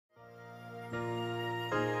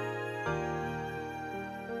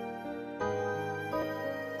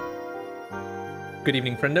Good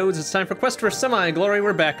evening, friendos. It's time for Quest for Semi-Glory.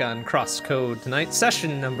 We're back on CrossCode tonight,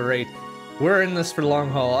 session number 8. We're in this for the long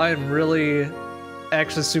haul. I am really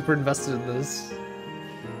actually super invested in this.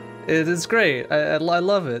 It is great. I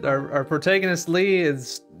love it. Our protagonist Lee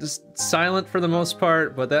is just silent for the most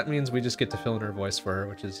part, but that means we just get to fill in her voice for her,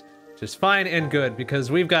 which is just fine and good,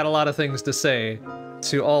 because we've got a lot of things to say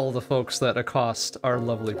to all the folks that accost our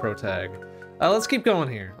lovely protag. Let's keep going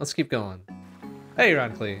here. Let's keep going. Hey,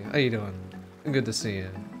 Roncley. How you doing? Good to see you.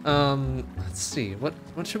 Let's see, what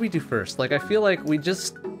should we do first? Like, I feel like we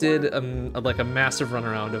just did like a massive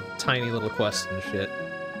runaround of tiny little quests and shit.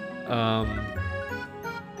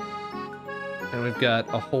 And we've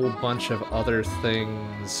got a whole bunch of other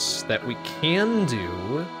things that we can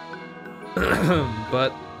do,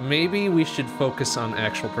 but maybe we should focus on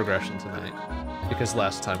actual progression tonight, because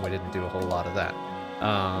last time we didn't do a whole lot of that.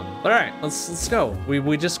 But all right, let's go.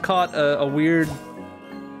 We just caught a weird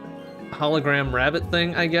hologram rabbit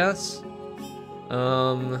thing, I guess.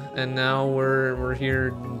 And now we're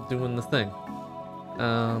here doing the thing.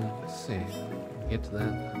 Let's see. Get to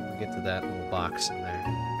that little box in there.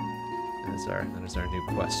 That is our new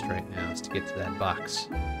quest right now, is to get to that box.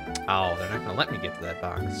 Oh, they're not gonna let me get to that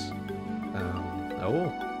box.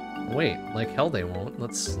 Oh, wait, like hell they won't.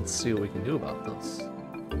 Let's see what we can do about this.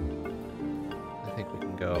 I think we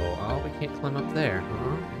can go. Oh, we can't climb up there,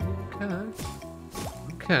 huh? Okay.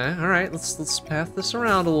 Okay, alright, let's path this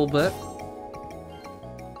around a little bit.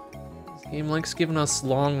 This game likes giving us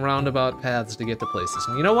long roundabout paths to get to places.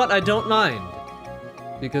 And you know what? I don't mind,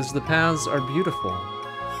 because the paths are beautiful.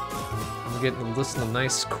 And we get to listen to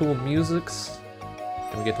nice, cool musics,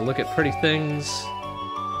 and we get to look at pretty things.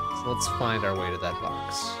 So let's find our way to that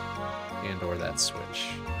box, and or that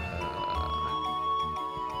switch.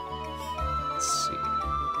 Let's see.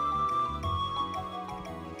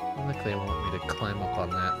 I think they want me to climb up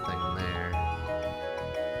on that thing there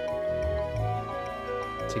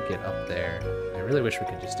to get up there. I really wish we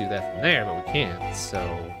could just do that from there, but we can't, so...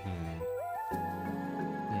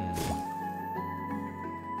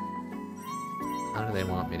 How do they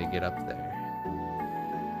want me to get up there?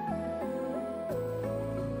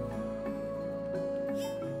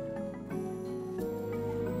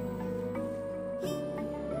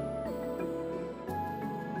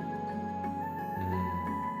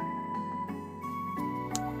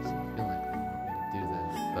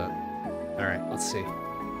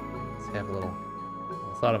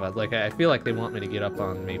 Thought about, like, I feel like they want me to get up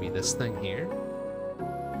on maybe this thing here,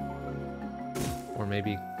 or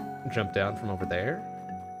maybe jump down from over there.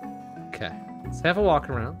 Okay, let's have a walk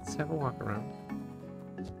around. Let's have a walk around.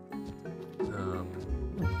 Wait a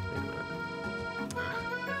minute.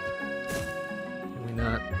 Can we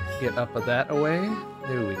not get up that way?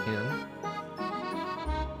 Maybe we can.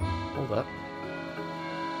 Hold up.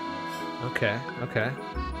 Okay. Okay.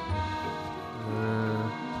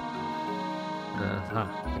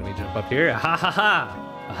 Can we jump up here? Ha ha ha!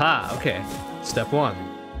 Aha, okay. Step 1.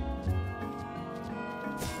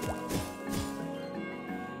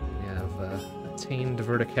 We have attained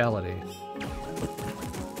verticality.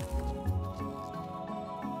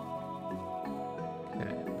 Okay,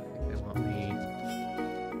 I think they want me...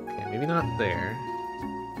 Okay, maybe not there.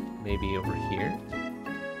 Maybe over here?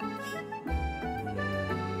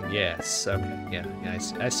 Yes, okay, yeah,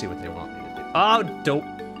 I see what they want me to do. Oh, dope!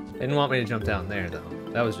 They didn't want me to jump down there, though.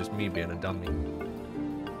 That was just me being a dummy.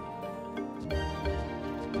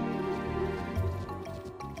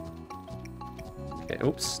 Okay,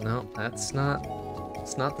 oops, no, it's not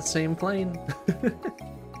the same plane.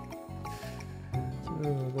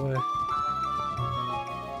 Oh, boy.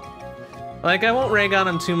 Like, I won't rag on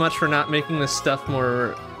him too much for not making this stuff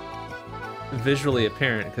more visually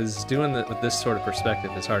apparent, because doing it with this sort of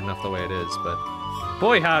perspective is hard enough the way it is, but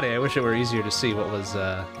boy howdy, I wish it were easier to see what was,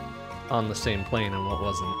 on the same plane and what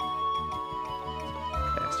wasn't.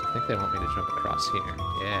 Okay, so I think they want me to jump across here.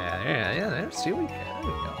 Yeah, there, see, there we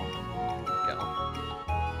go.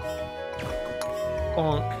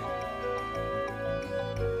 Bonk.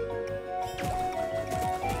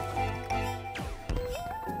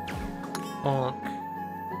 Bonk.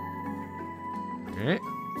 Alright.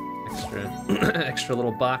 Extra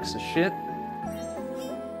little box of shit.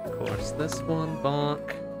 Of course, this one,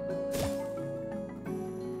 bonk.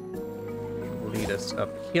 Lead us up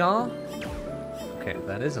here. Okay,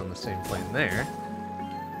 that is on the same plane there.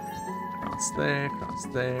 Cross there, cross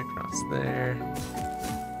there, cross there.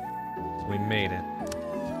 We made it.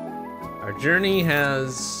 Our journey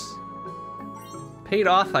has paid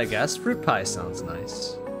off, I guess. Fruit pie sounds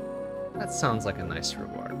nice. That sounds like a nice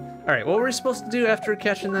reward. Alright, what were we supposed to do after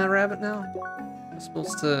catching that rabbit now? We're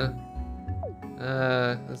supposed to...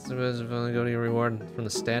 that's the best go to your reward from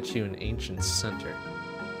the statue in Ancient Center.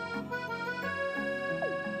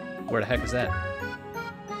 Where the heck is that?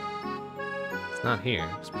 It's not here,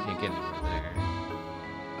 because we can't get anywhere there.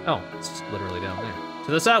 Oh, it's just literally down there.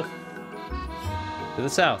 To the south! To the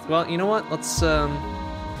south. Well, you know what? Let's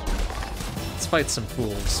fight some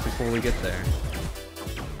fools before we get there.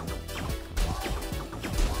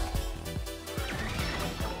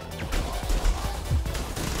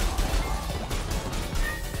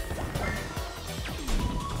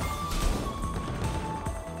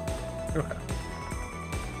 Okay.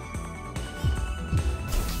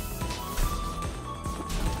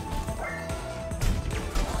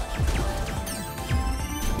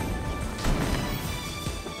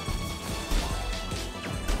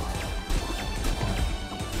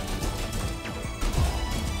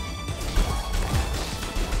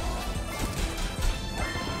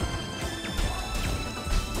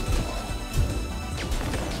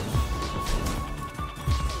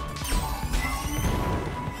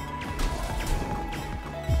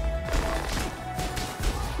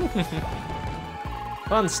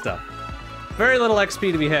 Fun stuff. Very little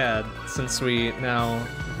XP to be had, since we now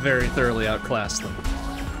very thoroughly outclass them.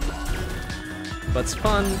 But it's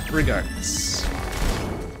fun regardless.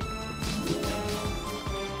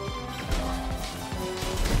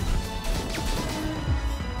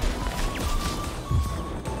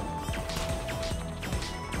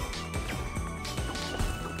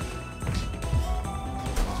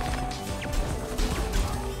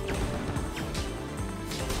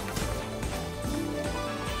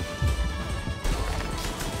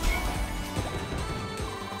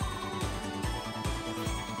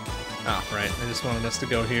 Wanted us to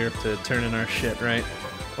go here to turn in our shit, right?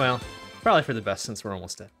 Well, probably for the best since we're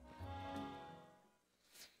almost dead.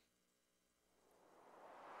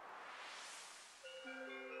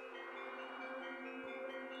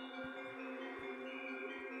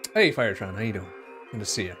 Hey, Firetron, how you doing? Good to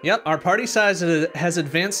see you. Yep, our party size has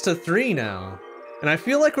advanced to 3 now. And I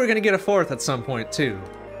feel like we're gonna get a 4th at some point, too.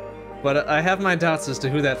 But I have my doubts as to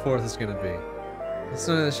who that 4th is gonna be. As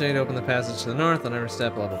soon as the shade open the passage to the north on every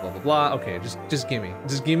step, blah blah blah blah blah. Okay, just give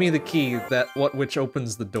me the key which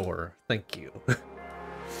opens the door. Thank you.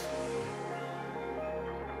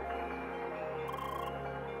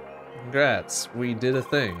 Congrats, we did a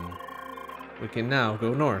thing. We can now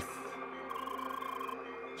go north.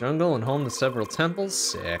 Jungle and home to several temples.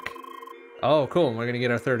 Sick. Oh, cool. We're gonna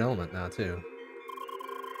get our 3rd element now too.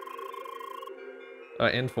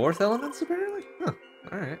 And 4th elements apparently. Huh.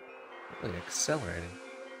 All right. Really accelerating.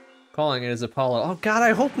 Calling it as Apollo. Oh god,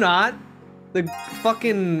 I hope not! The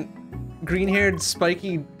fucking green-haired,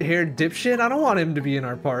 spiky-haired dipshit? I don't want him to be in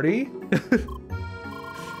our party.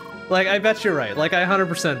 Like, I bet you're right. Like, I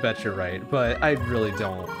 100% bet you're right, but I really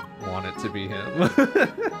don't want it to be him.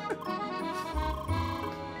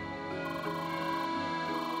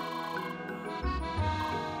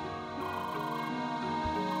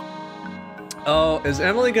 Oh, is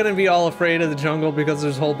Emily gonna be all afraid of the jungle because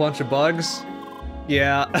there's a whole bunch of bugs?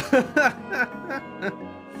 Yeah.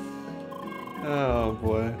 Oh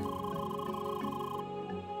boy.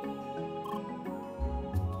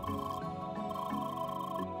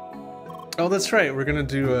 Oh, that's right. We're gonna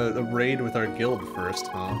do a raid with our guild first,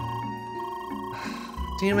 huh?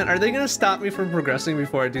 Damn it, are they gonna stop me from progressing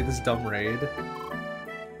before I do this dumb raid?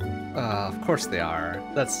 Of course they are.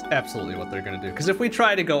 That's absolutely what they're gonna do. Because if we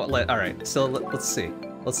try to go, alright, so let's see.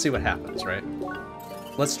 Let's see what happens, right?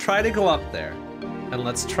 Let's try to go up there. And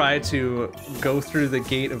let's try to go through the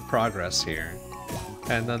gate of progress here.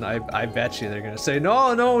 And then I bet you they're gonna say,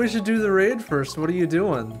 no, we should do the raid first. What are you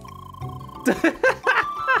doing?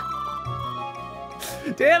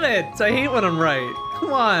 Damn it! I hate when I'm right.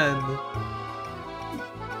 Come on.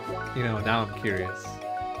 You know, now I'm curious.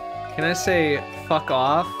 Can I say fuck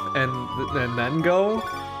off and then go?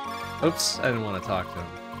 Oops, I didn't want to talk to him.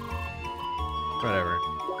 Whatever.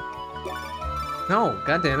 No,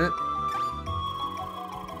 god damn it.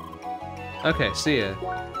 Okay, see ya.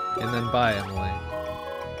 And then bye, Emily.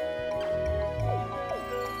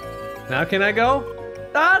 Now can I go?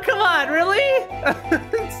 Oh, come on, really?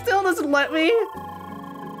 It still doesn't let me?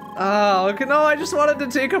 Oh, no, I just wanted to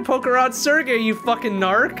take a poke around Sergey, you fucking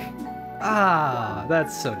narc. Ah,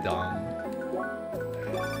 that's so dumb.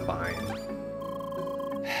 Fine.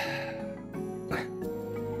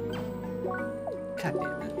 God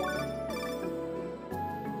damn it.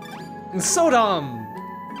 It's so dumb.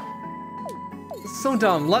 So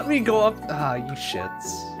dumb. Let me go up. Ah, you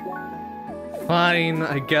shits. Fine,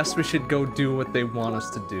 I guess we should go do what they want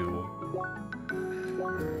us to do.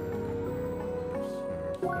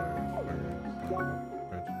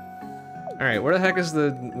 Alright, where the heck is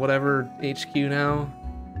the whatever HQ now?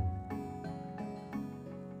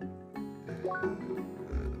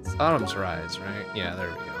 It's Autumn's Rise, right? Yeah, there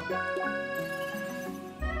we go.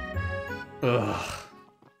 Ugh.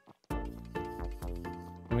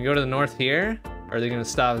 Can we go to the north here? Or are they gonna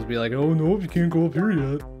stop and be like, oh no, you can't go up here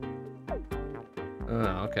yet?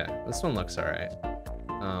 Oh, okay. This one looks alright.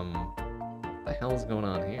 What the hell is going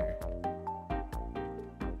on here?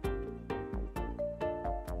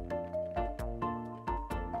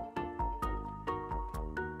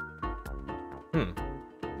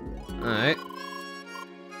 Alright.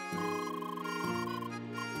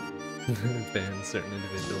 Ban certain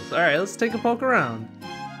individuals. Alright, let's take a poke around.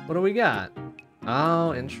 What do we got?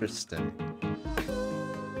 Oh, interesting.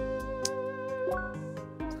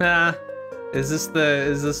 Ah, is this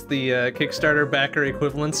the Kickstarter backer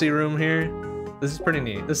equivalency room here? This is pretty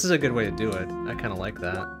neat. This is a good way to do it. I kind of like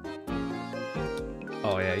that.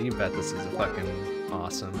 Oh yeah, you bet this is fucking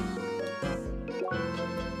awesome.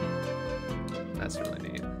 That's really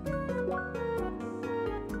neat.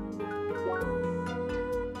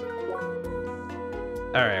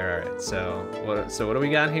 Alright. So what do we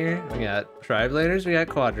got here? We got Tribladers, we got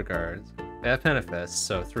Quadrigards, we have Pentefists,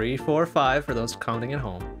 so 3, 4, 5 for those counting at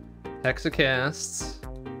home. Hexacasts,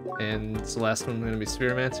 and the last one gonna be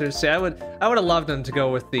Spheromancers. See, I would have loved them to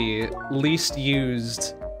go with the least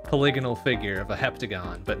used polygonal figure of a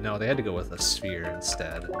heptagon, but no, they had to go with a sphere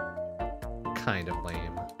instead. Kind of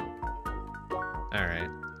lame. Alright.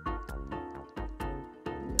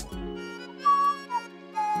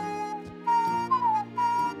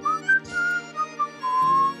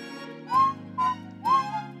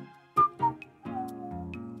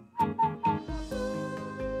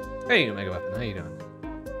 Hey, Mega Weapon, how you doing?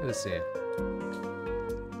 Good to see you.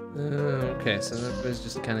 Okay, so everybody's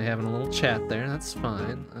just kind of having a little chat there. That's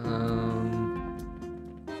fine.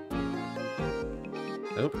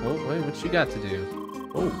 Oh, wait, what you got to do?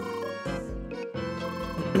 Oh.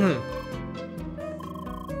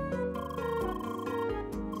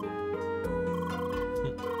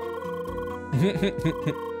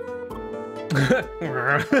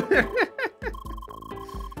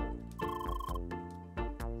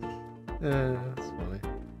 That's funny.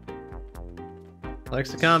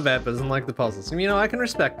 Likes the combat, but doesn't like the puzzles. You know, I can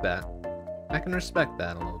respect that. I can respect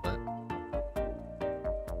that a little bit.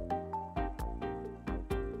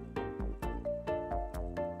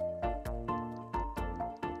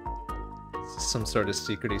 Some sort of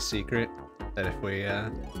secrety secret that if we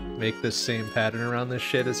make this same pattern around this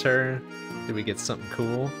shit as her, do we get something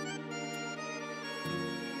cool?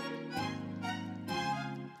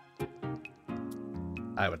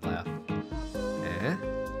 I would laugh.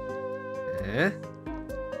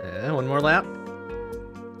 One more lap?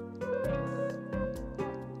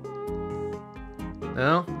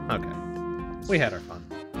 No? Okay. We had our fun.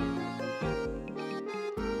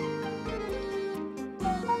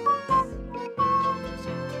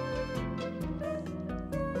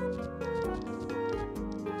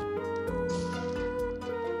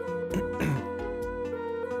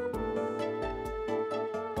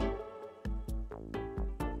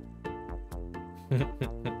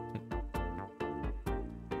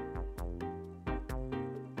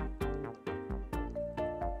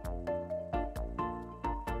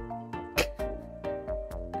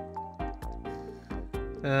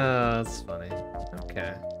 Oh, that's funny.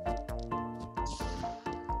 Okay.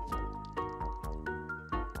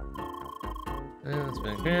 Let's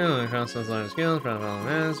make across those large skills, find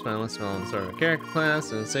let's spell sort of a character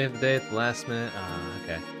class, and save the day at the last minute.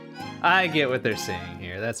 Okay. I get what they're saying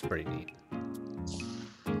here. That's pretty neat.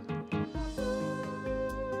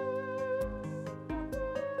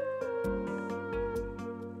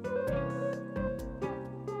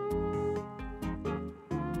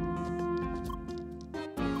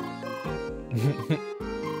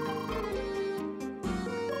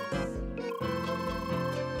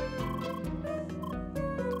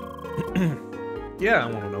 Yeah,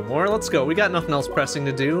 I want to know more. Let's go. We got nothing else pressing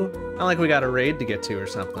to do. Not like we got a raid to get to or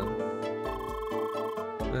something.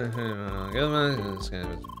 Could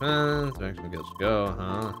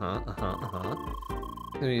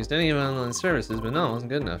have used any of online services, but no, it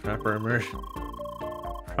wasn't good enough. Proper immersion.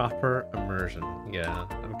 Proper immersion. Yeah,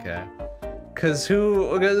 okay. Cause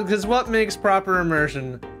what makes proper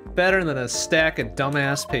immersion better than a stack of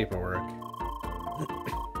dumbass paperwork?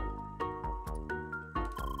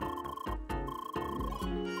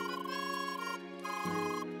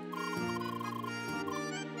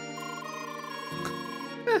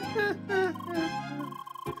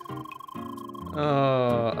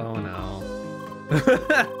 Oh no.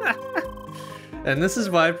 And this is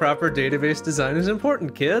why proper database design is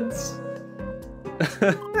important, kids.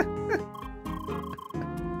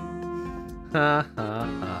 Ha ha ha.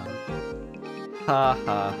 Ha ha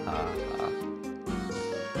ha ha.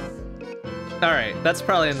 Alright, that's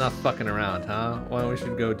probably enough fucking around, huh? Well, we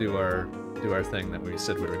should go do our thing that we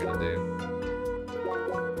said we were gonna do.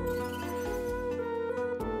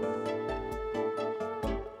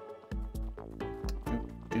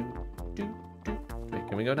 Wait,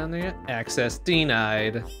 can we go down there yet? Access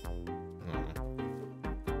denied.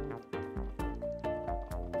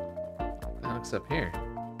 What looks up here?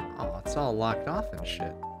 Oh, it's all locked off and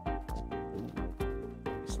shit. Ooh.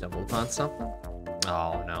 Stumbled upon something?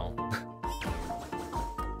 Oh no.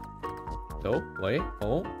 Oh, wait.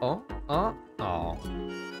 Oh.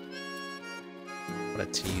 What a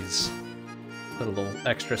tease. Put a little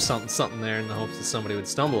extra something there in the hopes that somebody would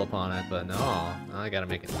stumble upon it, but no. I gotta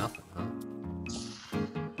make it nothing, huh?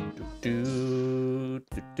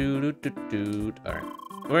 Alright.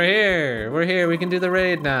 We're here! We can do the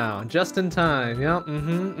raid now. Just in time. Yep,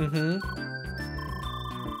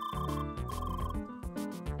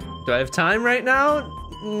 Do I have time right now?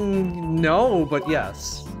 No, but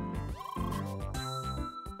yes.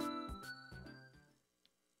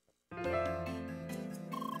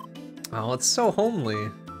 Oh, it's so homely.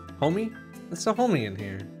 Homey? It's so homey in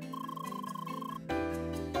here.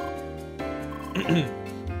 I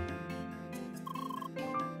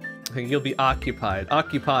think you'll be occupied.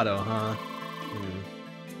 Occupado, huh?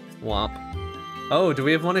 Womp. Oh, do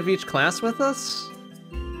we have one of each class with us?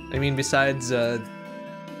 I mean, besides,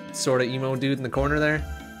 sorta emo dude in the corner there?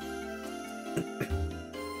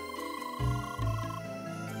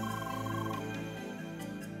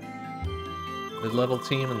 Mid-level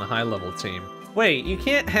team and the high-level team. Wait, you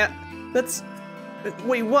can't have... That's...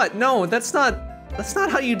 Wait, what? No, that's not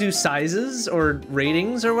how you do sizes or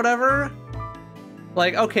ratings or whatever.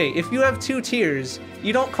 Like, okay, if you have 2 tiers,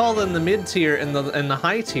 you don't call them the mid-tier and the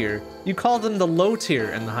high tier. You call them the low tier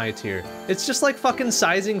and the high tier. It's just like fucking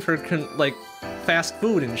sizing for, like, fast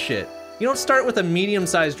food and shit. You don't start with a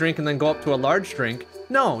medium-sized drink and then go up to a large drink.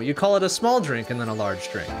 No, you call it a small drink and then a large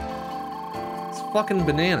drink. It's fucking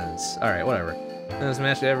bananas. Alright, whatever. Let's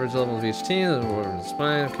match the average level of each team.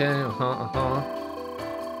 Okay,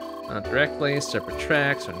 Not directly, separate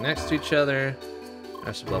tracks are next to each other.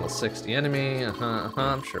 Rest of level 60 enemy,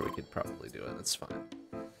 I'm sure we could probably do it, that's fine.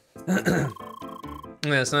 Yeah,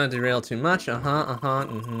 let's not derail too much,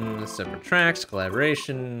 separate tracks,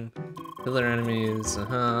 collaboration, killer enemies,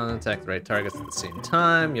 attack the right targets at the same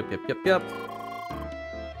time, yep.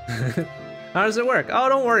 How does it work? Oh,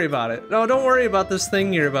 don't worry about it. No, don't worry about this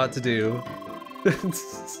thing you're about to do.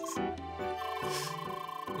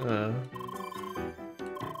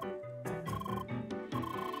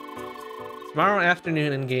 Tomorrow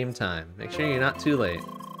afternoon in game time. Make sure you're not too late.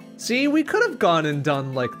 See, we could have gone and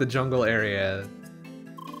done, like, the jungle area.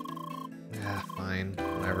 Yeah, fine.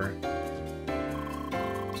 Whatever.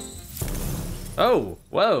 Oh,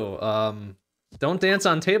 whoa, don't dance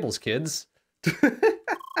on tables, kids.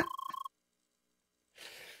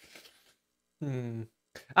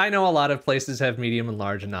 I know a lot of places have medium and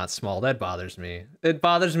large and not small. That bothers me. It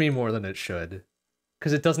bothers me more than it should.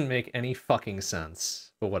 Because it doesn't make any fucking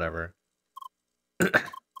sense. But whatever.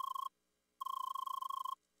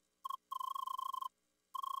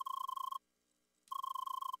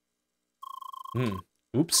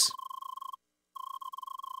 Oops.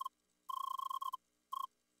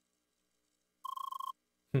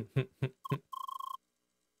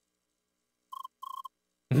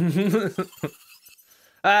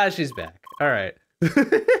 Ah, she's back. All right.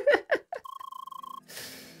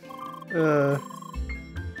 Oh,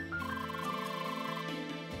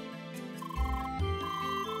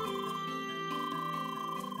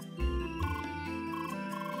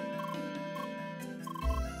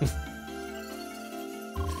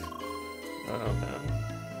 no.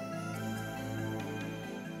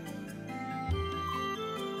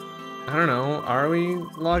 I don't know. Are we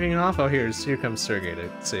logging off? Oh, here comes Sergey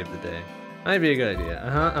to save the day. Might be a good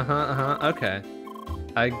idea. Okay.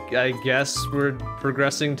 I guess we're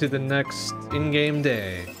progressing to the next in-game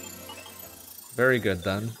day. Very good,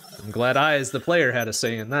 then. I'm glad I, as the player, had a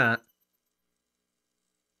say in that.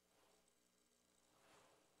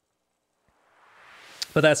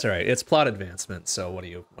 But that's alright. It's plot advancement, so what do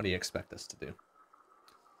you expect us to do?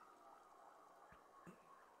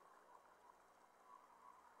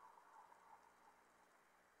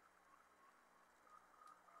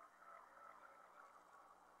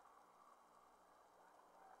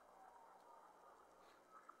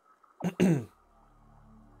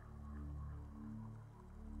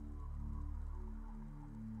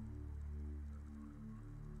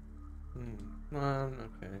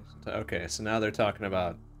 Okay. Okay, so now they're talking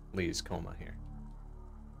about Lee's coma here.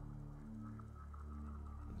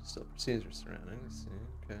 Still procedures surrounding. Let's see.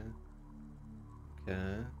 Okay. Okay.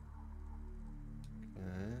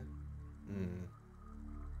 Okay.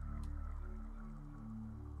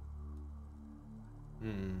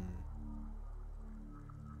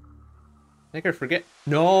 Make her forget.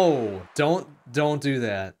 No! Don't do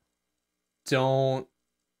that. Don't.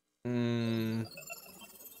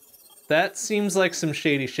 That seems like some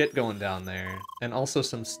shady shit going down there. And also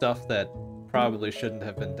some stuff that probably shouldn't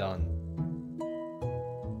have been done.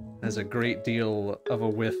 Has a great deal of a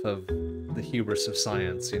whiff of the hubris of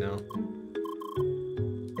science, you know?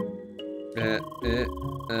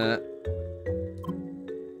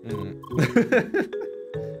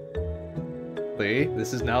 Lee,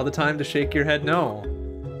 this is now the time to shake your head no.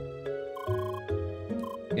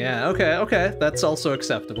 Yeah, okay, that's also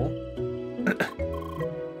acceptable.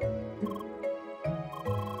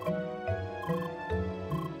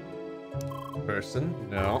 Person,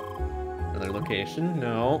 no. Another location,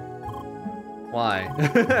 no. Why?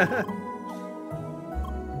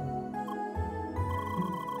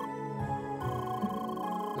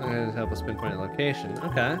 Help us pinpoint a location.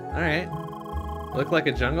 Okay, alright. Look like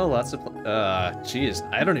a jungle, lots of jeez,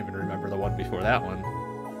 I don't even remember the one before that one.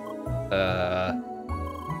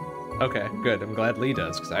 Okay, good. I'm glad Lee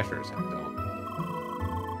does, because I sure as heck don't.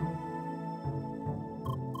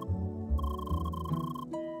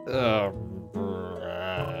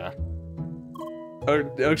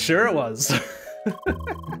 Oh, sure it was.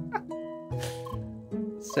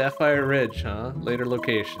 Sapphire Ridge, huh? Later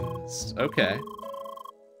locations. Okay.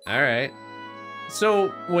 Alright.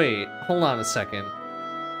 So, wait, hold on a second.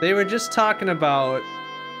 They were just talking about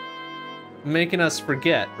making us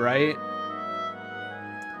forget, right?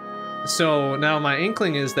 So now my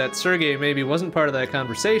inkling is that Sergey maybe wasn't part of that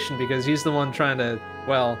conversation because he's the one trying to,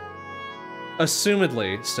 well,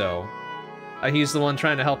 assumedly so. He's the one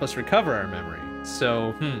trying to help us recover our memory.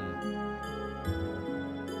 So,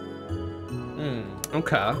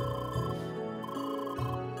 okay.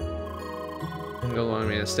 Go along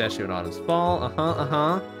with a statue in Autumn's Fall.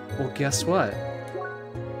 Well, guess what?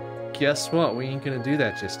 Guess what? We ain't gonna do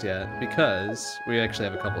that just yet because we actually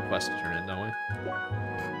have a couple of quests to turn in, don't we?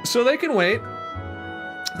 So they can wait.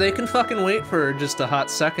 They can fucking wait for just a hot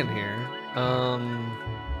second here.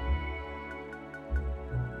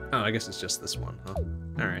 Oh, I guess it's just this one, huh?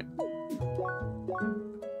 Alright.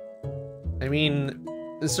 I mean,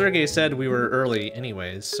 Sergey said we were early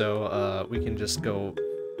anyways, so we can just go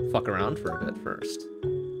fuck around for a bit first.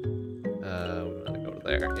 We're gonna go to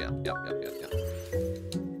there. Yep.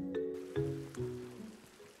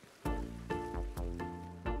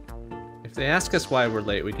 If they ask us why we're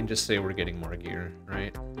late, we can just say we're getting more gear,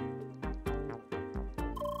 right?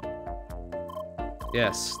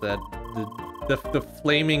 Yes, that the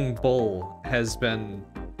flaming bull has been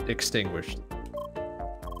extinguished.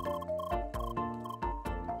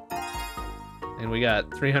 And we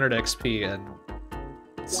got 300 XP and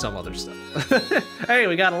some other stuff. Hey,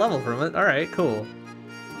 we got a level from it. All right, cool.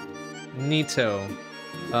 Neato.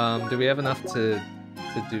 Do we have enough to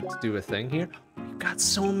do a thing here? We've got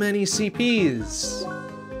so many CPs.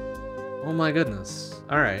 Oh my goodness.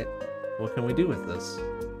 All right, what can we do with this?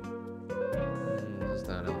 Is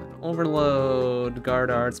that an overload? Guard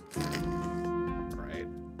arts. Right.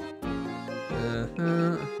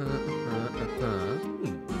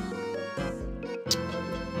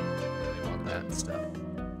 Stuff.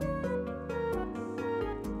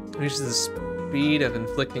 Reduces the speed of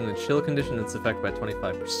inflicting the chill condition and its effect by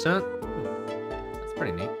 25%. That's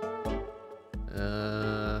pretty neat.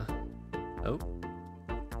 Oh.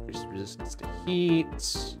 Increases resistance to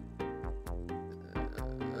heat.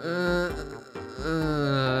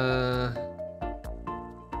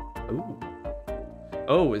 Ooh.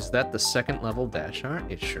 Oh, is that the second level dash art?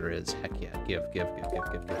 It sure is. Heck yeah. Give.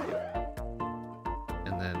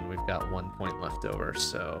 And then we've got 1 point left over,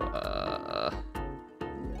 so,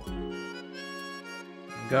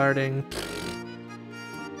 guarding.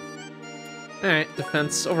 Alright,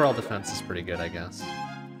 defense. Overall defense is pretty good, I guess.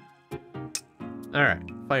 Alright,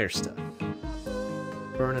 fire stuff.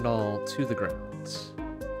 Burn it all to the ground.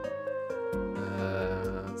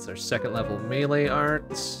 It's our second level melee art.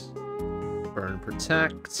 Burn,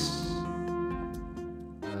 protect.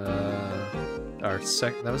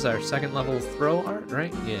 That was our second level throw art,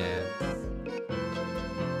 right? Yeah.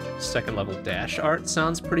 Second level dash art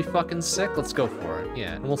sounds pretty fucking sick. Let's go for it.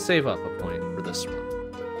 Yeah, and we'll save up a point for this one.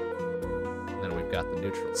 And then we've got the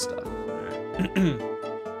neutral stuff. Alright.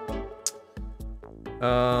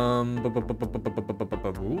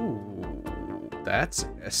 Ooh. That's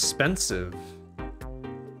expensive,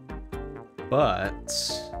 but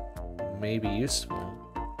maybe useful.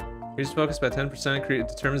 Increase focus by 10%,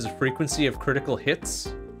 determines the frequency of critical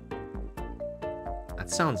hits. That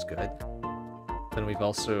sounds good. Then we've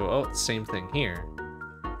also, oh, same thing here.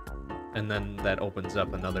 And then that opens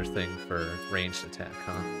up another thing for ranged attack,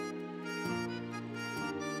 huh?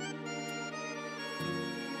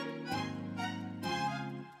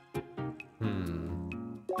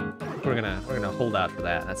 We're gonna hold out for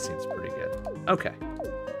that. That seems pretty good. Okay.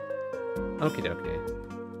 Okie dokie.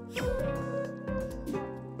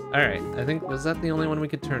 Alright, I think, was that the only one we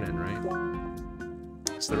could turn in, right?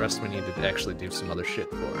 So the rest we need to actually do some other shit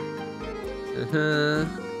for.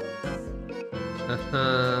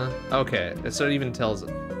 Okay, so it even tells it.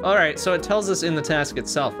 Alright, so it tells us in the task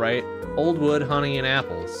itself, right? Old wood, honey, and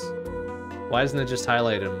apples. Why doesn't it just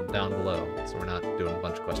highlight them down below? So we're not doing a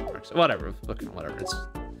bunch of question marks. Whatever, whatever.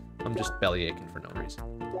 I'm just belly aching for no reason.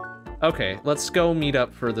 Okay, let's go meet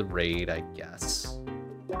up for the raid, I guess.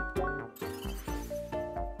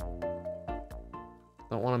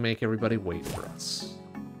 Don't want to make everybody wait for us.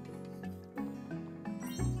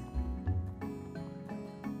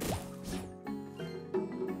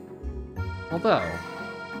 Although,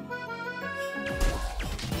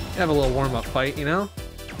 have a little warm-up fight, you know?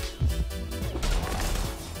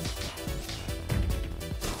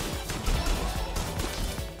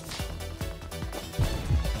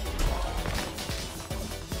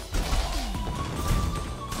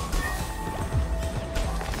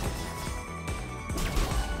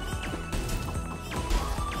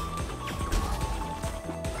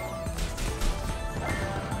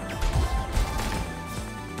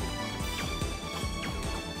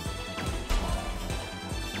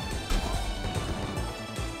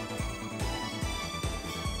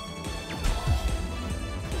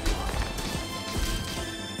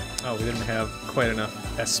 Oh, we didn't have quite enough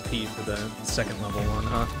SP for the second level one,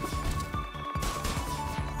 huh?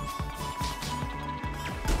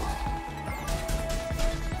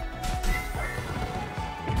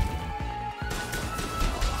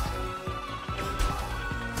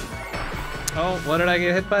 Oh, what did I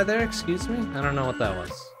get hit by there? Excuse me? I don't know what that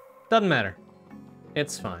was. Doesn't matter.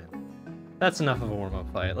 It's fine. That's enough of a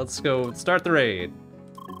warm-up fight. Let's go start the raid.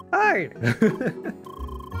 Hi!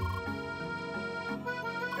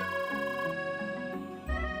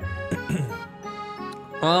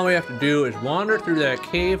 All we have to do is wander through that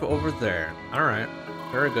cave over there. All right,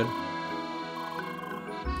 very good.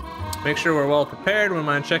 Make sure we're well prepared. Wouldn't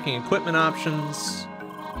mind checking equipment options.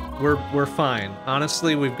 We're fine.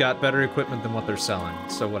 Honestly, we've got better equipment than what they're selling,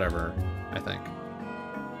 so whatever, I think.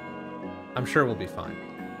 I'm sure we'll be fine.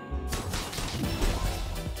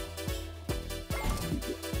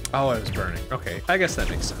 Oh, I was burning. Okay, I guess that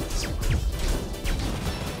makes sense.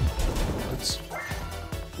 Oops.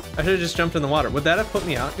 I should have just jumped in the water. Would that have put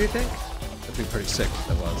me out, do you think? That'd be pretty sick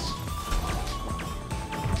if it was.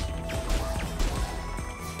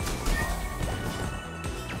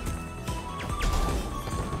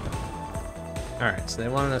 Alright, so they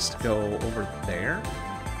wanted us to go over there.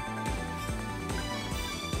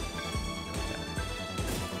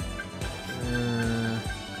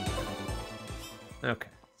 Okay,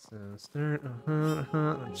 so start,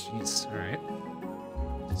 oh jeez, alright.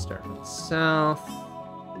 Start from the south.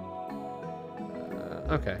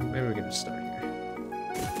 Okay, maybe we can just start here.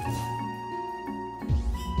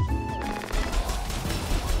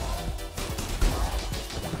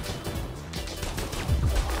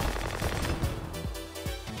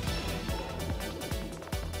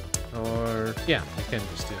 Or, yeah, I can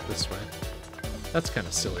just do it this way. That's kind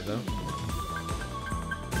of silly, though.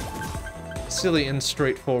 Silly and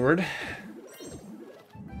straightforward.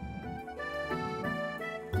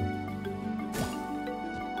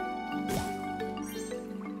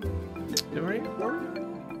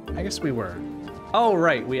 I guess we were. Oh,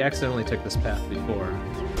 right, we accidentally took this path before.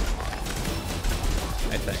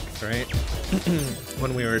 I think, right?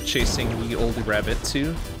 When we were chasing the old rabbit,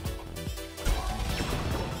 too.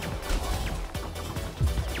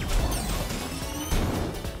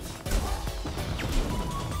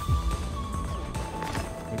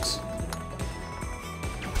 Oops.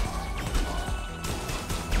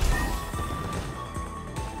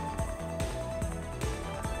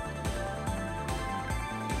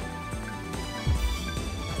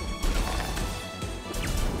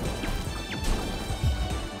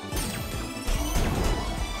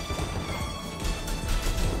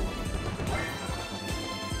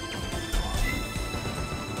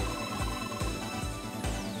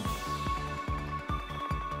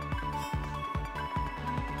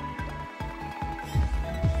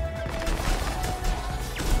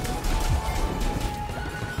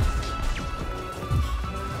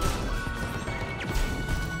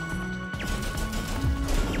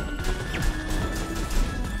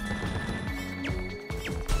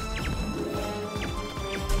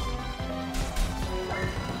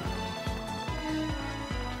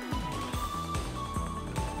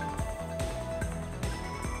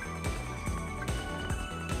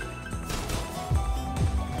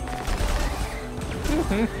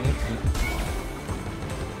 can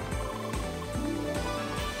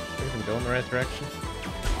go in the right direction.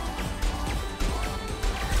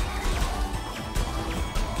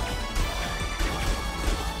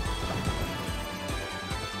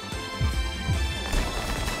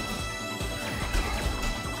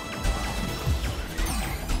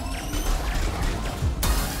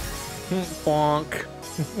 Bonk.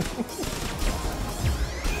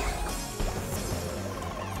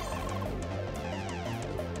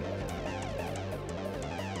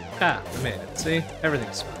 Ah, I made it. See?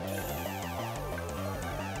 Everything's fine.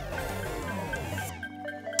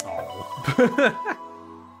 Oh.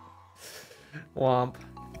 Womp.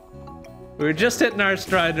 We were just hitting our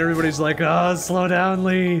stride and everybody's like, oh, slow down,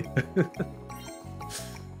 Lee.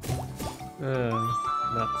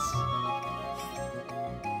 Nuts.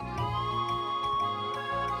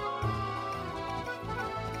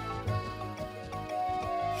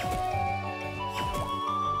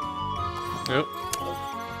 Yep.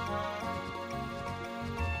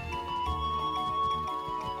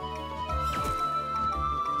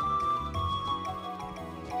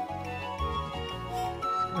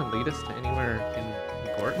 Gonna lead us to anywhere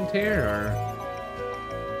important here, or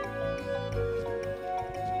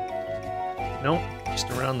nope, just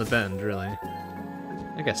around the bend, really.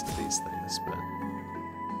 I guess to these things, but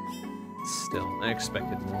still, I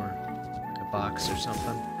expected more, like a box or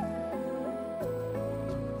something.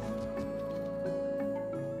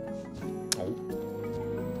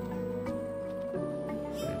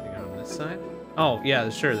 Side? Oh, yeah,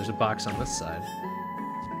 sure, there's a box on this side.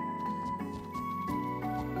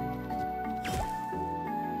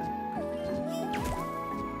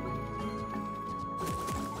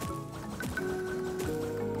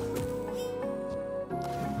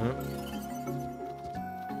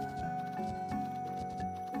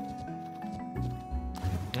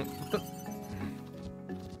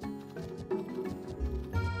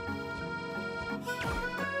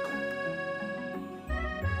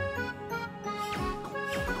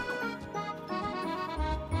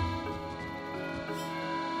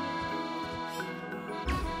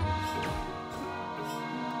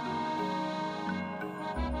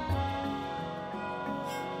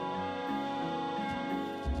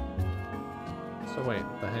 So wait,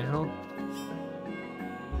 what the hell?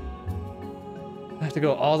 I have to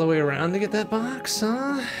go all the way around to get that box,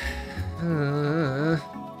 huh?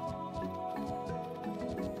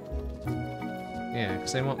 Yeah,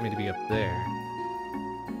 because they want me to be up there.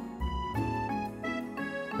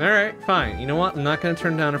 Alright, fine. You know what? I'm not going to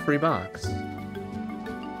turn down a free box.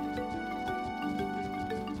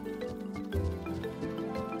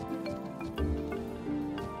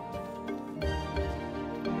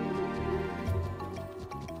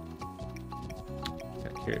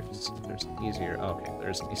 There's an easier, okay,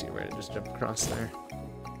 there's an easier way to just jump across there.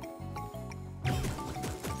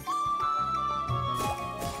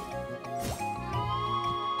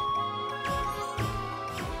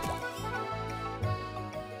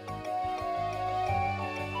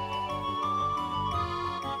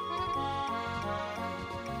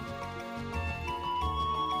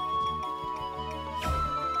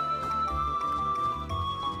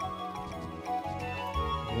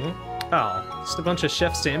 Oh, just a bunch of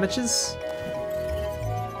chef sandwiches?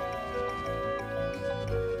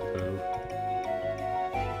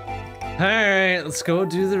 Alright, let's go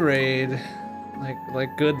do the raid.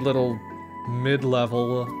 Like good little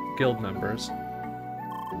mid-level guild members.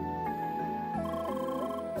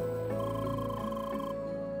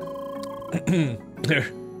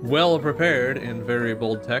 They're well prepared in very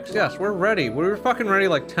bold text. Yes, we're ready. We were fucking ready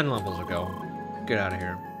like 10 levels ago. Get out of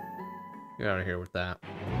here. Get out of here with that.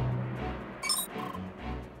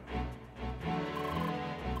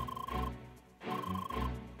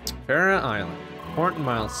 Farah Island. Important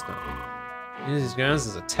milestone. Use these grounds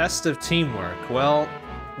as a test of teamwork. Well,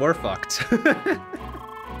 we're fucked.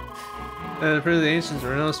 And for the ancients,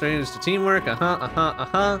 we're no strangers to teamwork.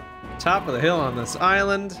 Top of the hill on this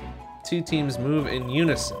island. Two teams move in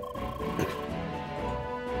unison.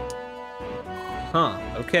 Huh.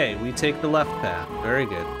 Okay, we take the left path. Very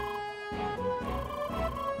good.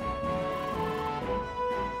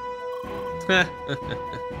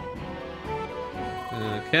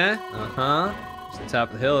 Okay, the top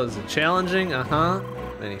of the hill is challenging,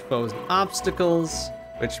 Many foes and obstacles,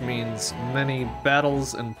 which means many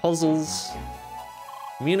battles and puzzles.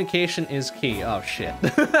 Communication is key. Oh, shit.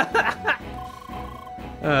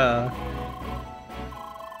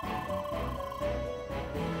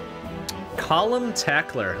 Column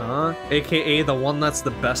Tackler, huh? AKA the one that's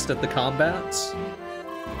the best at the combats?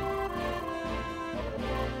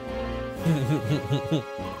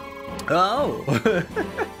 Oh!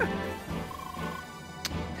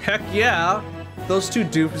 Heck yeah! Those two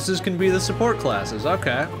doofuses can be the support classes,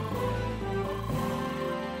 okay.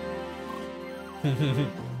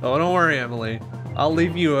 Oh, don't worry, Emily. I'll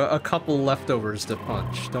leave you a couple leftovers to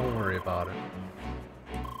punch. Don't worry about it.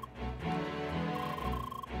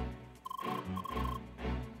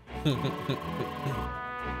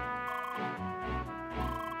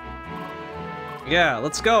 Yeah,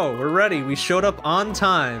 let's go. We're ready. We showed up on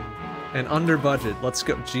time and under budget. Let's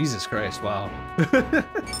go. Jesus Christ, wow.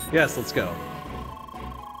 Yes, let's go.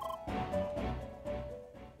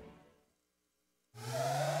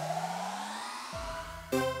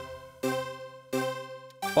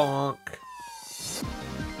 Bonk.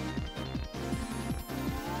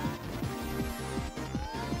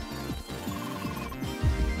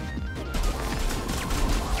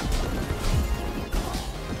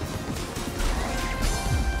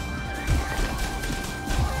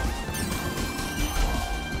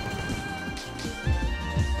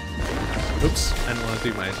 Oops, I didn't want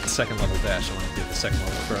to do my second level dash, I want to do the second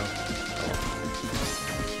level throw.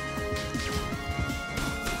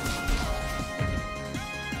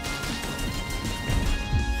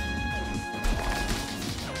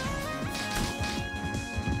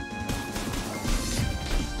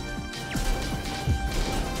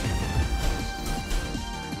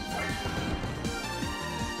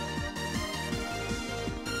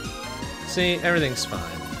 See, everything's fine.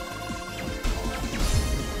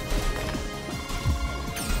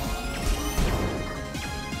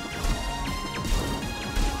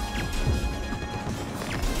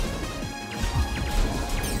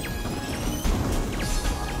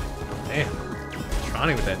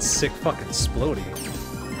 With that sick fucking splody.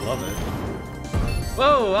 Love it.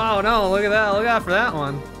 Whoa, oh no, look at that, look out for that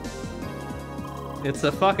one. It's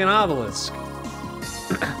a fucking obelisk.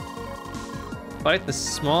 Fight the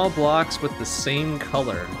small blocks with the same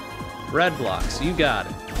color. Red blocks, you got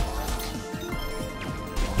it.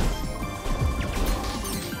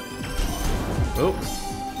 Oh.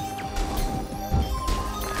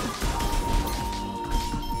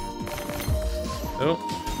 Oh.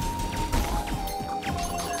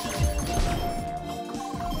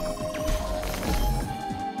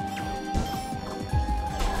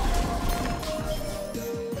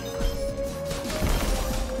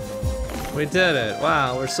 We did it!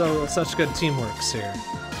 Wow, we're such good teamworks here.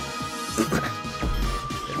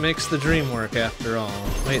 It makes the dream work after all.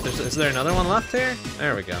 Wait, is there another one left here?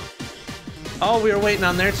 There we go. Oh, we were waiting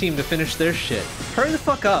on their team to finish their shit. Hurry the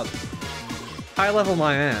fuck up! High level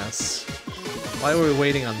my ass. Why were we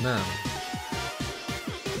waiting on them?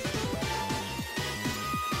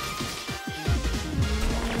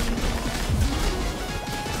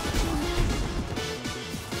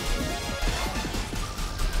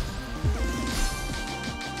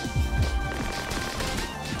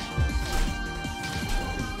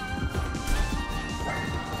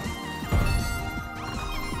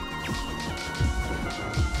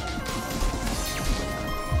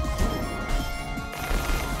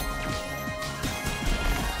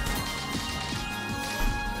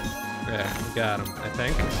 Got him, I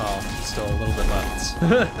think. Oh, still a little bit left.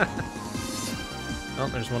 Oh,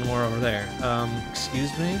 there's one more over there.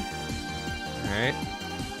 Excuse me? Alright.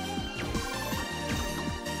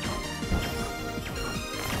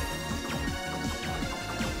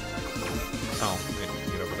 Oh, wait,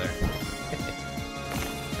 get over there.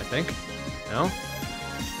 I think? No?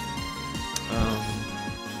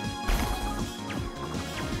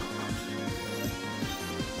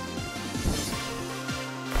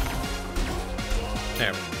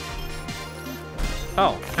 There.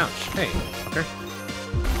 Oh, ouch. Hey, fucker.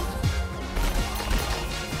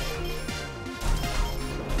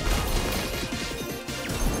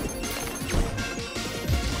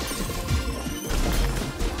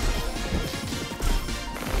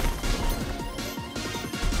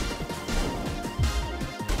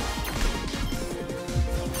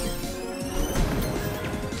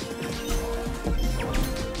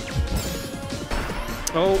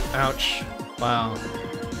 Oh, ouch. Wow.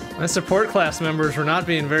 My support class members were not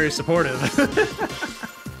being very supportive.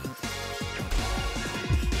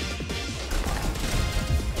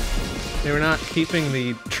 They were not keeping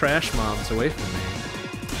the trash mobs away from me.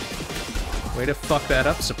 Way to fuck that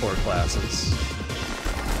up, support classes.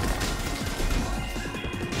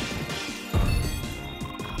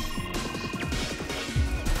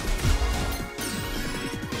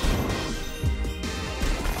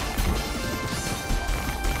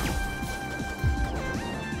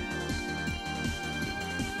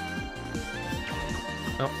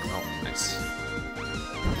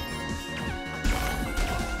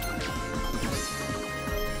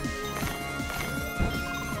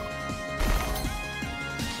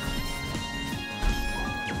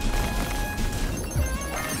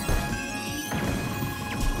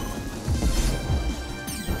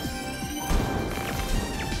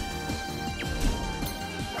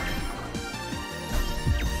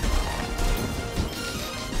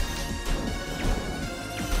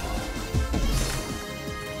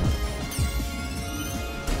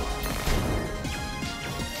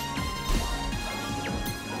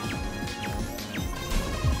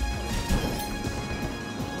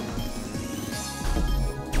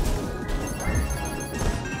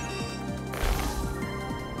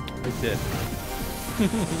 did.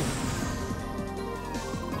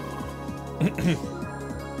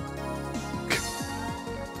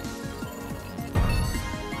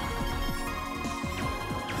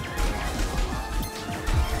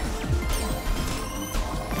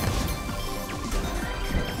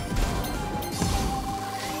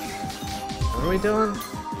 What are we doing?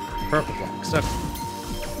 Purple blocks. Okay.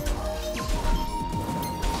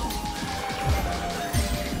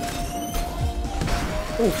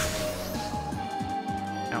 Oof.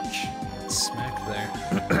 Ouch. Smack there.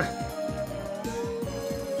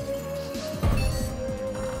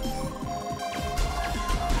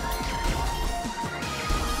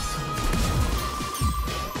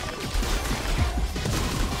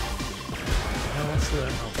 What's the...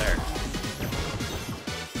 Oh, there.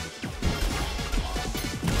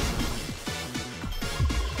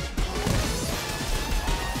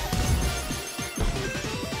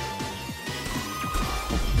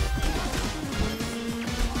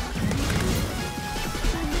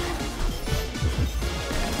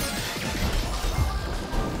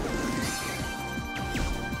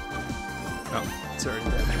 It's already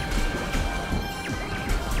dead.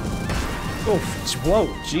 Oh, whoa,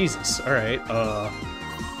 Jesus. Alright,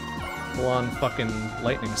 full on fucking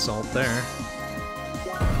lightning assault there.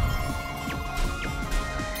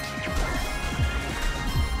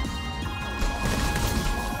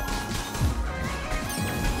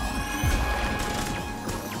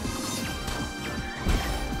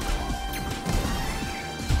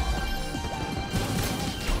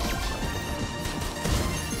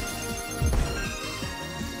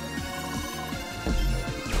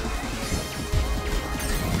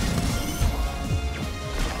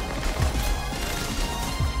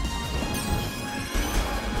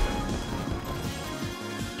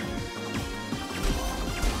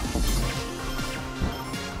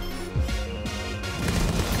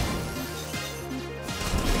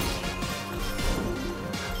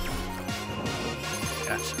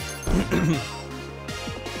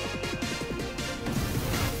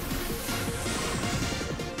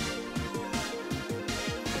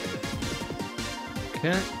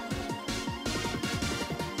 Okay.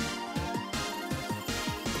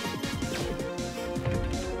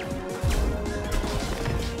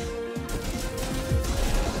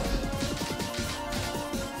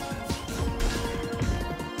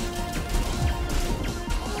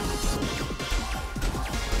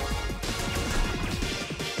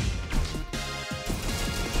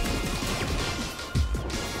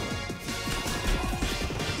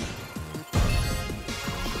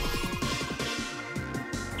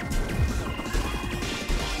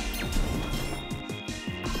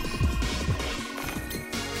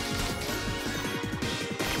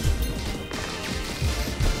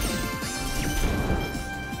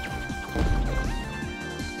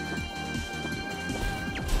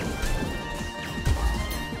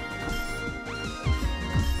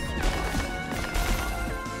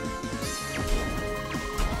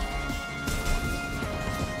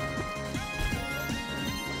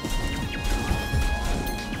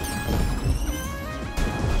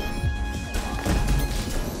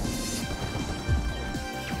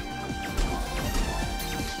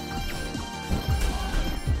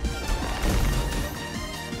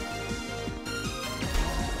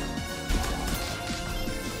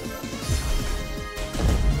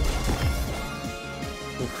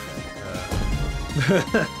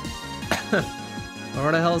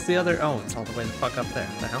 Where the hell is the other? Oh, it's all the way the fuck up there.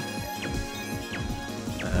 What the hell?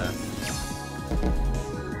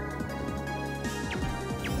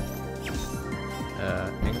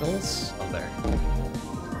 Angles? Oh, there.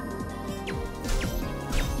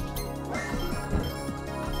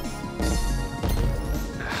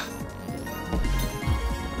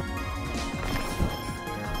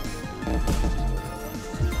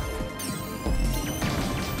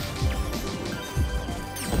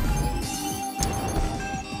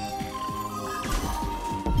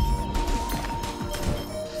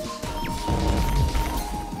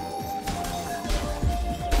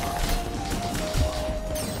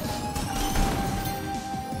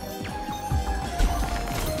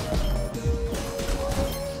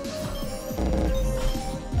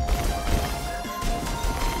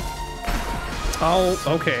 Oh,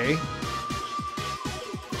 okay.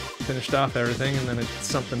 Finished off everything, and then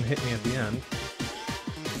something hit me at the end.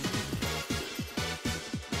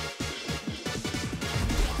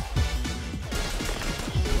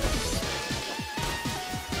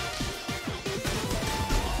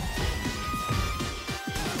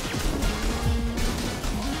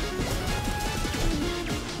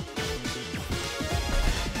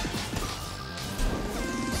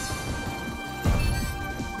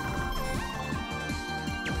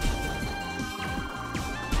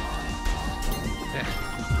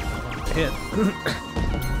 to hit.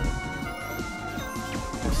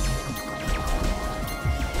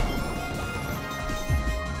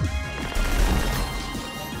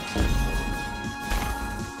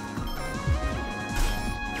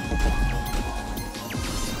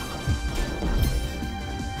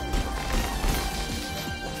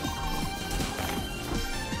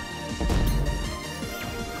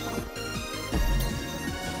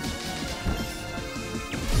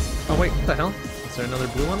 Oh wait, what the hell? Is there another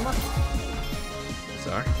blue one left?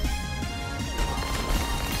 Sorry.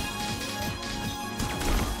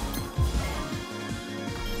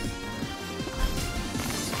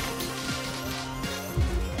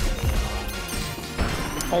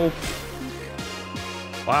 Oh.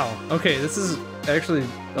 Wow. Okay, this is actually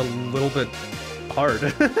a little bit hard.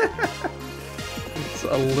 It's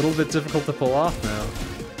a little bit difficult to pull off now.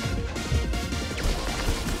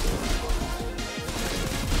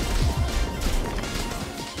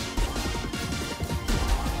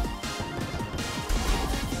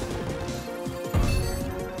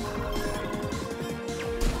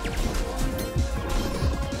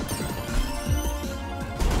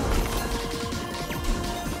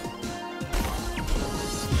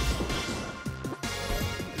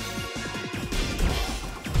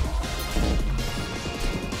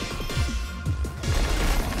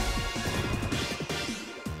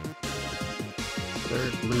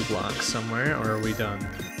 Blue blocks somewhere, or are we done?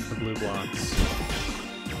 The blue blocks.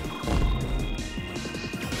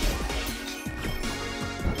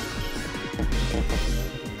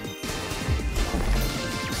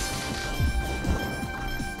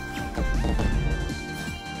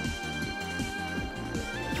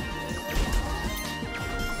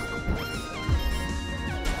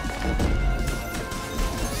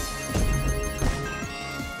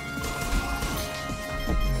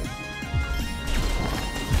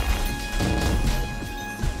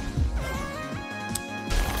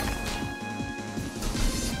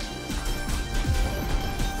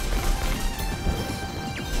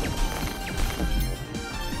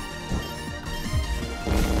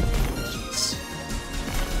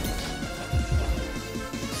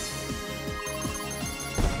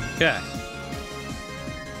 Okay.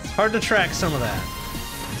 It's hard to track some of that.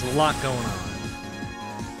 There's a lot going on.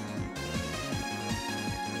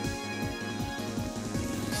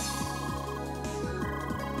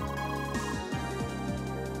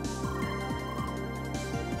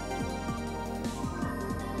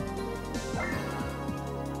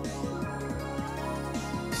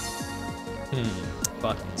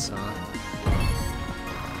 Buttons, huh?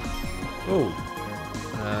 Oh.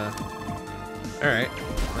 Alright.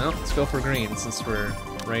 Well, let's go for green since we're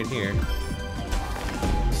right here.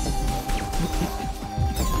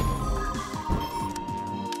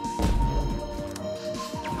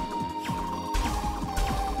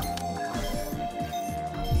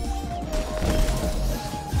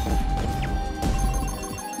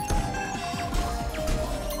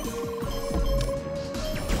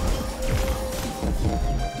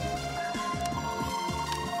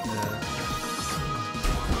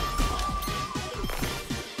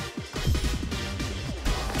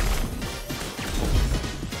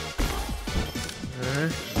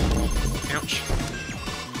 Ouch.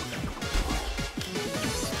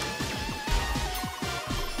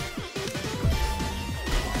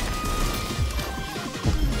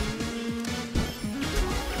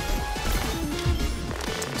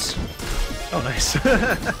 Oops. Oh, nice.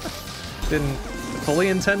 Didn't fully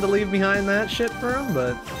intend to leave behind that shit for him,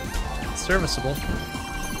 but serviceable.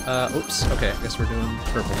 Oops. Okay, I guess we're doing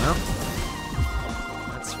purple now.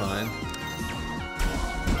 That's fine.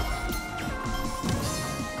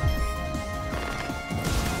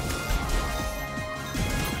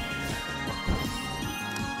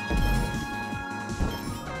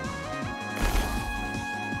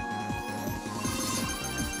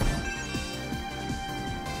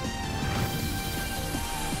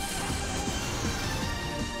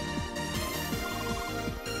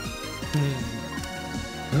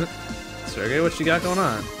 Sergey, what you got going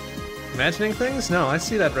on? Imagining things? No, I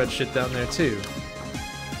see that red shit down there too.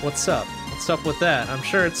 What's up? What's up with that? I'm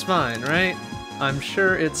sure it's fine, right? I'm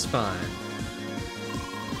sure it's fine.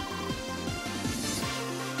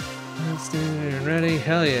 Ready?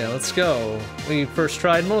 Hell yeah, let's go. We first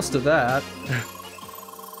tried most of that.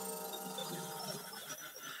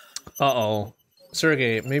 Uh-oh.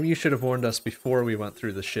 Sergey, maybe you should have warned us before we went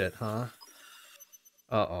through the shit, huh?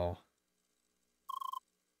 Uh-oh.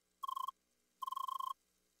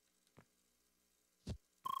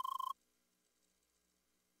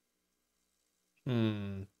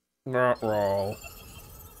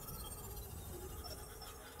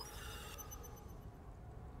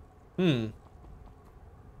 Hmm.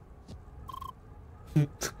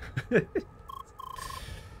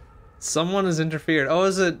 Someone has interfered. Oh,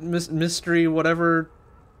 is it mystery whatever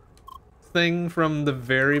thing from the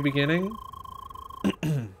very beginning?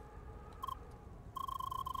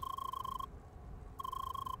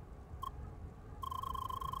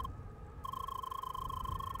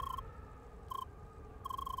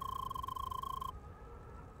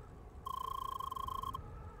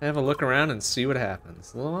 Have a look around and see what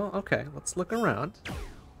happens. Well, okay, let's look around.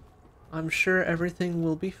 I'm sure everything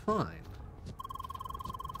will be fine.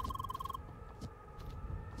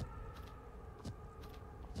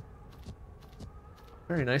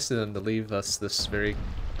 Very nice of them to leave us these very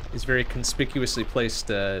conspicuously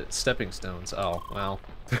placed stepping stones. Oh, wow.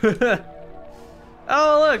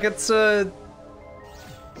 Oh, look, it's a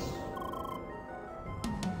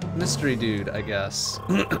mystery dude, I guess.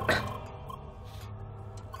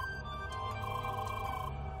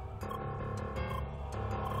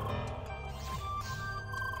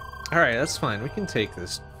 Alright, that's fine. We can take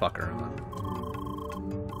this fucker on.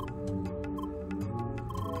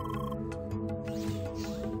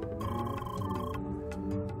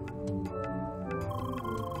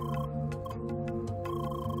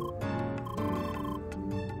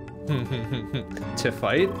 To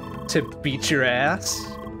fight? To beat your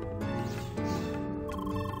ass?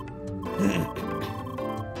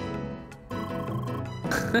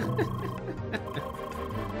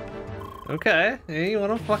 Okay, hey, you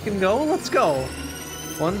wanna fucking go? Let's go.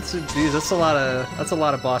 1, 2, geez, that's a lot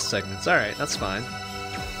of boss segments. All right, that's fine.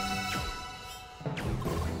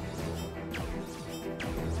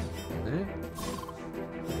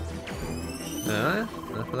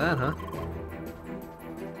 Enough of that, huh?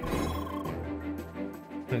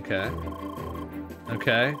 Okay.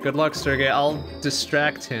 Okay, good luck, Sergey. I'll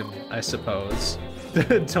distract him, I suppose.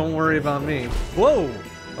 Don't worry about me. Whoa!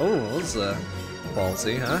 Oh, that was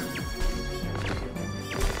ballsy, huh?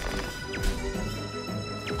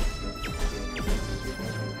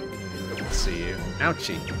 Let's see you.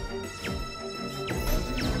 Ouchie.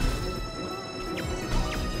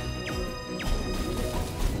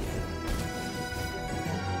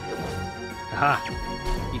 Aha!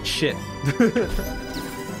 Eat shit.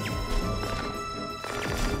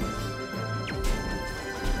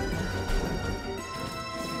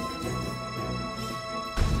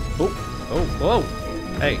 Oh, whoa!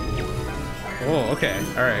 Hey. Whoa, okay.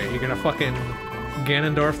 Alright, you're gonna fucking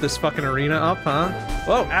Ganondorf this fucking arena up, huh?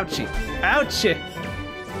 Whoa, ouchie! Ouchie!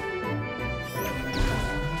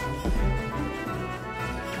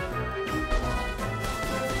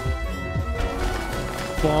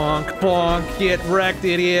 Bonk, bonk, get wrecked,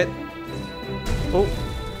 idiot! Oh.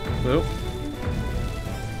 Oh.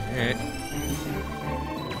 Alright.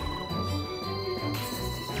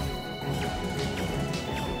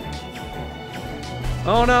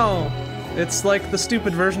 Oh no! It's like the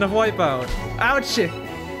stupid version of Wipeout. Ouchie!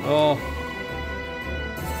 Oh.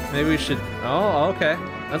 Maybe we should... Oh, okay.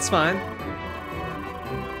 That's fine.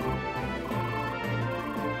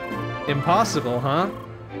 Impossible, huh?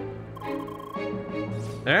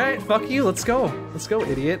 Alright, fuck you, let's go. Let's go,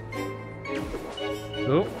 idiot.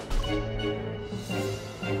 Oh.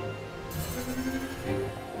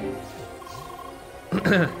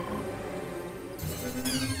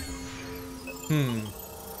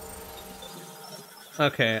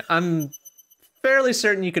 Okay, I'm fairly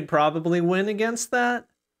certain you could probably win against that.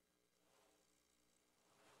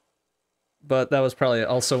 But that was probably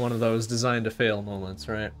also one of those designed to fail moments,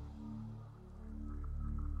 right?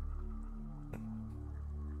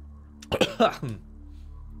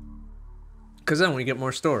 Because then we get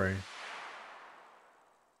more story.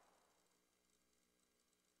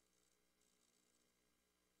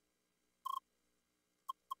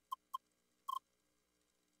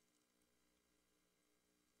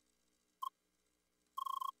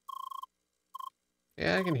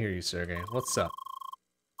 Yeah, I can hear you, Sergey. What's up?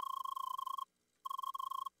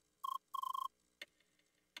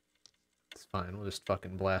 It's fine, we'll just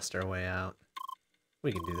fucking blast our way out.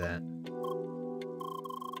 We can do that.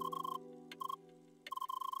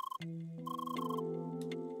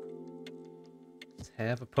 Let's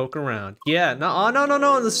have a poke around. Yeah, no, oh, no, no,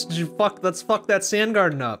 no, let's fuck that sand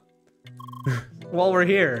garden up. While we're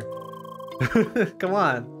here. Come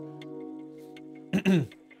on.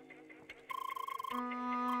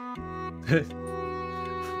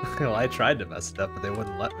 Well, I tried to mess it up, but they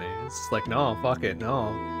wouldn't let me. It's just like, no, fuck it, no.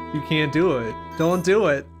 You can't do it. Don't do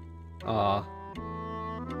it. Aw.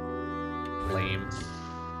 Lame.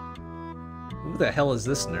 Who the hell is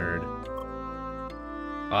this nerd?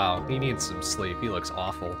 Wow, he needs some sleep. He looks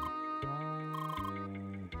awful.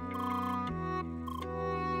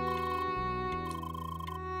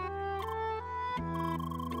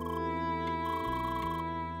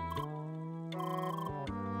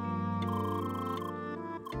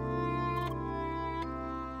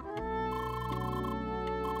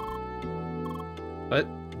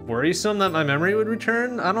 worrisome that my memory would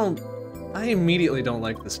return? I immediately don't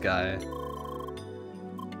like this guy.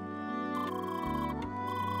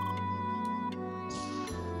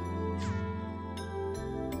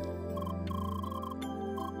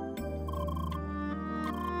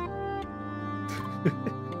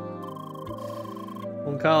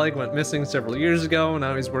 One colleague went missing several years ago,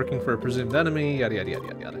 now he's working for a presumed enemy, yada yada yada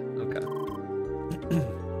yada yada. Okay.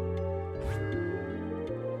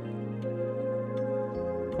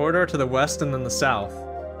 Corridor to the west and then the south.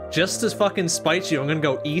 Just to fucking spite you, I'm gonna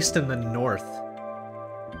go east and then north.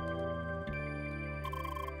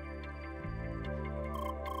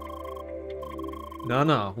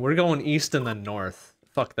 No, we're going east and then north.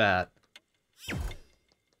 Fuck that.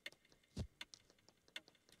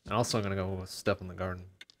 And also I'm gonna go step in the garden.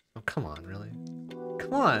 Oh, come on, really?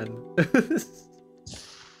 Come on!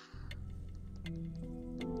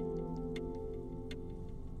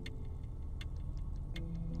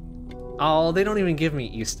 Oh, they don't even give me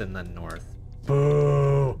east and then north.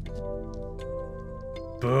 Boo!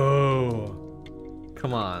 Boo!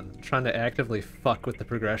 Come on, I'm trying to actively fuck with the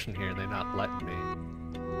progression here and they're not letting me.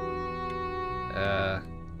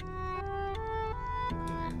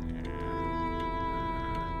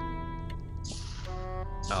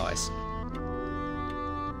 Oh, I see.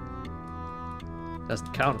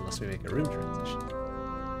 Doesn't count unless we make a room transition.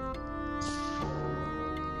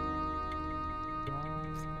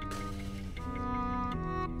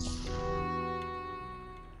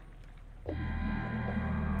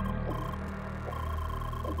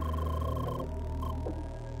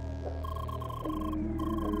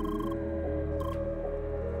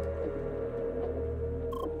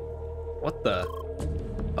 What the?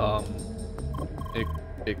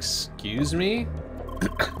 Excuse me?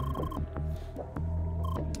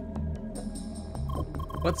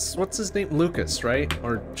 What's his name? Lucas, right?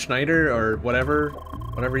 Or Schneider, or whatever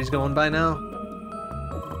he's going by now?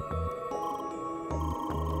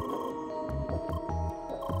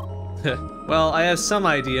 Well, I have some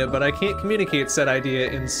idea, but I can't communicate said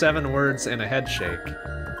idea in 7 words and a head shake.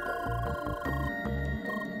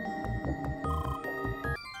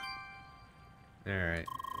 Alright.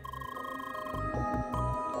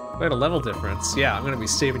 Quite a level difference. Yeah, I'm gonna be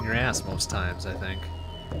saving your ass most times, I think.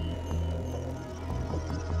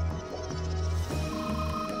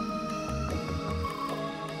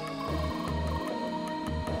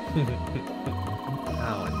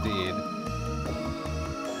 Oh, indeed.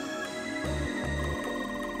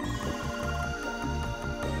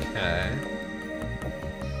 Okay.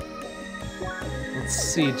 Let's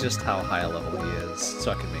see just how high a level he is,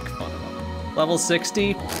 so I can make fun of him. Level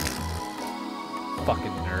 60?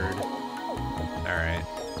 Fucking nerd. Alright.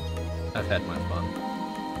 I've had my fun.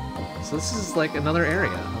 So this is like another area,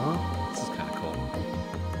 huh? This is kinda cool.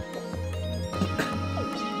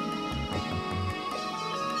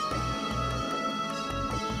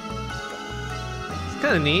 It's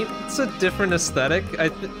kinda neat. It's a different aesthetic.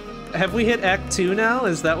 Have we hit Act 2 now?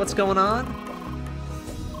 Is that what's going on?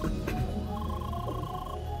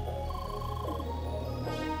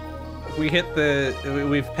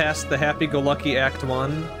 We've passed the happy-go-lucky Act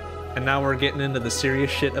 1, and now we're getting into the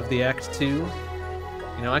serious shit of the Act 2.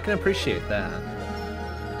 You know, I can appreciate that.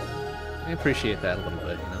 I appreciate that a little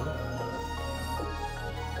bit, you know?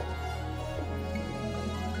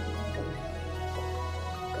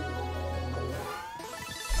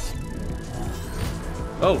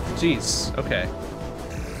 Oh, jeez. Okay.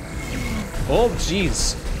 Oh,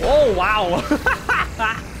 jeez. Oh, wow!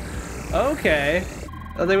 Okay.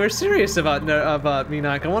 Oh, they were serious about me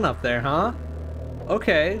not going up there, huh?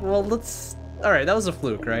 Okay, well, let's... Alright, that was a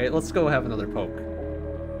fluke, right? Let's go have another poke.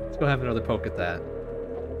 Let's go have another poke at that.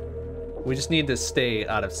 We just need to stay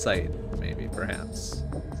out of sight, maybe, perhaps.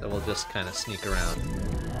 So we'll just kind of sneak around.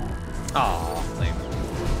 Aw, lame.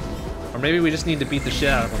 Or maybe we just need to beat the shit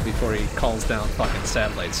out of him before he calls down fucking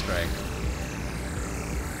satellite strike.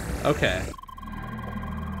 Okay.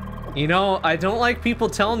 You know, I don't like people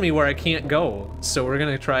telling me where I can't go, so we're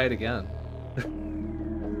gonna try it again.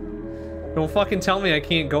 Don't fucking tell me I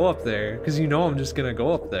can't go up there, because you know I'm just gonna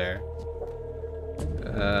go up there.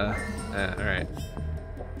 Alright.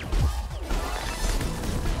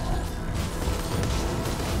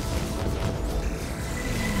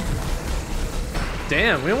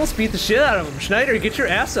 Damn, we almost beat the shit out of him. Schneider, get your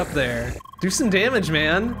ass up there. Do some damage,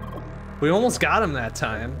 man. We almost got him that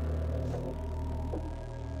time.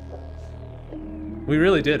 We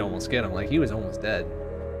really did almost get him. Like, he was almost dead.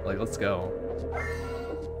 Like, let's go.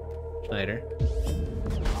 Schneider.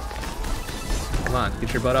 Come on,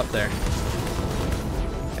 get your butt up there.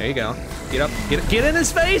 There you go. Get up. Get in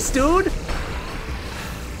his face, dude!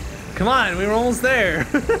 Come on, we were almost there.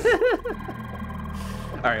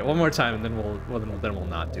 All right, one more time, and then we'll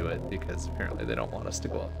not do it because apparently they don't want us to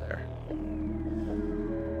go up there.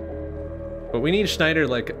 But we need Schneider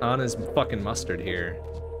like on his fucking mustard here.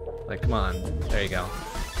 Like, come on, there you go.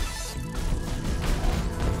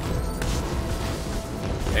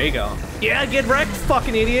 There you go. Yeah, get wrecked,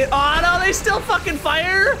 fucking idiot. Oh no, they still fucking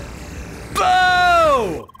fire.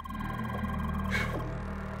 Boo!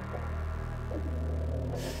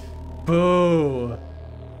 Boo.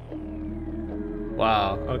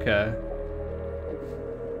 Wow, okay.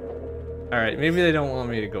 Alright, maybe they don't want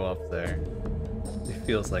me to go up there. It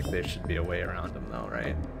feels like there should be a way around them though,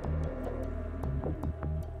 right?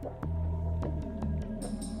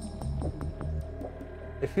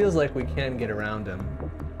 It feels like we can get around him.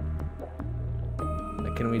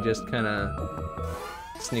 Like, can we just kind of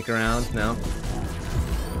sneak around? No?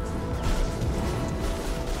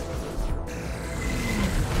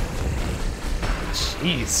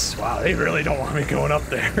 Jeez, wow, they really don't want me going up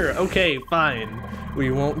there. Okay, fine. We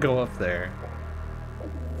won't go up there.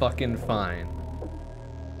 Fucking fine.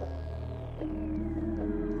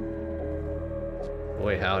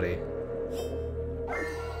 Boy, howdy.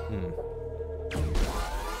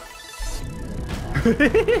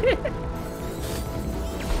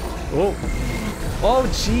 Oh. Oh,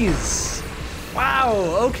 jeez. Wow,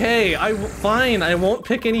 okay, fine, I won't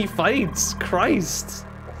pick any fights. Christ.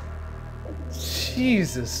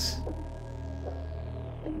 Jesus.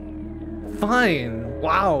 Fine.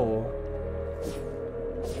 Wow.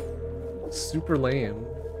 Super lame.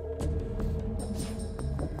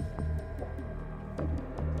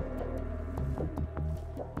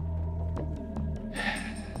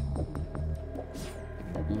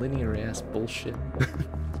 Linear ass bullshit.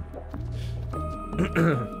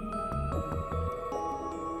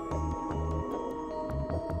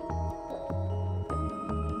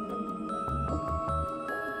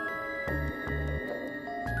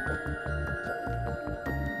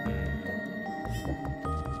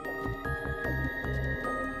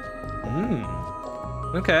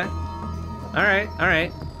 Okay. Alright,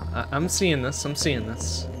 alright. I'm seeing this, I'm seeing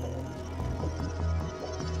this.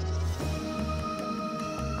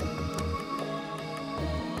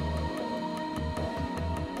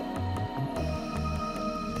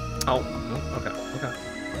 Oh, okay, okay.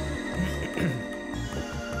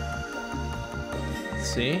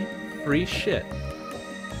 See? Free shit.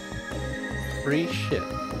 Free shit.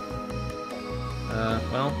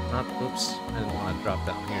 Well, not, oops. I didn't want to drop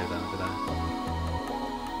down here though, did I?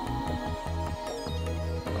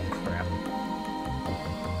 Oh, crap.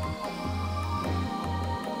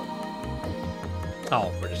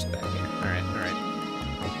 Oh, we're just back here. Alright,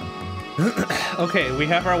 alright. Okay, we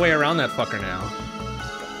have our way around that fucker now.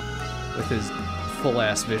 With his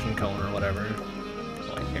full-ass vision cone or whatever.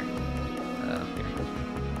 Like here. Here.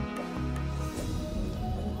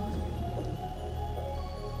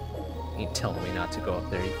 You telling me not to go up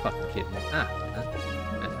there, you fucking kidding me? Ah,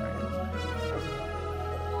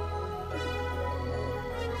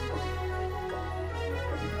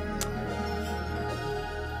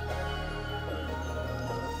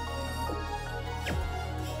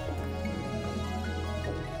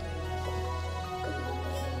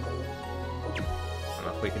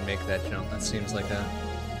 we can make that jump. That seems like a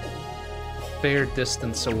fair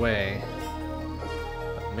distance away.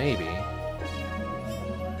 But maybe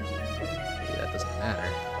that doesn't matter.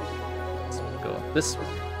 So we'll go up this way.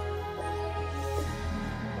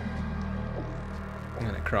 I'm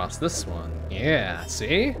gonna cross this one. Yeah,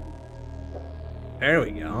 see? There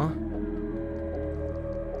we go.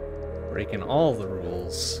 Breaking all the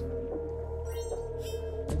rules.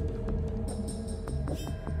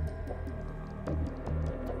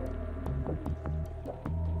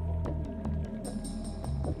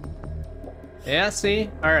 Yeah, see?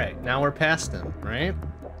 Alright, now we're past him, right?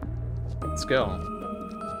 Let's go.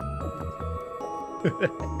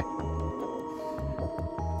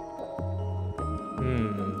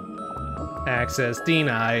 Access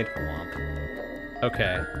denied. Womp.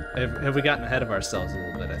 Okay. Have we gotten ahead of ourselves a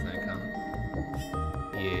little bit, I think, huh?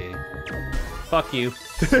 Yeah. Fuck you.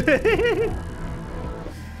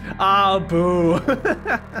 Ah, boo.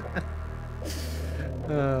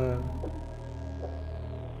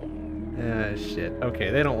 Ah, shit.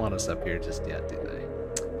 Okay, they don't want us up here just yet, do they?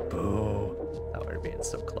 Boo. Thought we were being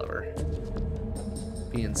so clever.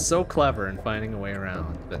 Being so clever and finding a way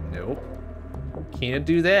around, but nope. Can't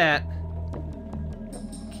do that.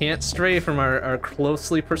 Can't stray from our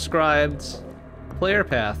closely prescribed player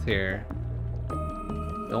path here.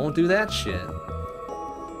 Don't do that shit.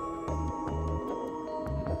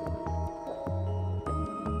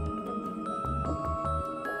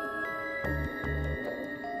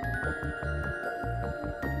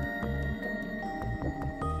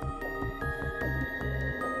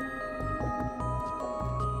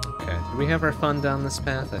 Did we have our fun down this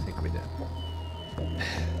path? I think we did.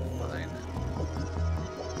 Fine.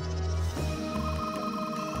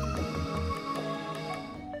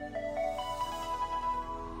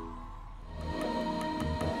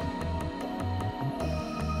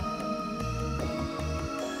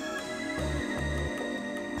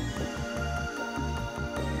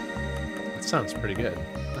 That sounds pretty good.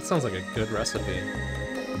 That sounds like a good recipe.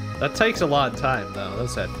 That takes a lot of time, though.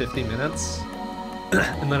 Those had 50 minutes.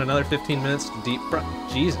 And then another 15 minutes to deep fry.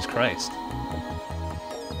 Jesus Christ.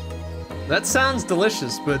 That sounds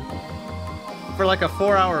delicious, but for like a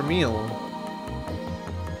 4-hour meal.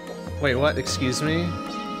 Wait, what? Excuse me?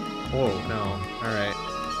 Whoa, no. Alright.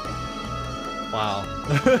 Wow.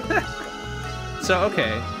 So,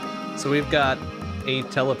 okay. So we've got a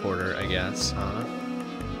teleporter, I guess, huh?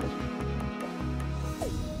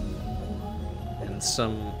 And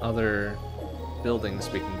some other buildings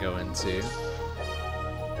we can go into.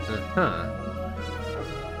 Huh.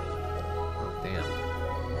 Oh, damn.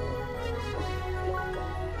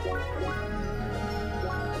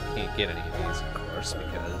 Can't get any of these, of course,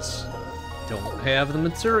 because don't have the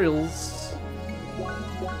materials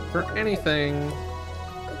for anything.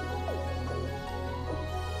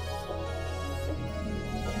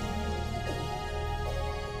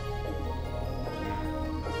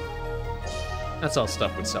 That's all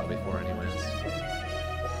stuff we'd sell before anyways.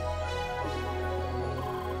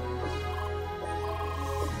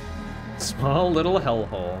 Small little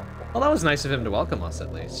hellhole. Well, that was nice of him to welcome us,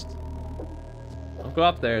 at least. Don't go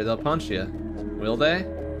up there, they'll punch you. Will they?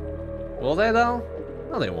 Will they, though?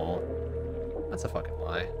 No, they won't. That's a fucking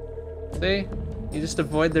lie. See? You just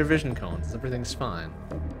avoid their vision cones. Everything's fine.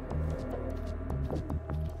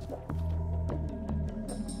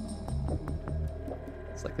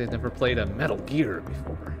 It's like they've never played a Metal Gear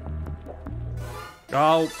before.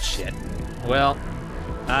 Oh, shit. Well,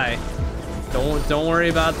 hi. Don't worry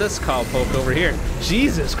about this cowpoke over here.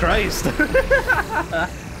 Jesus Christ!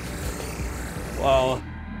 Wow.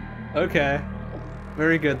 Okay.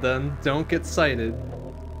 Very good then. Don't get sighted.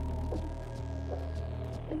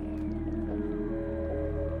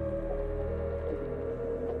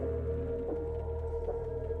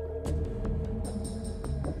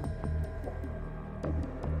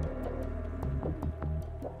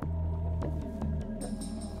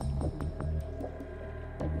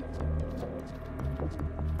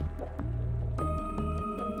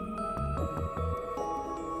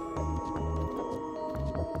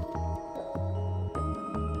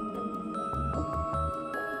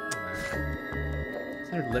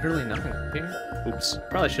 Literally nothing up here? Oops.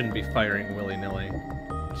 Probably shouldn't be firing willy-nilly.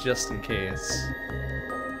 Just in case.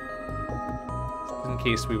 In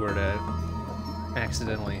case we were to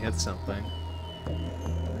accidentally hit something.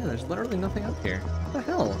 Yeah, there's literally nothing up here. What the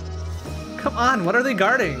hell? Come on, what are they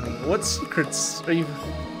guarding? What secrets are you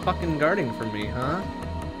fucking guarding from me, huh?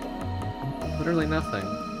 Literally nothing.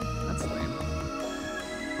 That's lame.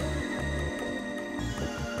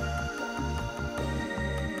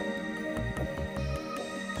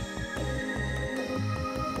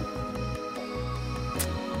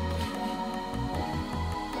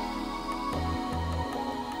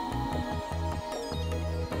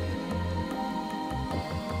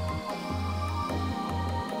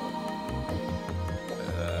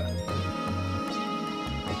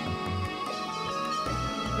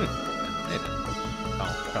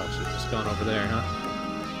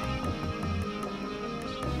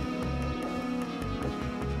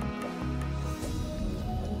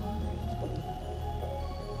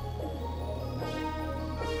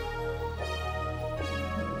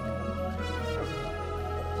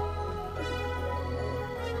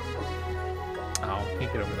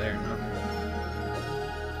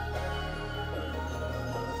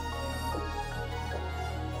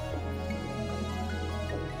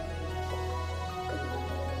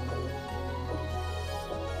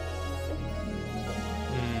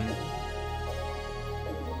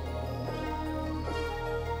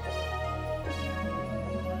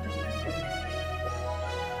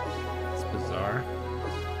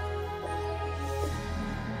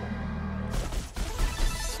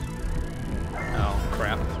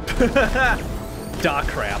 Da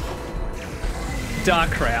crap. Da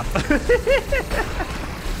crap.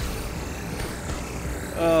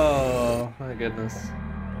 Oh, my goodness.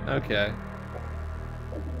 Okay.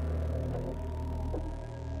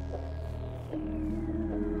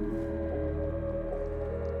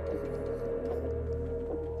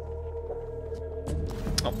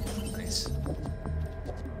 Oh, nice.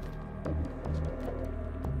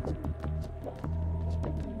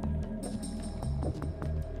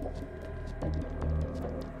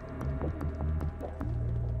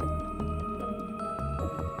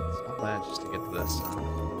 this?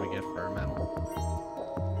 What do we get for our metal?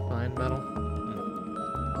 Fine metal?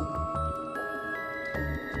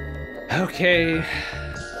 Okay.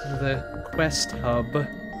 The quest hub.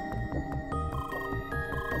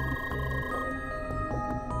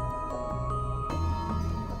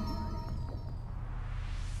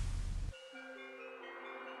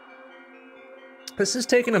 This is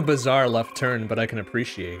taking a bizarre left turn, but I can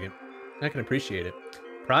appreciate it.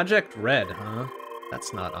 Project Red, huh?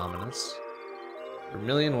 That's not ominous.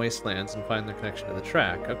 Vermilion Wastelands and find the connection to the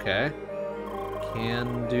track. Okay.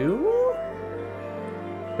 Can do?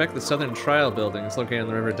 Inspect the southern trial building. It's located on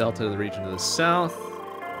the river delta of the region to the south.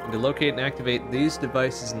 And to locate and activate these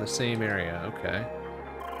devices in the same area. Okay.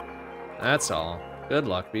 That's all. Good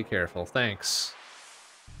luck. Be careful. Thanks.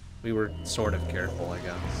 We were sort of careful, I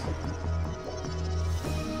guess.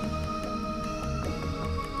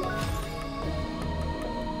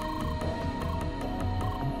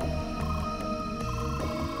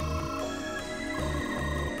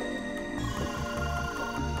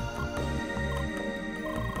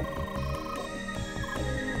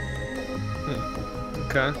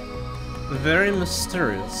 Okay. Very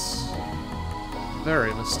mysterious.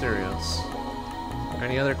 Very mysterious.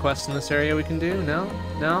 Any other quests in this area we can do? No?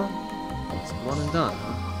 No? It's one and done,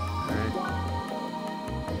 huh? Alright.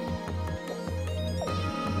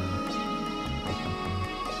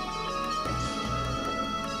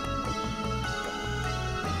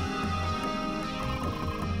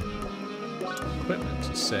 Equipment,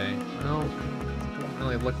 you say? Well, it doesn't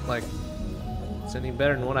really look like it's any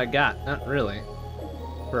better than what I got. Not really.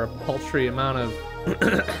 For a paltry amount of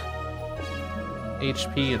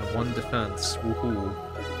HP and 1 defense. Woohoo.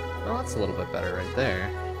 Well, that's a little bit better right there.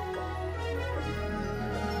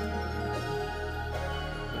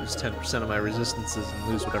 Lose 10% of my resistances and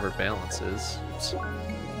lose whatever balance is. Oops.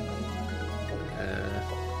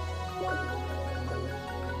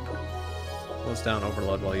 Slows down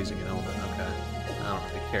overload while using an element. Okay. I don't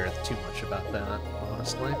really care too much about that,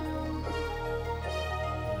 honestly.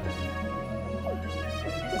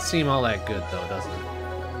 Doesn't seem all that good though, doesn't it?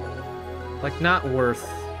 Like, not worth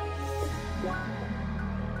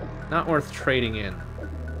trading in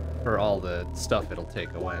for all the stuff it'll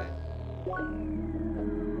take away.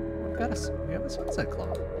 We have a sunset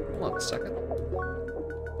clock. Hold on a second.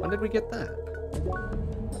 When did we get that?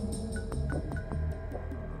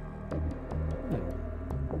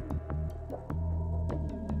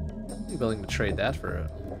 I'm willing to trade that for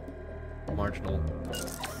a marginal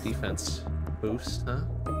defense boost, huh?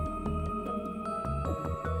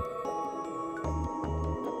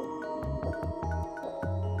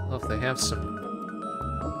 Well, if they have some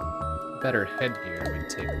better headgear, we'd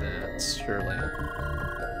take that, surely.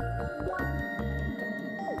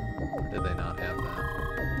 Or did they not have that?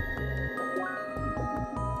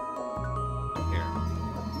 Here.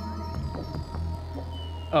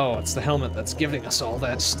 Oh, it's the helmet that's giving us all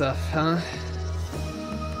that stuff, huh?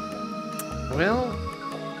 Well,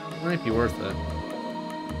 it might be worth it.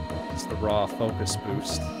 It's the raw focus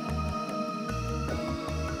boost.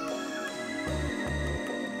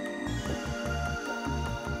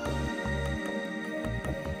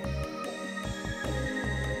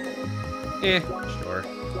 Eh, sure.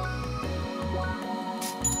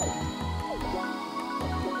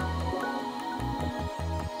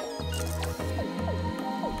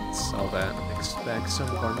 Sell that and expect some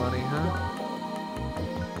more money, huh?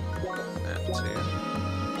 That too.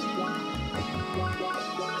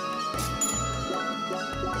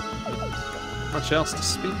 Much else to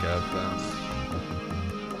speak of, though.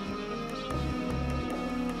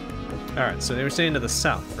 Alright, so they were saying to the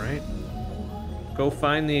south, right? Go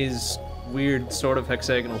find these weird sort of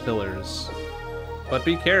hexagonal pillars. But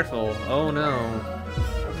be careful. Oh no.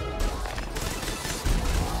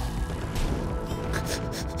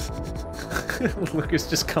 Lucas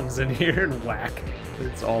just comes in here and whack.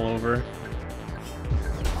 It's all over.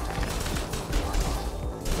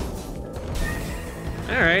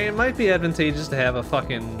 Alright, it might be advantageous to have a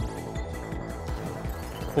fucking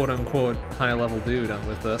quote-unquote high-level dude on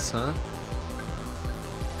with us, huh?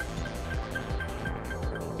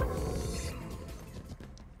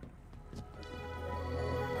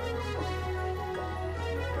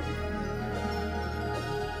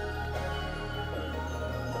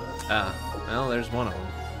 Ah, well, there's one of them.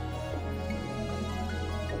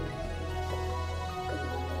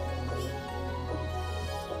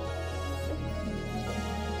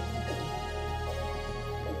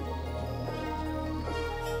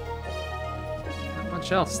 Not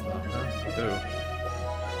much else, though, huh? Ooh.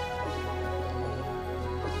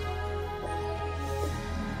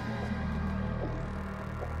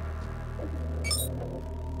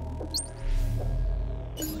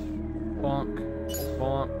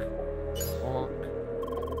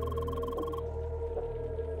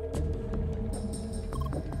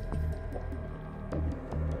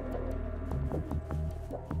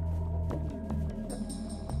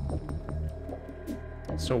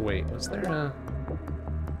 So wait, was there a...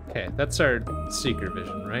 Okay, that's our seeker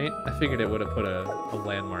vision, right? I figured it would have put a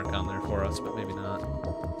landmark on there for us, but maybe not.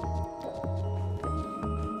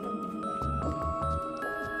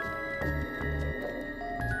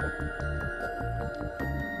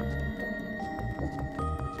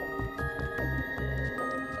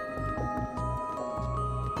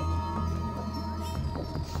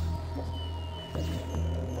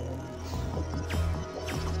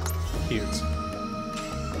 Cute.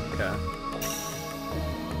 Okay.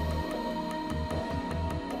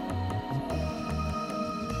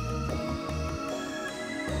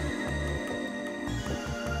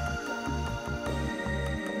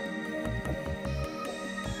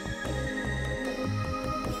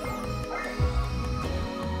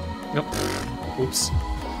 Nope. Oops.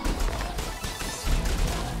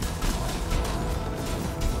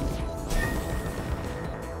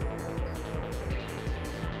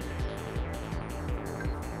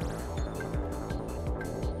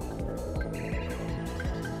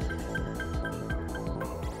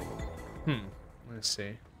 Let's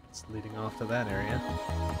see. It's leading off to that area.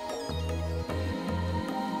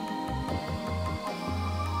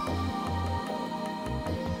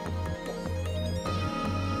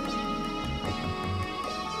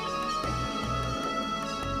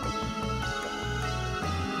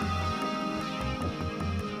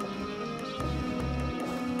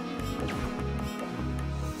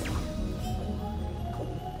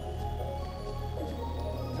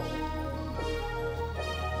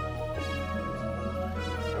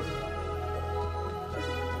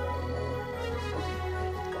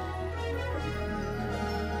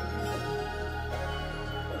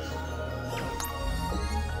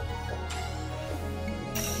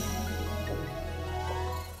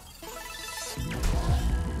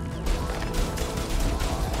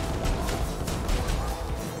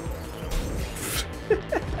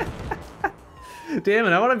 Damn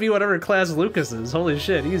it, I want to be whatever class Lucas is. Holy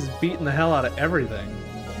shit, he's beating the hell out of everything.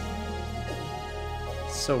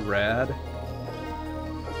 So rad.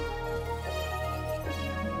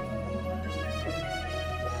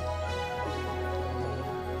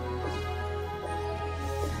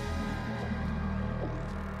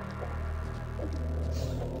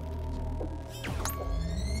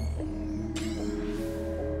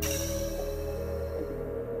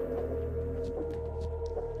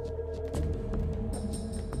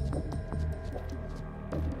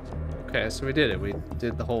 Okay, so we did it. We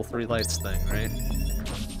did the whole 3 lights thing, right?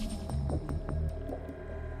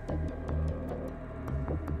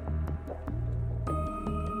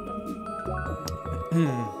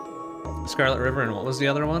 Scarlet River, and what was the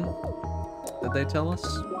other one? Did they tell us?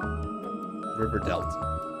 River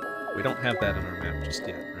Delta. We don't have that on our map just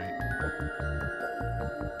yet, right?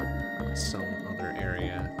 Some other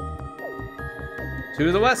area.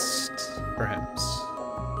 To the west, perhaps.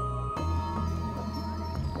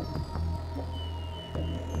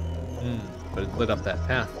 But it lit up that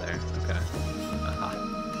path there. Okay. Aha.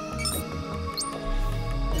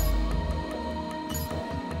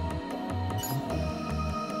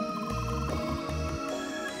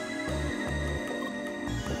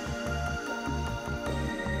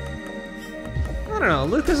 I don't know.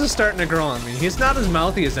 Lucas is starting to grow on me. He's not as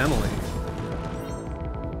mouthy as Emily.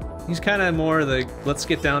 He's kind of more the let's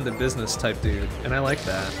get down to business type dude, and I like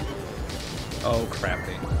that. Oh,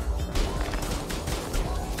 crappy.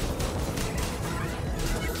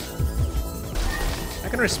 I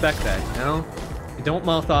can respect that, you know? You don't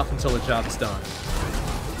mouth off until the job's done.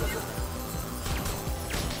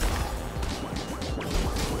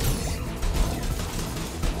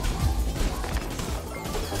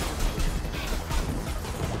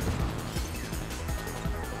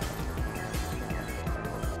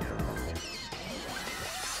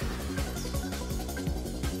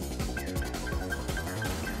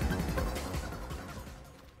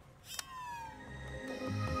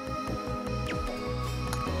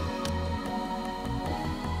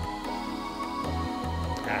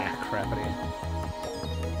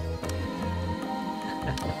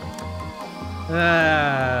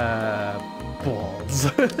 Balls.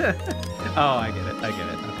 Oh, I get it. I get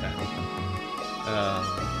it. Okay.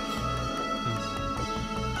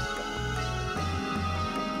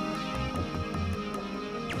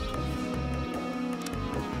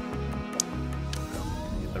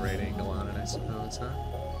 Get the right angle on it, I suppose, huh?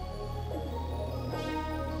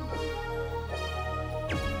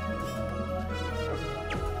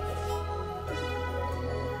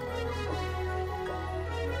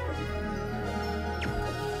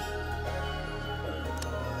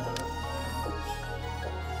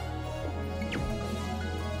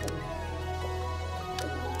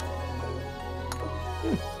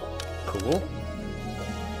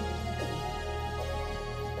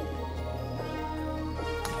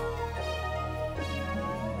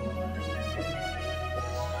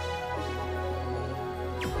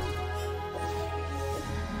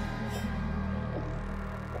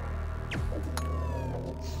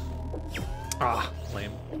 Ah,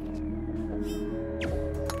 lame.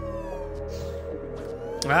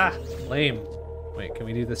 Ah, lame. Wait, can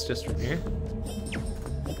we do this just from here?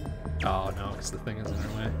 Oh no, because the thing is in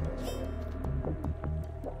our way.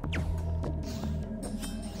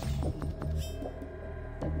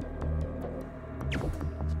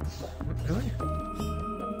 Really?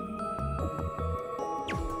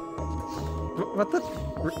 What the?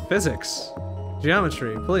 Physics.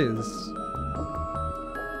 Geometry, please.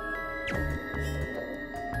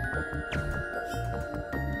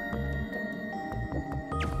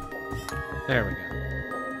 There we go.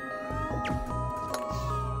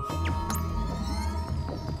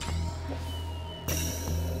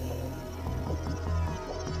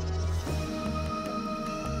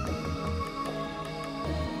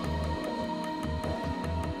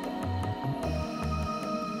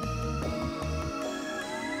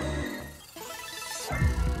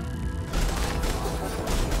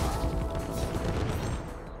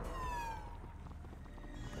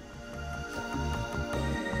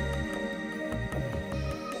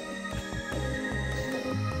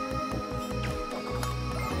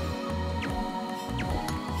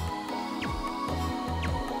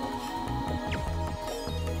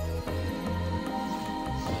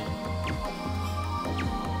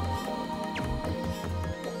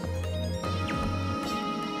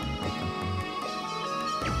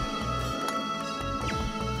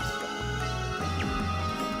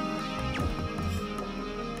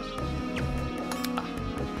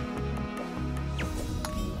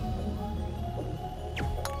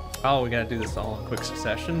 Oh, we gotta do this all in quick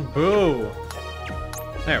succession. Boo!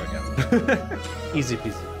 There we go. Easy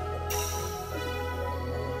peasy.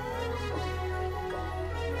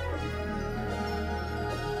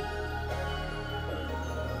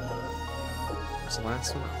 What's the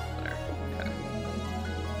last one? Oh, there. Okay.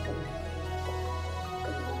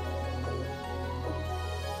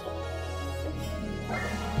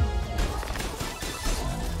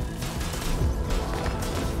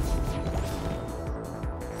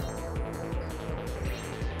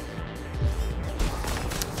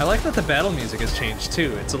 I like that the battle music has changed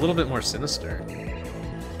too. It's a little bit more sinister.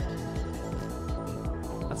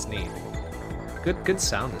 That's neat. Good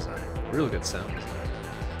sound design. Real good sound design.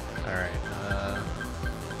 Alright,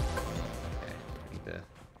 okay, need to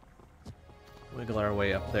wiggle our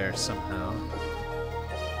way up there somehow.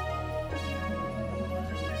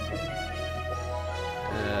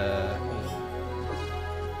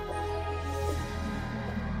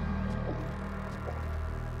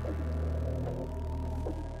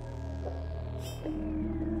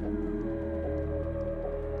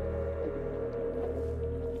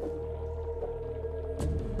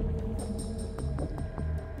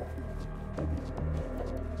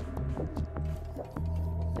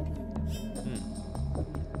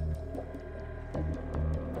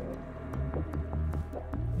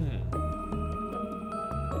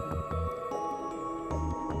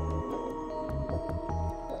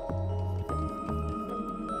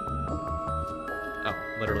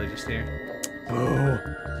 Literally just here. Boo!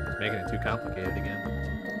 It's making it too complicated again.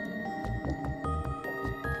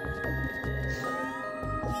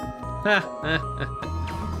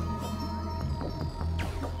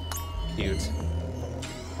 Cute.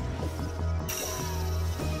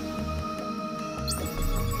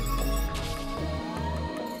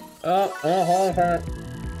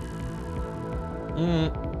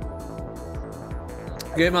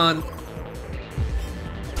 Game on.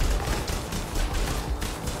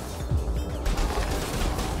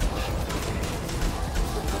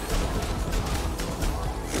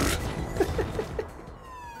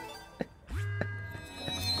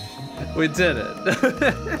 We did it.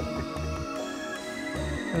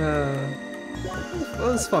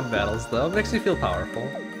 Those fun battles, though. It makes me feel powerful.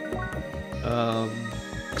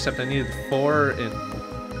 Except I needed 4 in...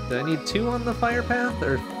 Did I need 2 on the fire path,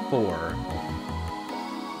 or 4?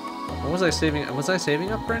 What was I saving? Was I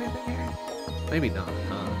saving up for anything here? Maybe not,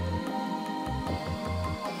 huh?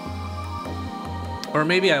 Or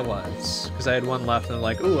maybe I was, because I had 1 left and I'm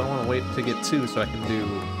like, ooh, I want to wait to get 2 so I can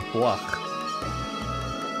do block.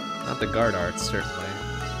 Not the guard arts, certainly.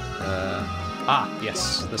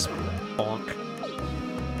 Yes, this one. Bonk.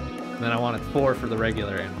 And then I wanted 4 for the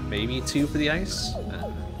regular and maybe 2 for the ice.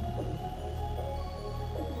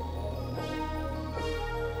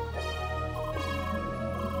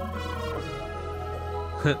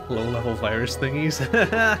 Low-level virus thingies.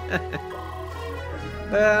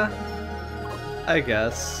 I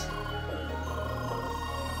guess.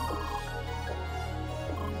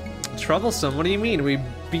 Troublesome? What do you mean? We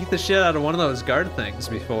beat the shit out of one of those guard things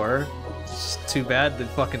before. It's too bad the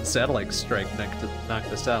fucking satellite strike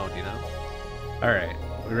knocked us out, you know? Alright,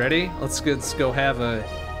 we ready? Let's go have a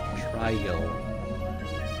trial.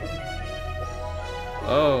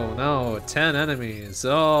 Oh no, 10 enemies.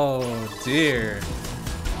 Oh dear.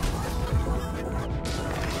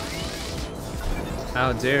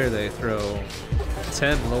 How dare they throw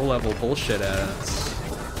 10 low-level bullshit at us.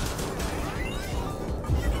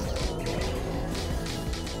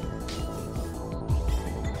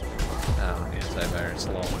 Oh, antivirus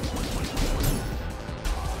low.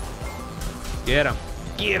 Get him!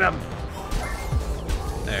 Get him!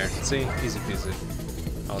 There, see? Easy peasy.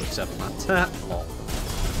 Oh, except not. Lol.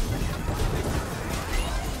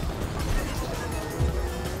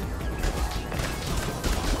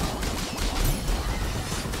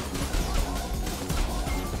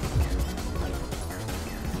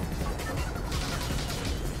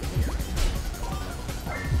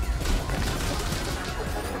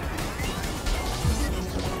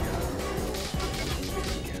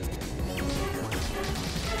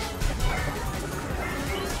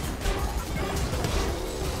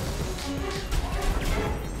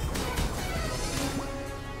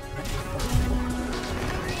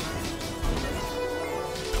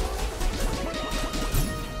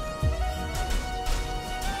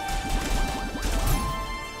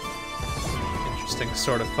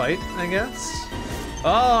 Sort of fight, I guess.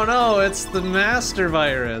 Oh no, it's the master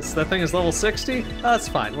virus. That thing is level 60? Oh, that's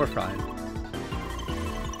fine, we're fine.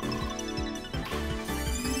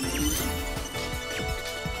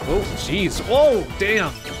 Oh, jeez. Whoa, damn.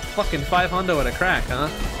 Fucking 500 at a crack, huh?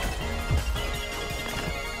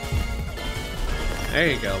 There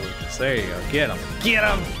you go, Lucas. There you go. Get him. Get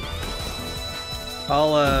him!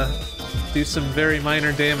 I'll, do some very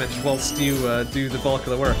minor damage whilst you, do the bulk of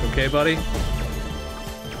the work, okay, buddy?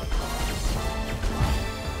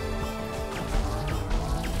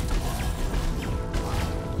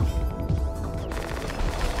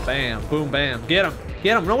 Bam, boom, bam. Get him.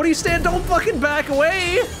 Get him. No, what do you stand? Don't fucking back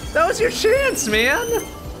away. That was your chance, man.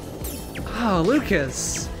 Oh,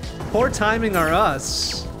 Lucas. Poor timing are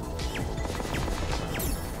us.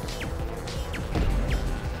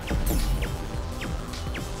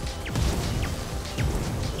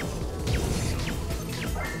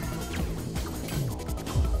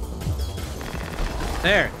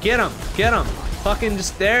 There, get him. Get him. Fucking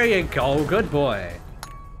just, there you go. Good boy.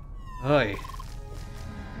 Oy.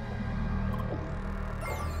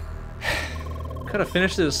 Could have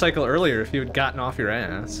finished this cycle earlier if you had gotten off your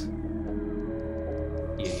ass.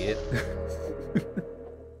 Idiot.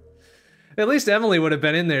 At least Emily would have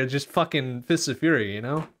been in there just fucking Fists of Fury, you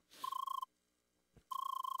know?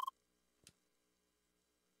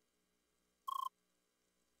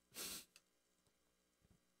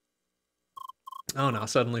 Oh no,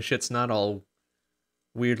 suddenly shit's not all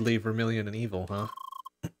weirdly vermilion and evil, huh?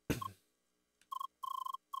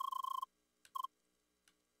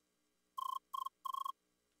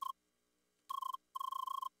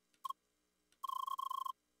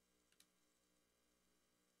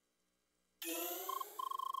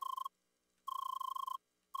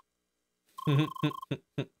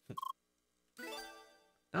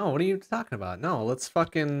 No, what are you talking about? No, let's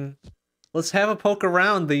have a poke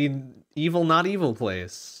around the evil, not evil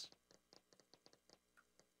place.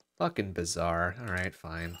 Fucking bizarre. Alright,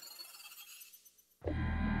 fine.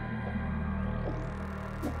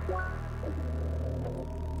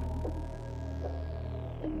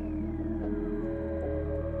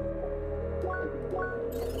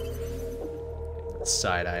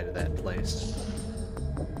 Side-eye to that place.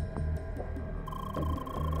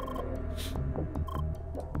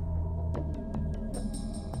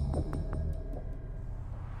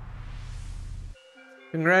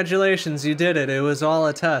 Congratulations, you did it. It was all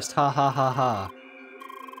a test. Ha ha ha ha.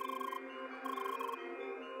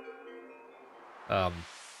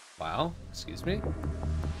 Wow. Excuse me?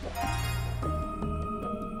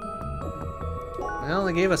 Well,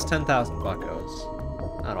 they gave us 10,000 buckos.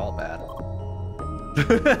 Not all bad.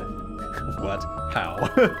 What? How?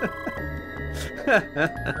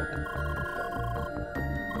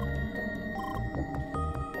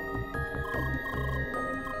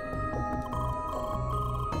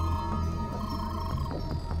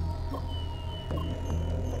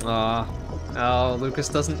 Oh, Lucas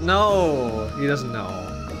doesn't know. He doesn't know.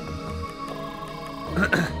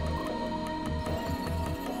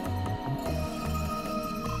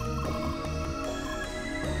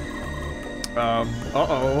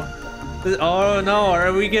 Uh-oh. Oh no,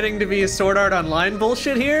 are we getting to be Sword Art Online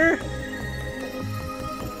bullshit here?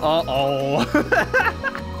 Uh-oh.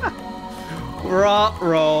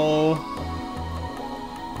 Ruh-roh.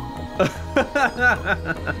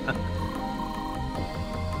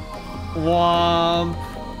 Womp.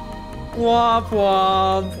 Womp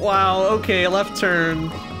womp. Wow, okay, left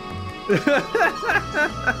turn.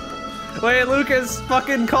 Wait, Lucas,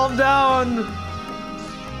 fucking calm down.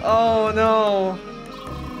 Oh no.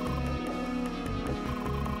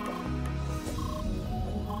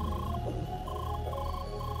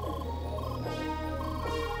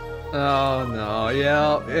 Oh no,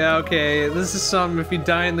 yeah, okay. This is something, if you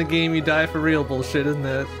die in the game, you die for real bullshit, isn't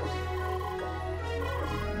it?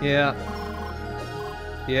 Yeah.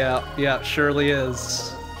 Yeah, surely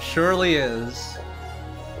is. Surely is.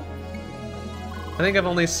 I think I've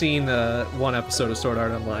only seen one episode of Sword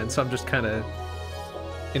Art Online, so I'm just kind of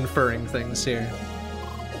inferring things here.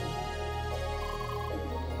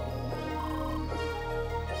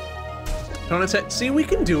 Don't want to see, we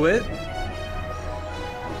can do it.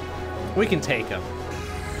 We can take him.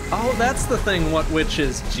 Oh, that's the thing, what which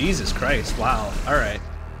is... Jesus Christ, wow, alright.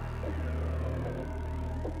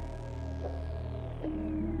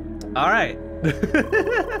 Alright.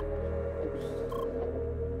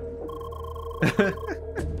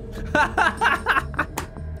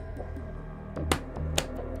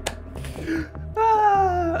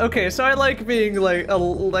 Okay, so I like being like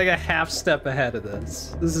a half step ahead of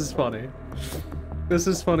this. This is funny. This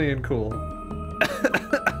is funny and cool.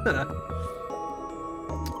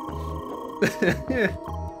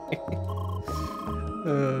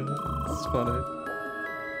 It's funny.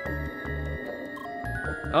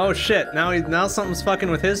 Oh shit! Now something's fucking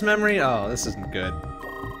with his memory. Oh, this isn't good.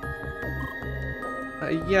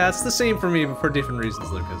 Yeah, it's the same for me, but for different reasons,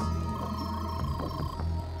 Lucas.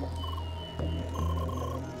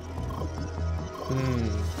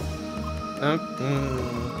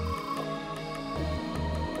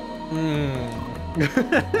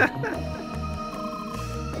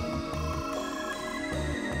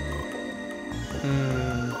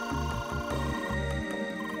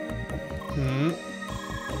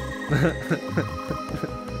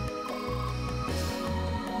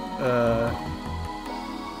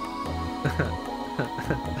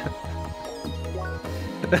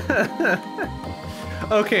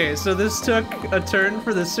 Okay, so this took a turn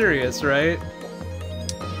for the serious, right?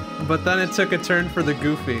 But then it took a turn for the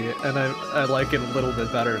goofy, and I like it a little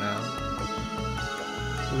bit better now.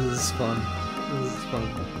 This is fun. This is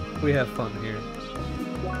fun. We have fun here.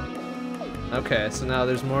 Okay, so now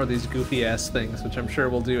there's more of these goofy-ass things, which I'm sure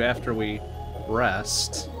we'll do after we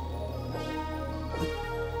rest.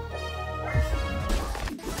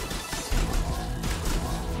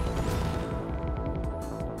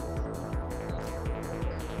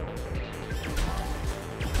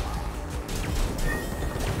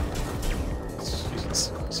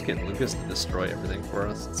 Just getting Lucas to destroy everything for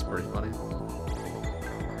us. It's pretty funny.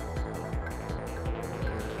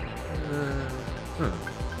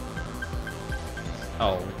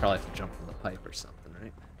 Oh, we probably have to jump from the pipe or something,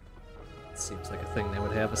 right? It seems like a thing they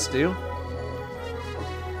would have us do.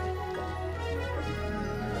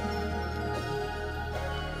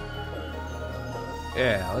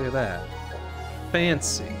 Yeah, look at that.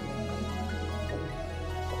 Fancy.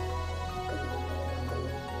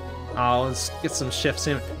 Oh, let's get some chef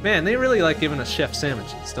sandwich. Man, they really like giving us chef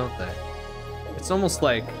sandwiches, don't they? It's almost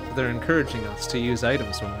like they're encouraging us to use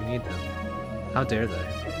items when we need them. How dare they?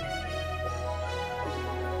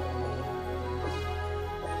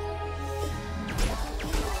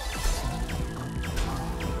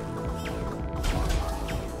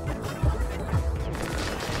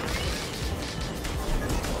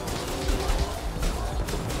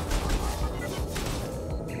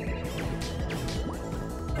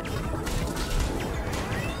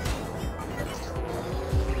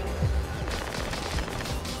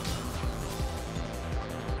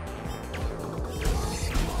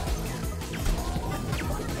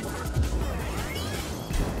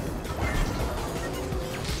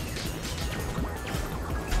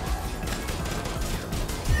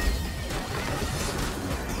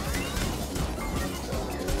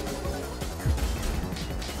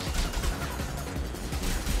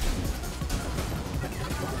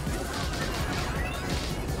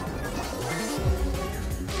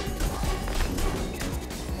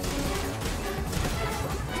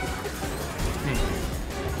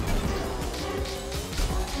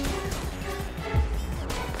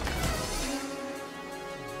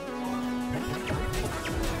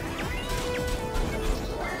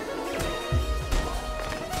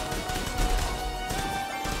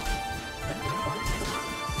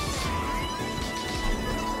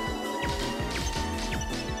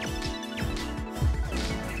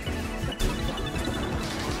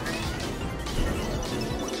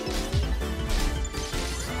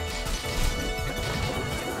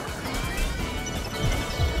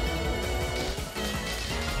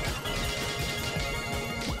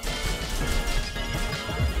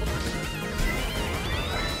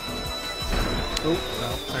 Oh,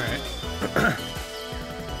 well, alright.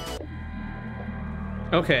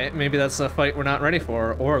 Okay, maybe that's a fight we're not ready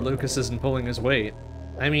for, or Lucas isn't pulling his weight.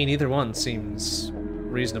 I mean, either one seems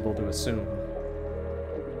reasonable to assume.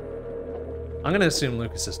 I'm gonna assume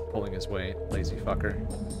Lucas isn't pulling his weight, lazy fucker.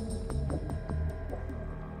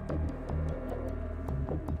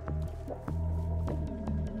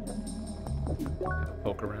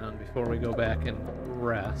 Poke around before we go back and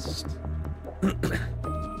rest.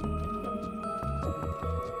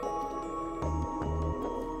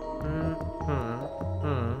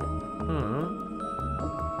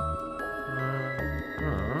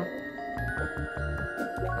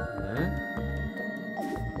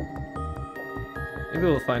 Maybe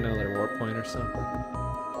we'll find another warp point or something.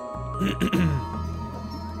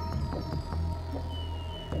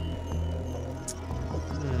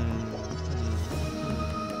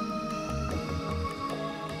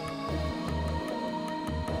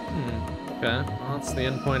 Okay, well, that's the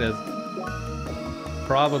end point of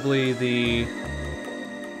probably the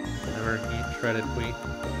whatever he shredded wheat.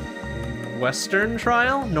 Western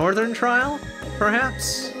trial? Northern trial?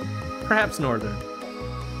 Perhaps? Perhaps northern.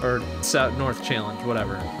 Or south north challenge,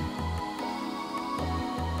 whatever.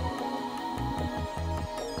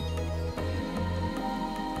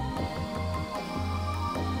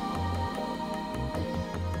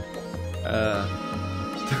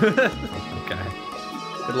 Okay.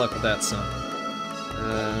 Good luck with that, son.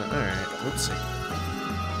 Alright. Oopsie.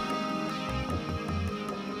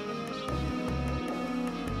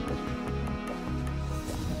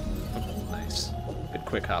 Oh, nice. Good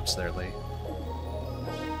quick hops there, Lee.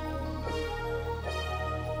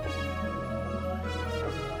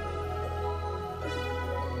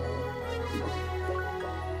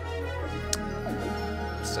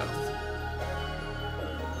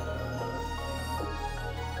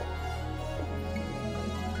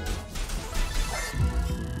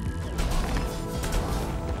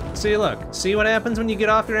 See, look. See what happens when you get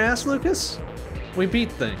off your ass, Lucas? We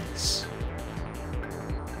beat things.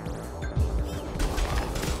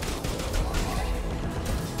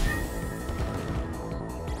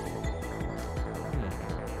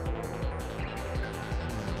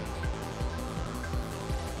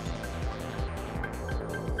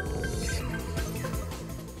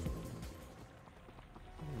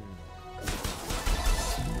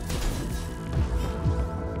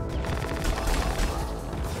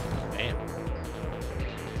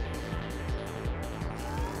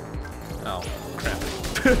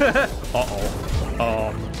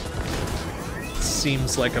 Uh-oh.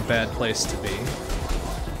 Seems like a bad place to be.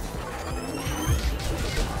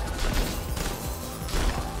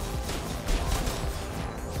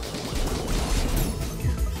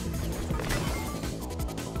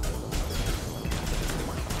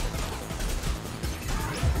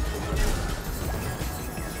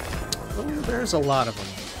 Oh, there's a lot of them.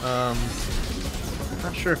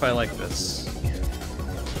 Not sure if I like this.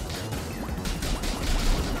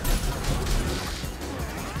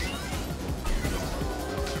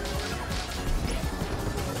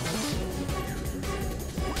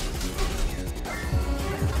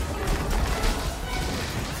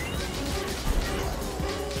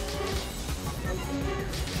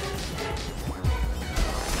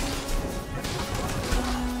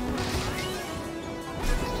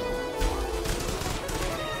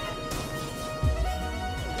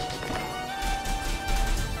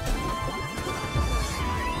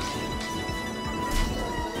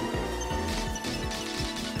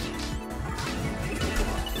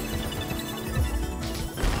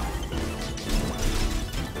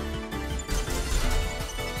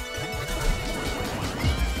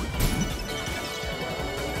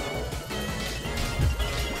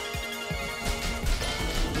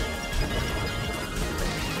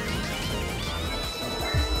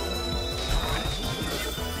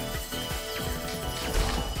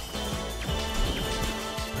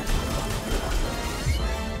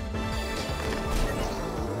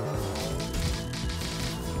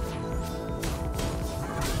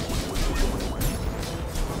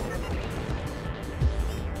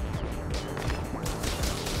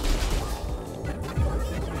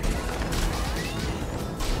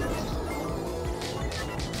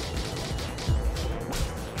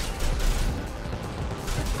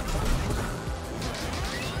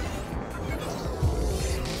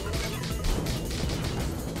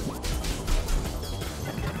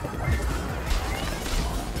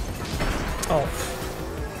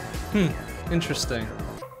 Interesting.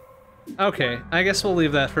 Okay, I guess we'll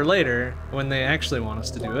leave that for later, when they actually want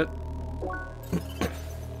us to do it.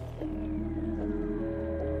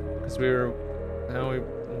 Because we were...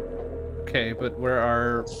 Okay, but where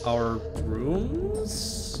are our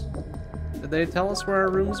rooms? Did they tell us where our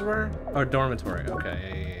rooms were? Oh, dormitory.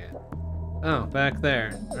 Okay, yeah. Oh, back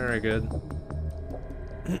there. Very good.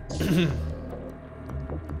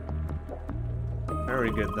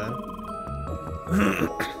 Very good then.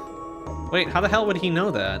 Wait, how the hell would he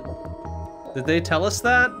know that? Did they tell us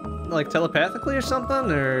that? Like telepathically or something?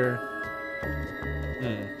 Or...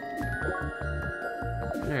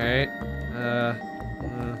 Alright.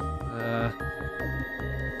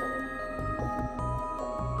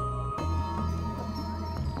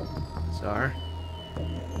 Bizarre.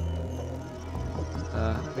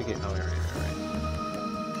 How do we get... Oh, right.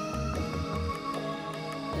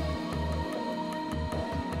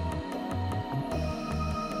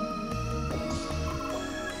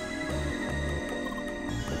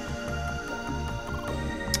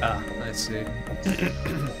 Ah, I see.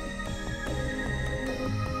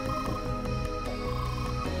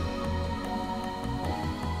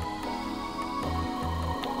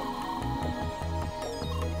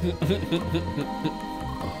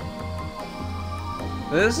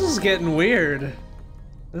 This is getting weird.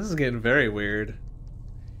 This is getting very weird.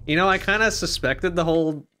 You know, I kind of suspected the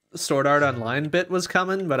whole Sword Art Online bit was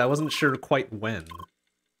coming, but I wasn't sure quite when.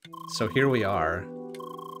 So here we are.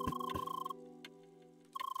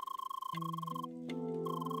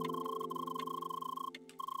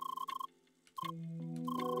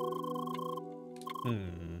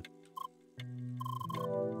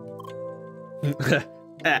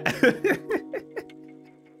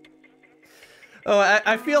 Oh,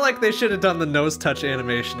 I feel like they should have done the nose touch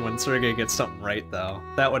animation when Sergey gets something right, though.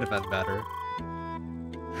 That would have been better.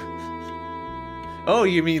 Oh,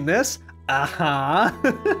 you mean this? Uh-huh.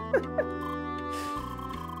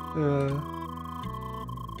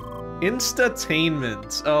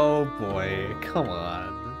 Instatainment. Oh, boy. Come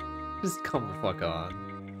on. Just come the fuck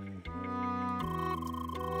on.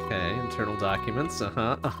 Okay, internal documents.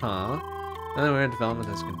 Anyway, development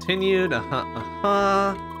has continued.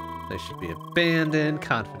 They should be abandoned.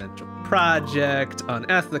 Confidential project.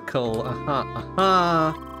 Unethical.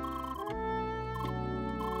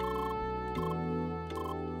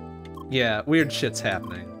 Yeah, weird shit's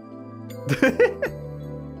happening.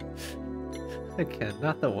 Again,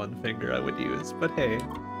 not the one finger I would use, but hey.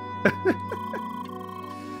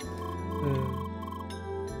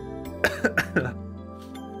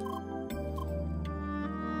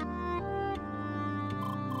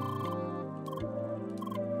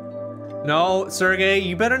 No, Sergey,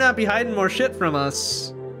 you better not be hiding more shit from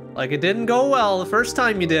us. Like, it didn't go well the first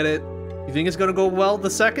time you did it. You think it's gonna go well the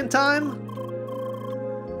second time?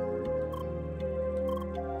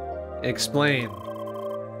 Explain.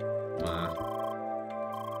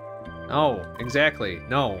 No, exactly,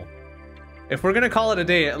 no. If we're gonna call it a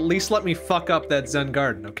day, at least let me fuck up that Zen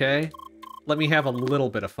garden, okay? Let me have a little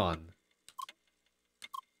bit of fun.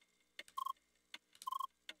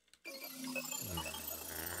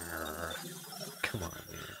 Come on,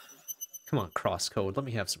 man. Come on, CrossCode, let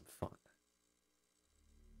me have some fun.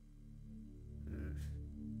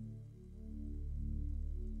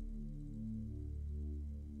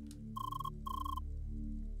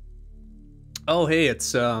 Oh, hey,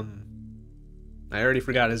 it's, I already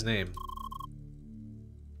forgot his name.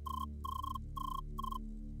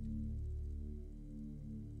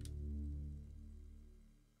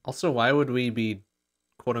 Also, why would we be,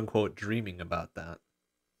 quote-unquote, dreaming about that?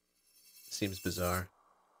 Seems bizarre.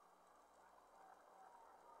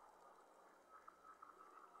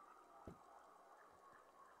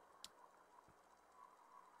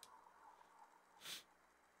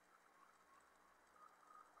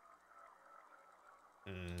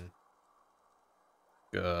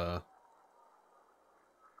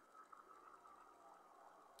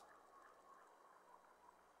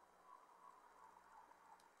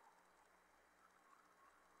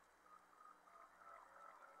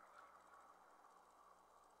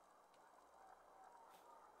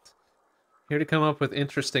 Here to come up with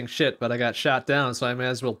interesting shit, but I got shot down, so I may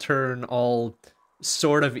as well turn all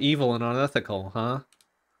sort of evil and unethical, huh?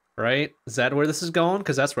 Right? Is that where this is going?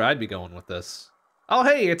 Because that's where I'd be going with this. Oh,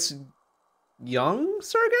 hey, it's young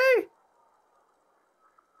Sergey?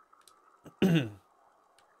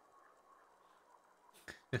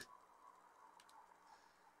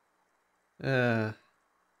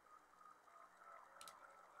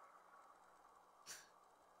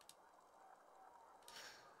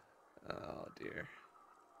 Oh, dear.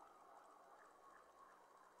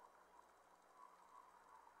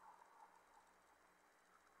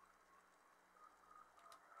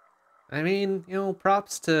 I mean, you know,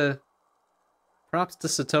 props to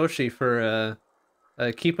Satoshi for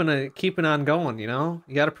keeping on going, you know?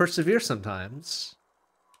 You gotta persevere sometimes.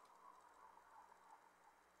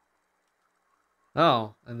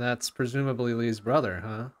 Oh, and that's presumably Lee's brother,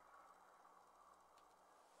 huh?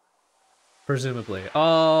 Presumably.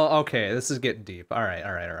 Oh, okay. This is getting deep. All right.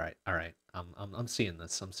 I'm seeing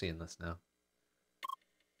this. I'm seeing this now.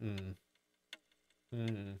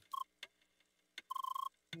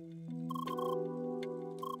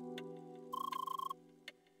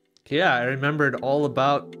 Yeah, I remembered all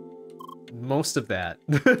about most of that.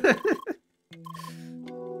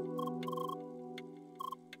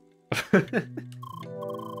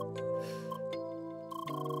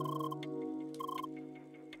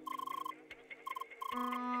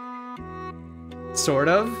 Sort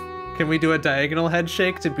of? Can we do a diagonal head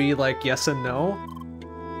shake to be like yes and no?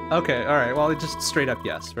 Okay, alright, well, just straight up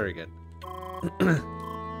yes. Very good.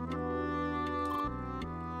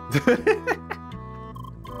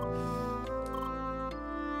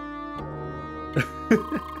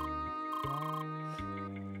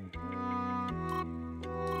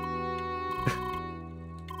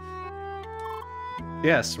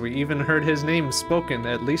 Yes, we even heard his name spoken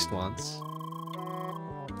at least once.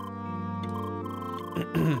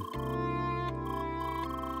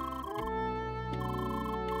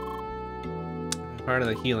 Part of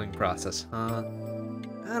the healing process, huh?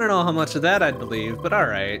 I don't know how much of that I'd believe, but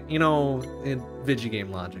alright. You know, in video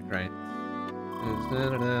game logic, right?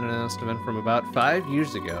 Must have been from about 5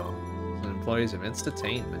 years ago. Employees of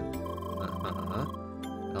Instatainment.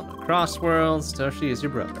 Crossworlds, Toshi is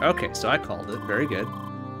your brother. Okay, so I called it. Very good.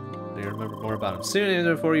 You remember more about him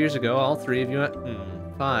soon. 4 years ago, all three of you went...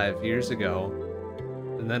 5 years ago.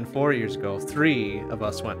 And then 4 years ago, 3 of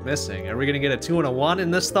us went missing. Are we gonna get a 2 and a 1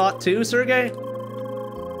 in this thought too, Sergey?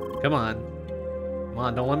 Come on. Come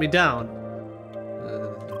on, don't let me down.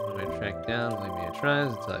 There's no way to track you down. Believe me, I tried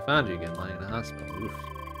until I found you again lying in the hospital. Oof.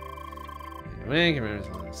 Anyway,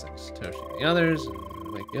 remember all these things. Toshi and the others.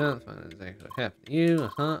 Wake you up, find out exactly what happened to you.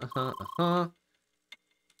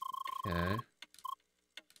 Okay.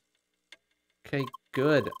 Okay,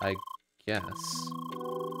 good, I guess.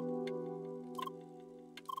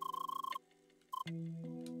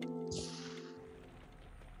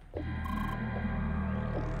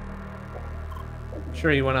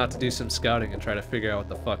 Sure, you went out to do some scouting and try to figure out what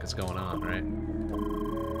the fuck is going on, right?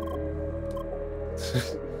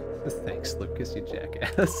 Thanks, Lucas, you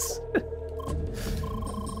jackass.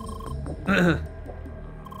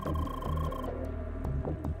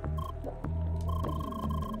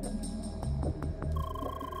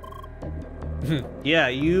 Yeah,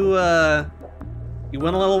 you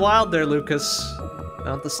went a little wild there, Lucas.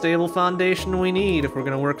 Not the stable foundation we need if we're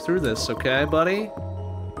gonna work through this, okay, buddy?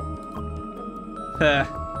 Oh man,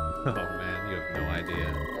 you have no idea.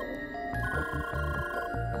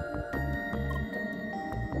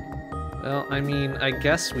 Well, I mean, I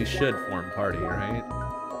guess we should form party, right?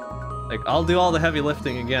 Like, I'll do all the heavy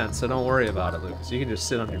lifting again, so don't worry about it, Lucas. You can just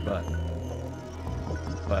sit on your butt.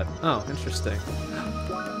 But, oh, interesting.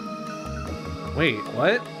 Wait,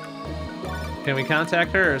 what? Can we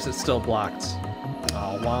contact her, or is it still blocked?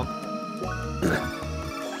 Oh, womp.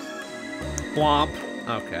 Womp.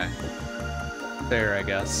 Okay. Fair, I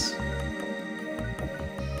guess.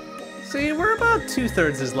 See, we're about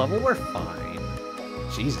 2/3 his level. We're fine.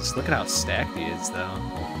 Jesus, look at how stacked he is, though.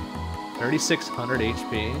 3,600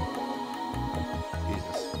 HP.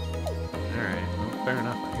 Jesus. Alright, well, fair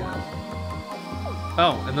enough, I guess.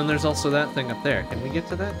 Oh, and then there's also that thing up there. Can we get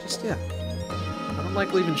to that just yet? I don't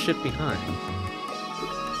like leaving shit behind.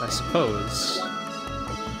 I suppose,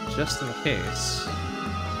 just in case.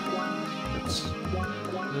 Oops.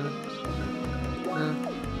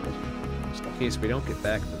 Just in case we don't get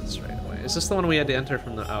back to this right away. Is this the one we had to enter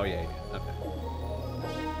from the... Oh, yeah, yeah. Okay.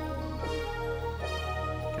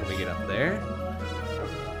 Can we get up there?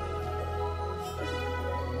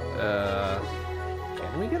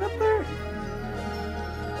 Can we get up there?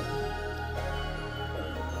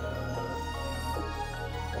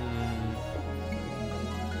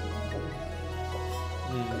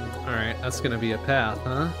 Alright, that's gonna be a path,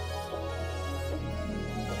 huh?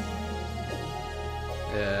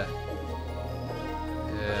 Yeah.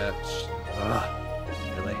 Yeah. Ugh.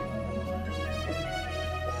 Really?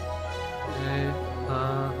 Okay.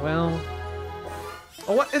 Well...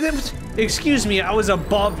 Oh, what? Excuse me, I was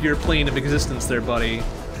above your plane of existence there, buddy.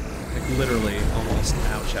 Like, literally, almost.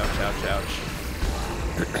 Ouch, ouch, ouch, ouch.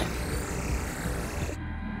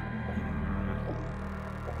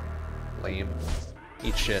 Lame.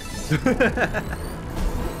 Eat shit.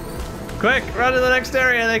 Quick, run to the next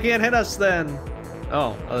area, they can't hit us then.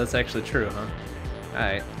 Oh, that's actually true, huh?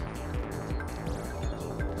 Alright.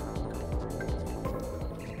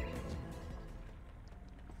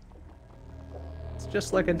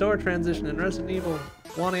 just like a door transition in Resident Evil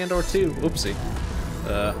 1 and or 2. Oopsie.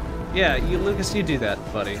 Yeah, Lucas, you do that,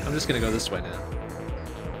 buddy. I'm just gonna go this way now.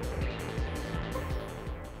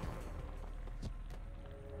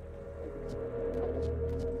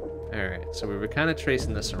 Alright, so we were kind of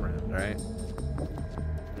tracing this around, right?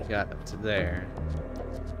 We got up to there.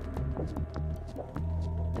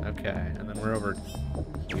 Okay, and then we're over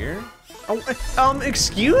here? Oh,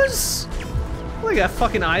 excuse? They got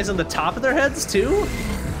fucking eyes on the top of their heads, too?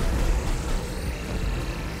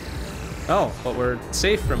 Oh, but we're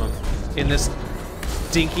safe from them in this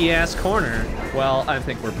dinky-ass corner. Well, I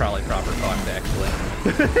think we're probably proper fucked, actually.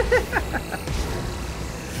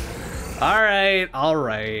 All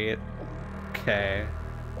right. Okay.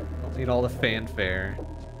 Don't need all the fanfare.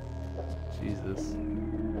 Jesus.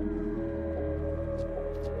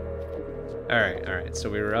 All right, so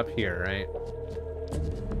we were up here, right?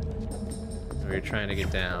 We were trying to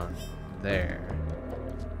get down there.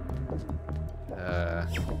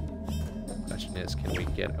 Question is, can we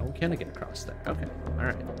get, can I get across there? Okay, all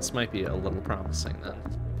right. This might be a little promising then.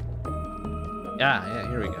 Yeah,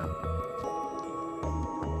 here we go.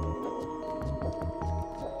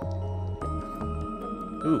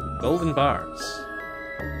 Ooh, golden bars.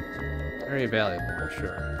 Very valuable, for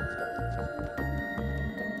sure.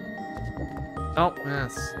 Oh,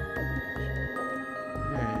 that's...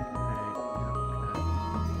 Alright.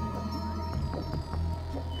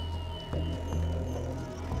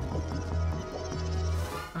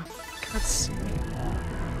 Oh, God's sake.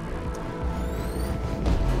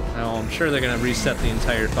 Oh, I'm sure they're gonna reset the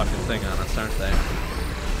entire fucking thing on us, aren't they?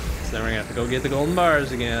 So then we're gonna have to go get the golden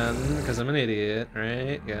bars again, because I'm an idiot,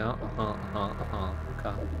 right? Yeah,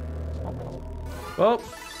 okay. Whoa!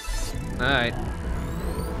 Alright.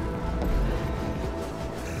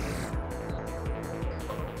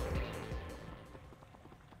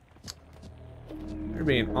 They're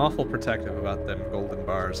being awful protective about them golden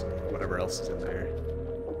bars and whatever else is in there.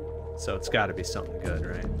 So it's gotta be something good,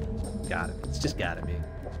 right? Gotta be. It's just gotta be.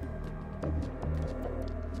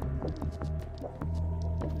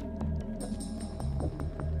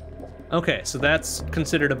 Okay, so that's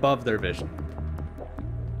considered above their vision.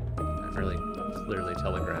 Not really clearly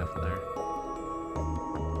telegraphed there.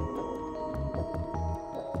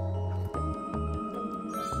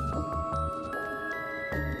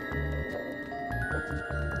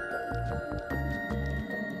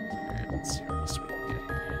 Alright, let's see what else we can get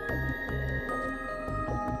here.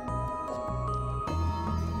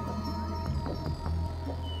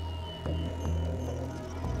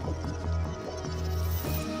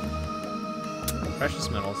 Precious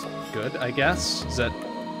metals, good, I guess. Is that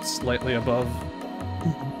slightly above,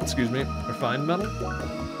 excuse me, refined metal?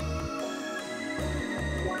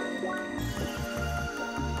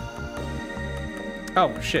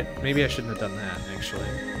 Oh, shit. Maybe I shouldn't have done that, actually.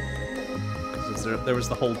 Because there was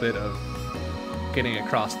the whole bit of getting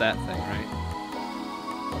across that thing, right?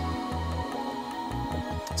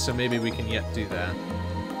 So maybe we can yet do that.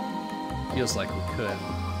 Feels like we could.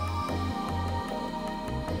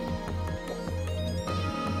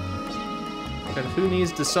 But who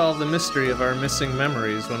needs to solve the mystery of our missing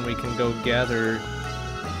memories when we can go gather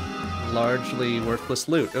largely worthless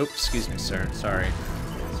loot? Oh, excuse me, sir. Sorry.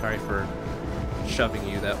 Sorry for shoving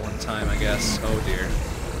you that one time, I guess. Oh, dear.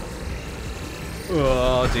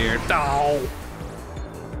 Oh, dear. No!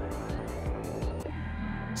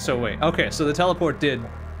 So, wait. Okay, so the teleport did,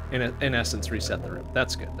 in essence, reset the room.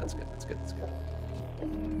 That's good, that's good, that's good, that's good.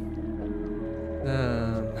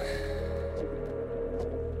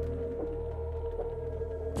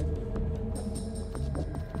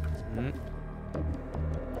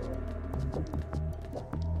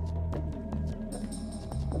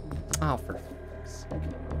 Oh, for fuck's sake.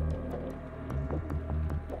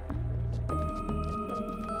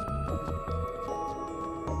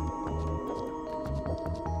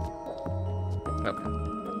 Okay.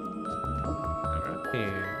 We're up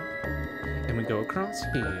here. And we go across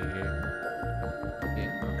here.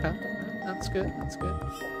 Yeah, okay. That's good, that's good.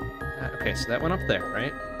 Okay, so that went up there,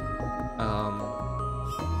 right?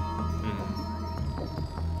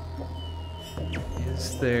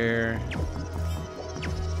 Is there...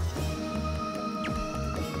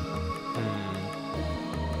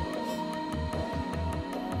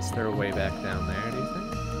 Is there a way back down there, do you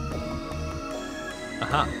think?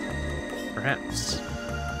 Aha. Perhaps.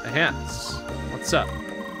 Perhaps. What's up?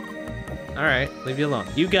 Alright, leave you alone.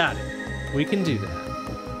 You got it. We can do that.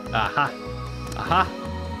 Aha. Aha.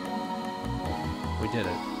 We did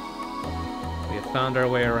it. We have found our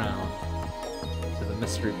way around to the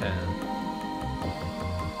mystery pen.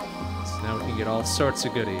 So now we can get all sorts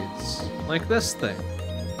of goodies. Like this thing.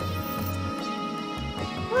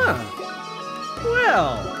 Huh.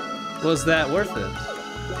 Well, was that worth it?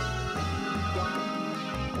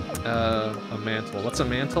 A mantle. What's a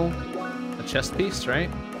mantle? A chest piece, right?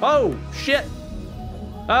 Oh, shit!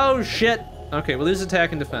 Oh, shit! Okay, we lose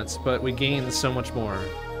attack and defense, but we gain so much more.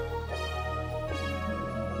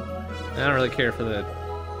 I don't really care for the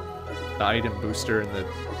item booster and the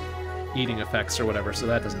eating effects or whatever, so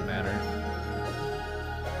that doesn't matter.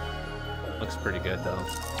 Looks pretty good, though.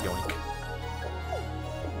 Yoink.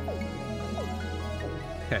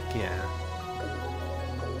 Heck yeah.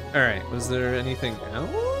 Alright, was there anything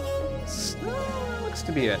else? No, looks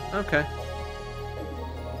to be it. Okay.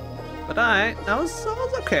 But that was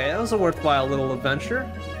okay. That was a worthwhile little adventure.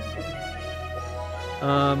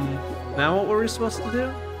 Now what were we supposed to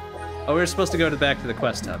do? Oh, we were supposed to go back to the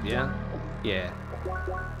quest hub, yeah? Yeah.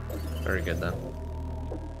 Very good, then.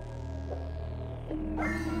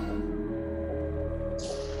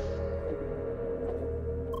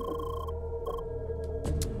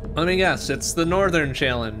 Let me guess, it's the Northern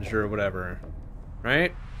Challenge or whatever,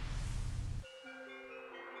 right?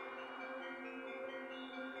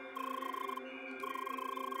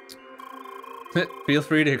 Feel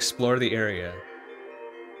free to explore the area.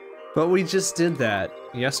 But we just did that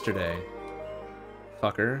yesterday.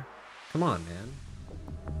 Fucker. Come on, man.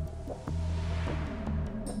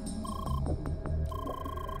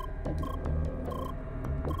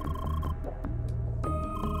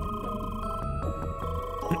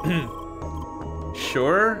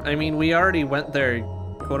 Sure? I mean, we already went there,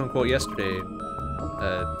 quote-unquote, yesterday,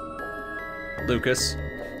 Lucas.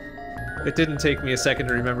 It didn't take me a second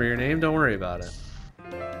to remember your name, don't worry about it.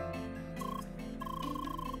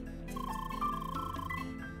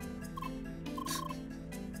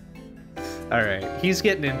 Alright, he's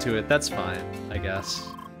getting into it, that's fine, I guess.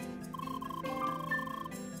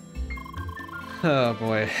 Oh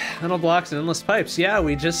boy. Metal blocks and endless pipes. Yeah,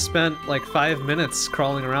 we just spent like 5 minutes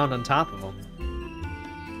crawling around on top of them.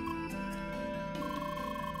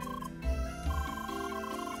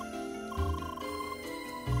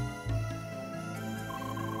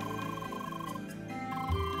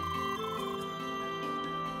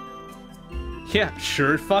 Yeah,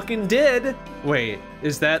 sure fucking did! Wait,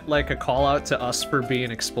 is that like a call out to us for being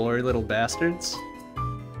explorer little bastards?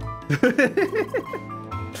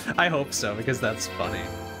 I hope so, because that's funny.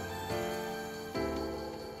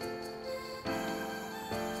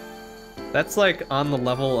 That's like on the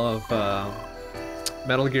level of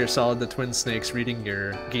Metal Gear Solid the Twin Snakes reading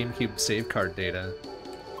your GameCube save card data.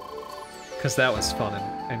 Because that was fun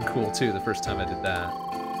and cool too, the first time I did that.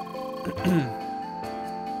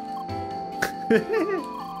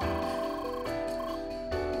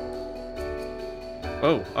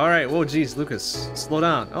 Oh, alright, whoa, geez, Lucas, slow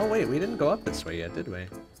down. Oh wait, we didn't go up this way yet, did we?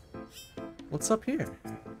 What's up here?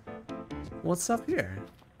 What's up here?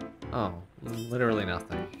 Oh, literally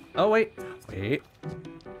nothing. Oh wait, wait.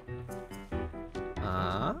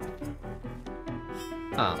 Oh.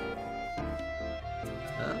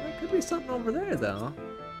 There could be something over there, though.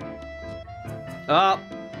 Oh,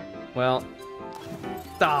 well.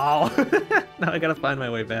 Oh, now I gotta find my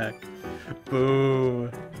way back.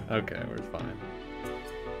 Boo. Okay, we're fine.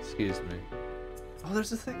 Excuse me. Oh,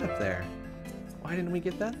 there's a thing up there. Why didn't we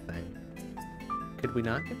get that thing? Could we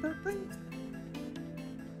not get that thing?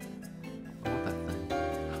 I want that thing.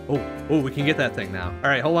 Oh, we can get that thing now. All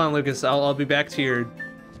right, hold on, Lucas. I'll be back to your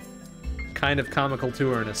kind of comical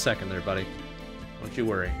tour in a second there, buddy. Don't you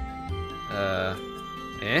worry. Yeah,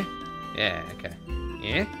 okay.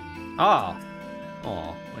 Yeah? Oh.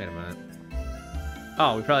 Oh, wait a minute.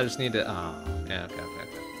 Oh, we probably just need to... Oh, yeah, okay.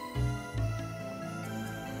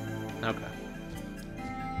 Okay.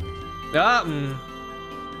 Ah,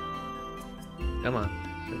 Come on,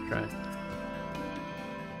 good try.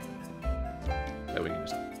 Oh, we can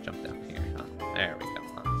just jump down here, huh? There we go,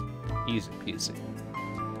 huh? Easy peasy.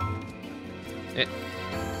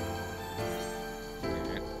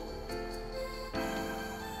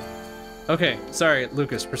 Okay, sorry,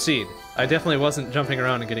 Lucas, proceed. I definitely wasn't jumping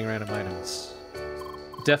around and getting random items.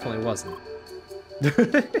 Definitely wasn't.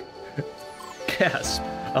 Gasp.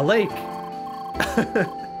 A lake!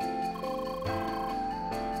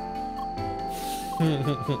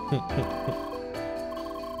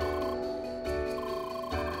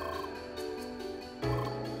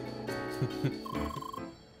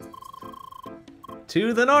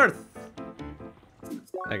 To the north!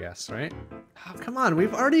 I guess, right? Oh, come on,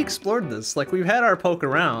 we've already explored this. Like, we've had our poke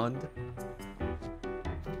around.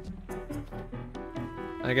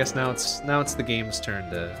 I guess now it's the game's turn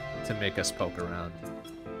to make us poke around.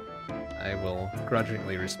 I will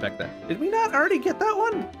grudgingly respect that. Did we not already get that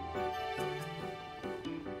one?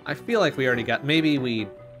 I feel like we already got... Maybe we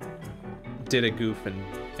did a goof and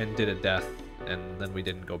did a death, and then we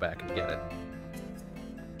didn't go back and get it.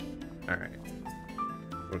 Alright.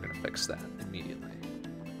 We're gonna fix that immediately.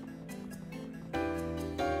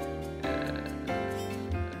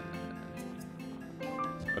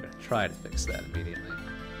 We're gonna try to fix that immediately.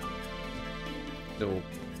 So...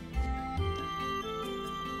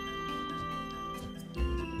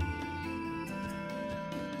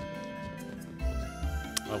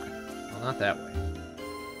 Okay. Well, not that way.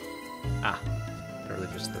 Ah. Literally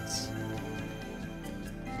just this.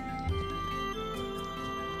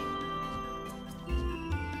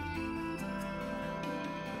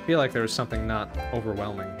 I feel like there was something not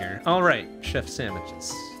overwhelming here. All right, chef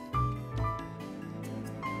sandwiches.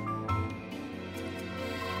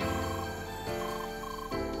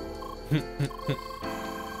 No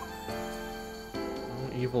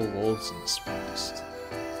evil wolves in this forest.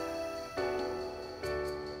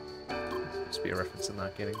 Must be a reference I'm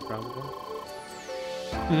not getting, probably.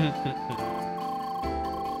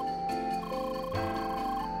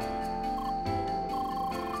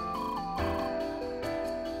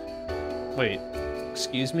 Wait,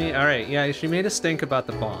 excuse me? Alright, yeah, she made a stink about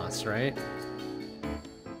the boss, right?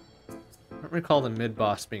 I don't recall the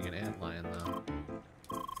mid-boss being an antlion, though.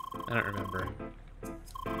 I don't remember.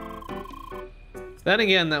 Then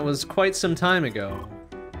again, that was quite some time ago.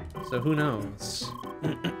 So who knows?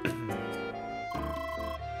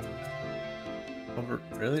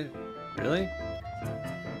 Really? Really? I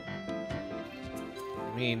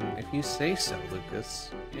mean, if you say so,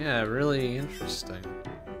 Lucas. Yeah, really interesting.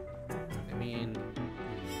 I mean...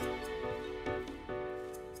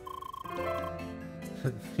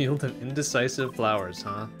 Field of indecisive flowers,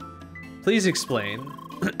 huh? Please explain.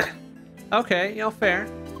 Okay, you know, fair.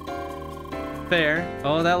 Fair.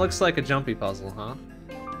 Oh, that looks like a jumpy puzzle, huh?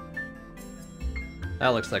 That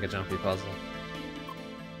looks like a jumpy puzzle.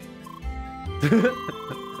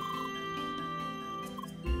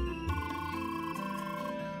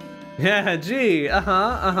 Yeah, gee,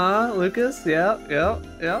 Lucas, yeah,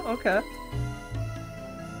 okay.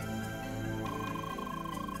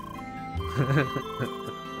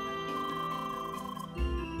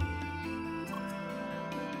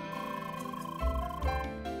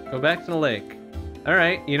 Go back to the lake.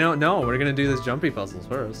 Alright, you know, no, we're gonna do this jumpy puzzles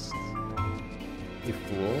first. You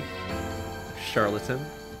fool. Charlatan.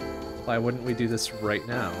 Why wouldn't we do this right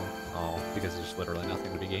now? Oh, because there's literally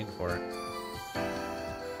nothing to be gained for it.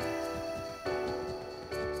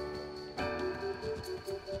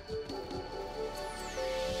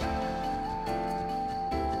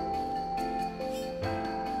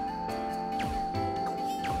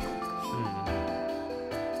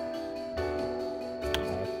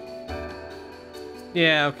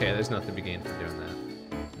 Yeah, okay, there's nothing to be gained for doing that.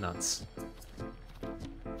 Nuts.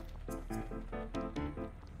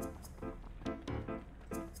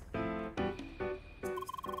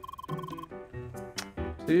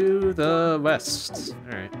 To the west.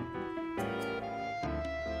 Alright.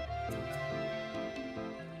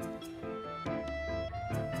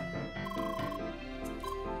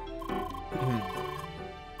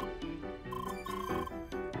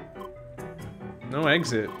 No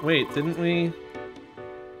exit. Wait, didn't we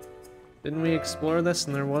explore this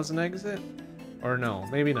and there was an exit? Or no,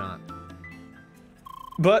 maybe not.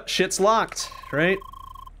 But shit's locked, right?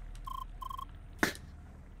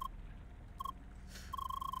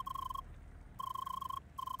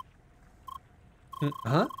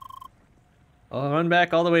 Huh? I'll run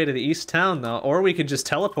back all the way to the east town, though. Or we could just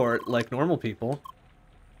teleport like normal people.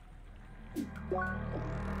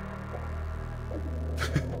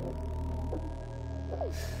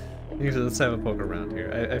 Usually, let's have a poke around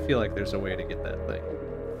here. I feel like there's a way to get that thing.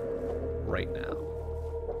 Right now.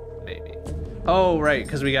 Maybe. Oh, right,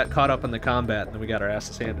 because we got caught up in the combat and then we got our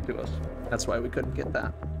asses handed to us. That's why we couldn't get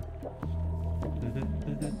that.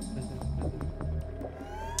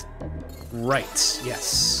 Right,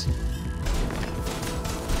 yes.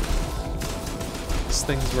 These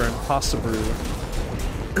things were impossible,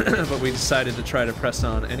 but we decided to try to press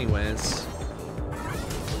on anyways.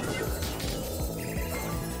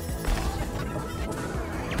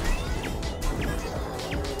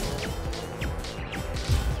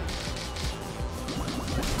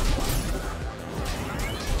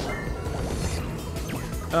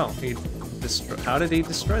 Oh, how did he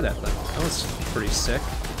destroy that thing? That was pretty sick.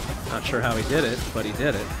 Not sure how he did it, but he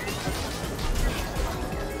did it.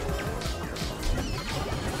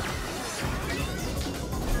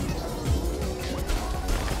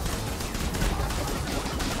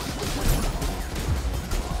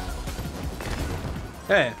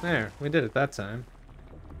 Hey, there, we did it that time.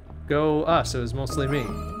 Go us, it was mostly me.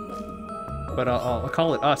 But I'll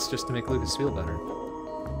call it us just to make Lucas feel better.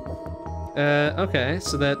 Okay,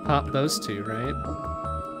 so that popped those two, right?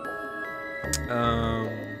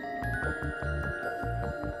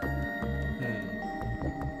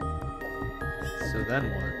 So then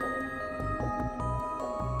what?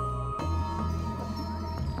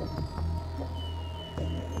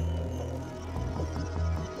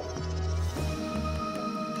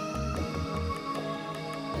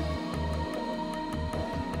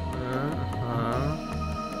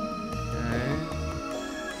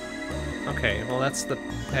 Okay, well that's the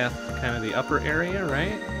path to kind of the upper area,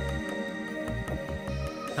 right?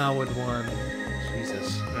 How would one...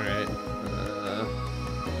 Jesus, alright.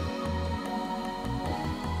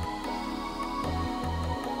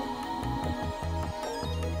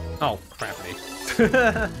 Oh, crappity.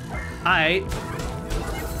 Alright.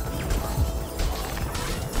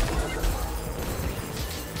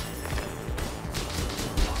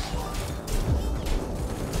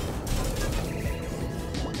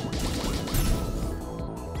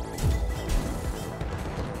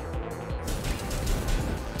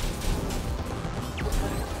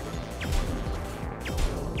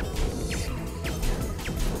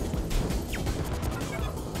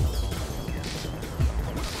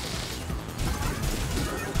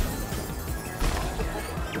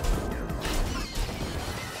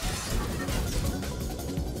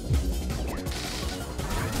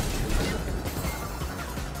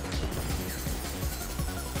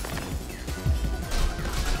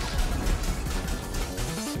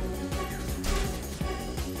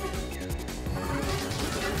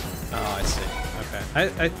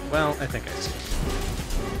 Well, I think I see.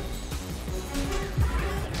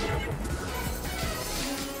 There we go.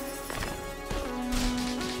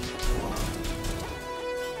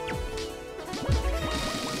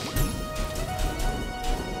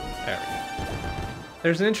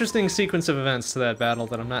 There's an interesting sequence of events to that battle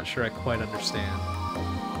that I'm not sure I quite understand.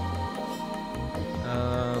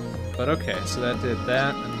 But okay, so that did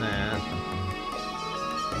that and that.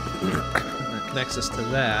 And that connects us to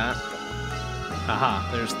that. Aha,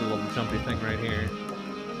 there's the little jumpy thing right here.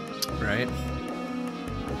 Right?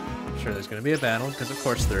 I'm sure there's gonna be a battle, because of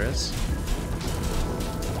course there is.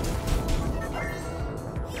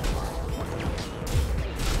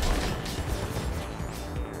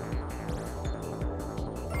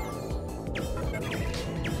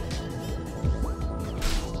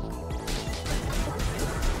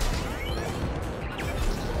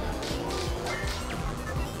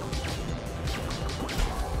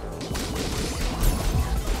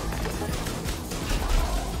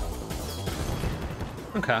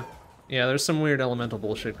 Okay. Yeah, there's some weird elemental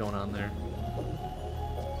bullshit going on there.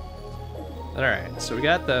 Alright, so we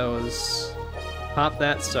got those. Pop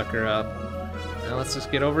that sucker up. Now let's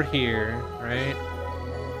just get over here, right?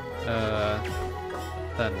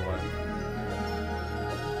 Then what?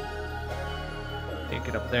 Can't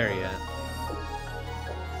get up there yet.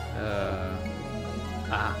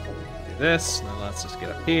 Do this. Now let's just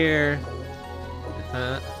get up here.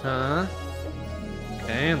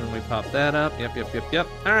 Okay, and then we pop that up. Yep.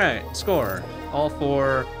 Alright, score. All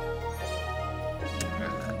four.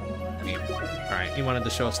 Alright, he wanted to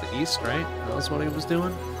show us the east, right? That was what he was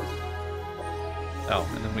doing? Oh,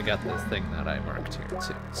 and then we got the thing that I marked here,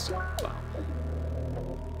 too. So, wow.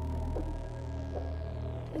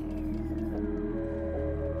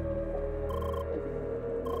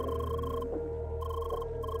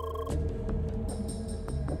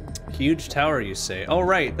 Huge tower, you say? Oh,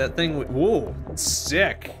 right, that thing. Whoa,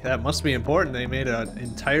 sick. That must be important. They made an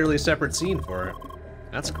entirely separate scene for it.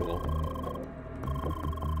 That's cool.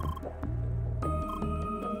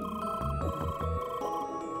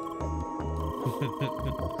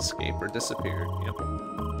 Escape or disappear. Yep.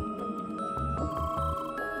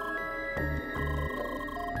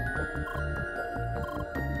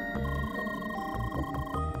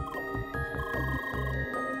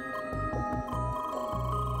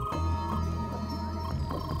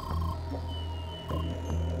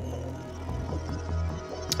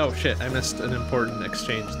 Oh shit, I missed an important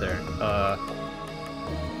exchange there.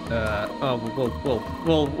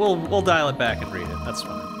 We'll dial it back and read it. That's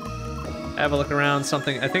fine. Have a look around.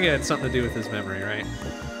 Something. I think it had something to do with his memory, right?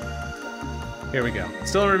 Here we go.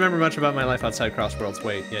 Still don't remember much about my life outside Crossworlds.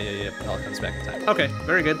 Wait, yeah. It all comes back in time. Okay,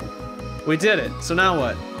 very good. We did it. So now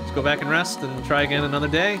what? Let's go back and rest and try again another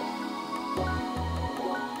day.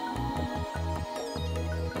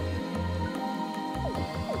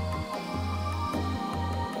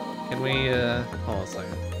 Can we? Hold on a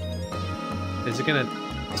second. Is it gonna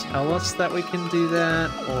tell us that we can do that,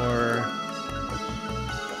 or?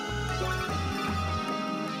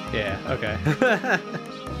 Yeah, okay.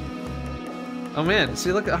 Oh man,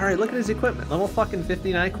 see, look, alright, look at his equipment. Level fucking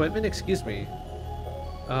 59 equipment, excuse me.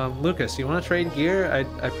 Lucas, you wanna trade gear?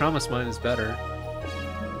 I promise mine is better.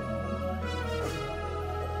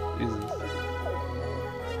 Jesus.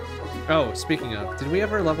 Oh, speaking of, did we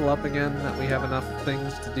ever level up again that we have enough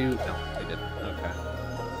things to do? No, we didn't. Okay.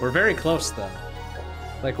 We're very close though.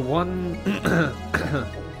 Like one,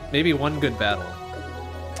 maybe one good battle,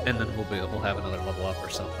 and then we'll have another level up or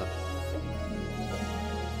something.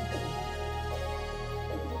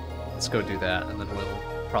 Let's go do that, and then we'll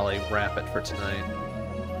probably wrap it for tonight.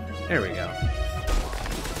 There we go.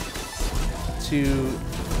 2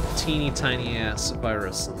 teeny tiny ass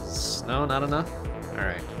viruses. No, not enough?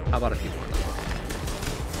 Alright, how about a few more?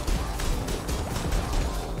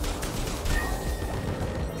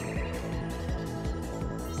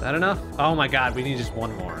 Is that enough? Oh my god, we need just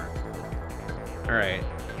one more. Alright,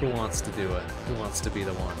 who wants to do it? Who wants to be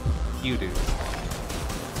the one? You do.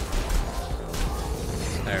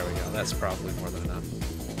 There we go, that's probably more than enough.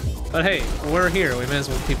 But hey, we're here, we may as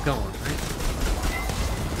well keep going, right?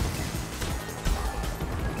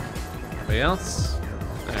 Anybody else?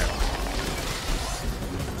 There we go.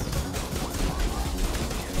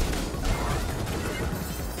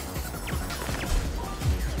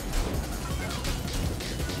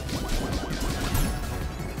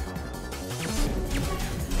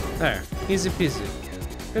 There, easy peasy.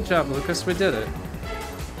 Good job, Lucas, we did it.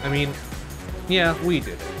 I mean, yeah, we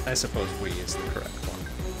did it. I suppose we is the correct one.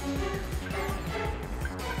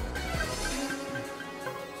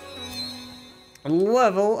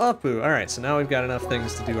 Level up. Alright, so now we've got enough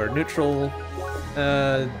things to do our neutral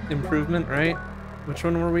improvement, right? Which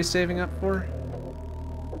one were we saving up for?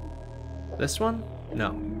 This one?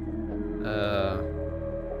 No.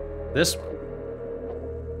 This one?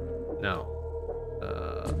 No.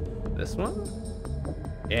 This one?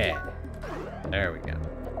 Yeah. There we go.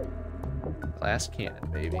 Glass cannon,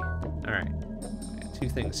 baby. Alright. Got 2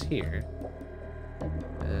 things here.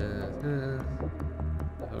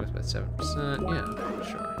 Always about 7%. Yeah,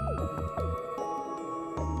 sure.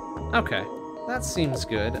 Okay. That seems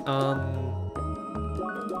good.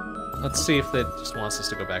 Let's see if it just wants us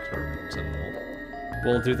to go back to our rooms, and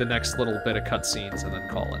we'll do the next little bit of cutscenes and then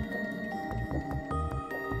call it.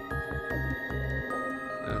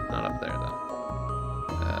 Not up there, though.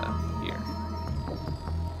 Here.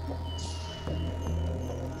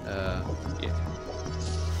 Yeah.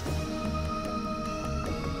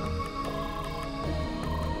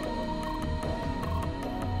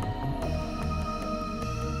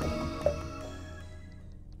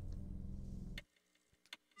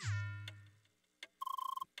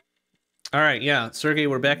 Alright, yeah, Sergey,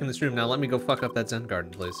 we're back in this room. Now let me go fuck up that Zen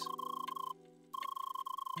garden, please.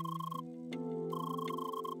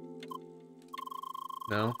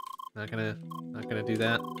 No? Not gonna do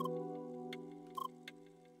that?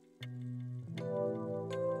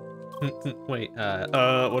 Wait,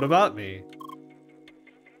 what about me?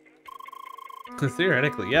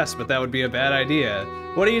 Theoretically, yes, but that would be a bad idea.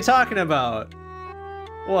 What are you talking about?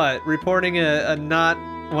 What, reporting a not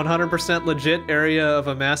 100% legit area of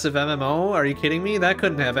a massive MMO? Are you kidding me? That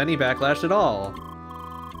couldn't have any backlash at all.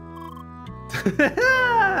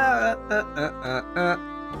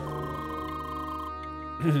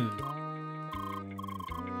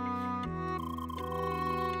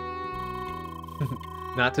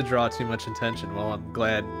 Not to draw too much attention. Well, I'm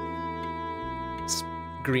glad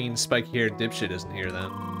green spiky-haired dipshit isn't here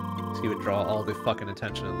then. He would draw all the fucking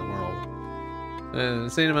attention in the world.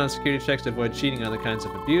 Insane amount of security checks to avoid cheating on other kinds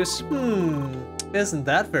of abuse. Isn't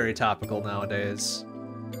that very topical nowadays?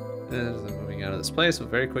 Moving out of this place will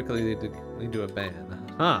very quickly lead to a ban.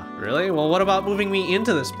 Huh, really? Well, what about moving me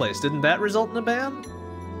into this place? Didn't that result in a ban?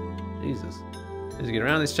 Jesus. As you get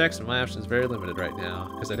around these checks, my options very limited right now,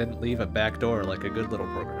 because I didn't leave a back door like a good little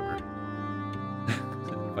programmer.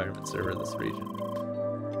 Environment server in this region.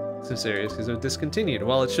 So serious, because it was discontinued.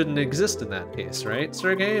 Well, it shouldn't exist in that case, right,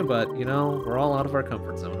 Sergey? But, you know, we're all out of our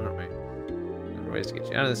comfort zone, aren't we? There are ways to get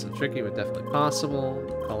you out of this is tricky, but definitely possible.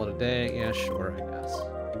 Call it a day. Yeah, sure, I guess.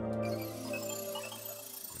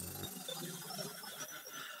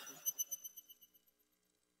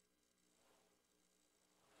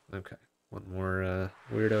 Okay, one more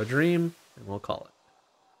weirdo dream, and we'll call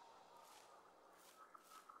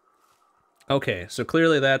it. Okay, so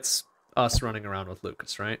clearly that's us running around with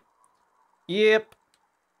Lucas, right? Yep.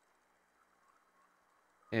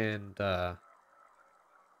 And, I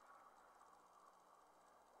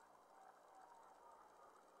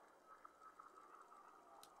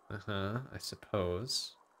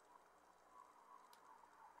suppose.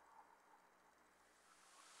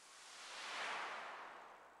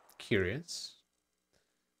 Curious.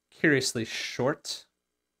 curiously short.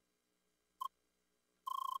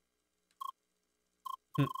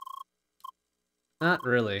 Not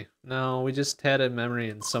really. No, we just had a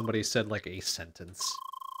memory and somebody said like a sentence.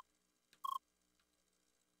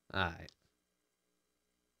 Alright.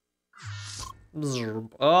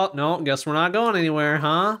 Oh, no, guess we're not going anywhere,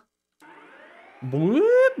 huh?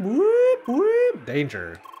 Whoop, whoop, whoop.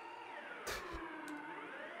 Danger.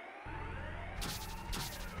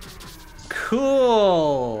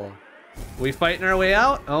 Cool. We fighting our way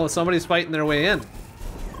out? Oh, somebody's fighting their way in.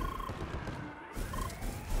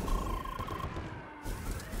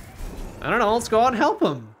 I don't know, let's go out and help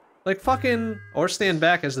him. Like fucking, or stand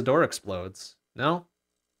back as the door explodes. No?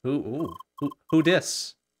 Who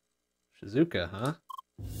dis? Shizuka, huh?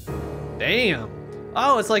 Damn.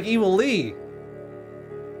 Oh, it's like Evil Lee.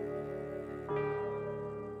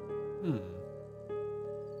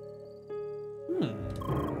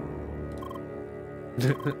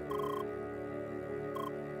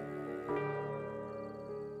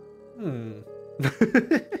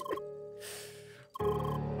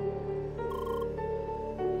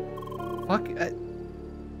 Fuck.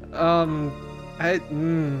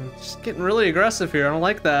 Just getting really aggressive here. I don't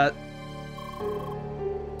like that.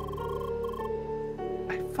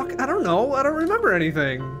 I don't know. I don't remember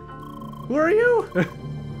anything. Who are you?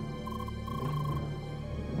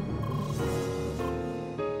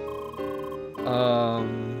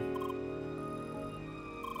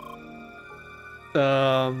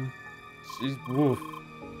 She's, woof.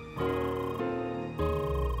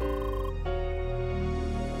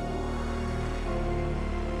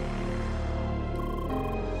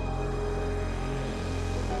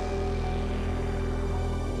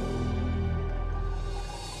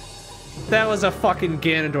 That was a fucking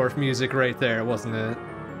Ganondorf music right there, wasn't it?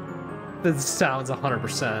 That sounds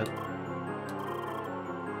 100%.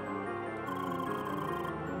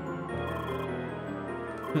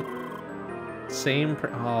 Same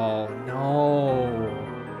oh, no.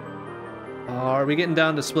 Oh, are we getting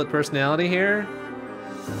down to split personality here?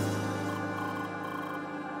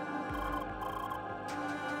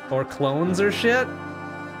 Or clones or shit?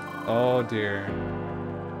 Oh, dear.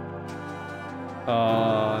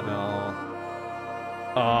 Oh, no.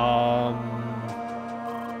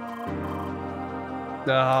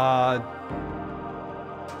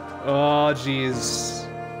 Oh, jeez.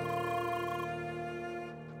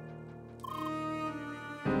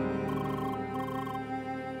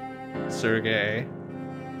 Sergey,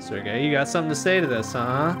 you got something to say to this,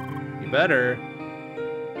 huh? You better.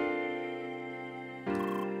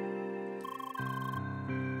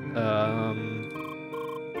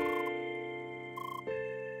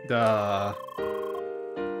 Duh.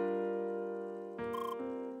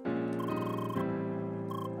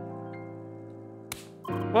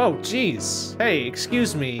 Whoa, jeez. Hey,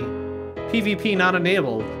 excuse me. PvP not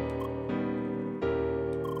enabled.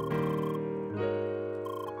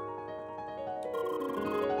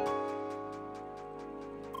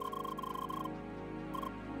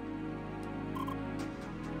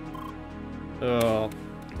 Oh.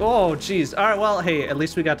 Oh, jeez. Alright, well, hey, at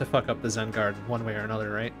least we got to fuck up the Zen Garden one way or another,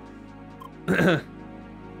 right?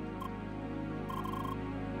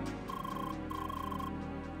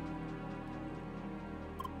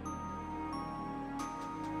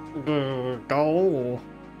 Go.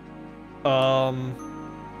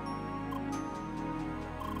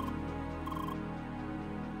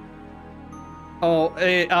 Oh,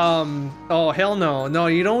 hey, oh, hell no. No,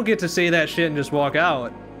 you don't get to say that shit and just walk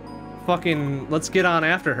out. Fucking, let's get on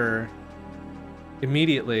after her.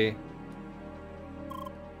 Immediately.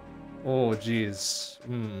 Oh, jeez.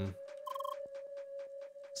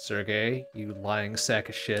 Sergey, you lying sack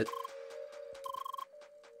of shit.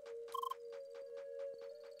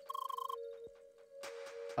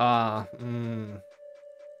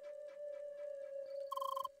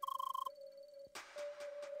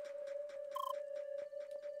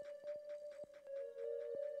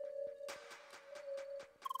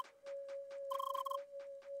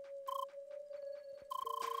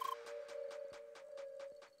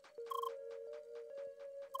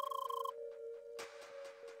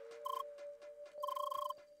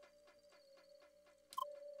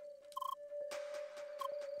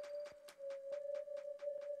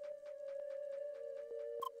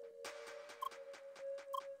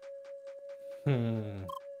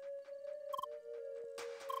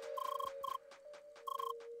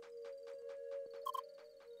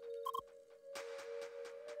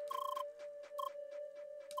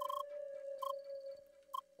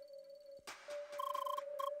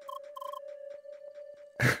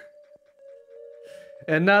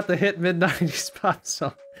 And not the hit mid-90s pop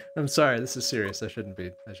song. I'm sorry, this is serious. I shouldn't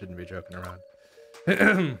be joking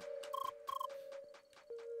around.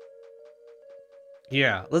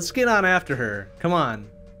 Yeah, let's get on after her. Come on.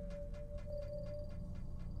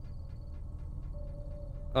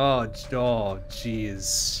 Oh,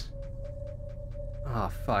 jeez. Oh,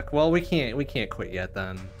 fuck. Well, we can't quit yet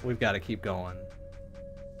then. We've got to keep going.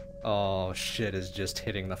 Oh, shit is just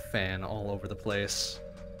hitting the fan all over the place.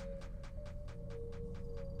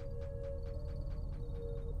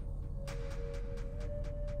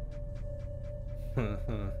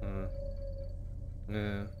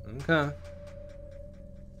 Yeah, okay.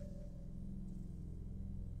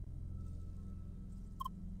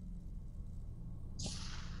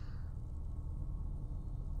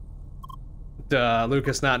 Duh,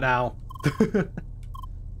 Lucas, not now.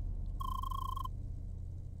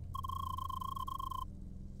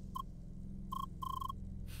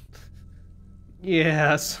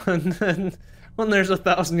 Yes, and then when there's a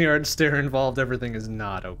 1,000-yard stare involved, everything is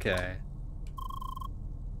not okay.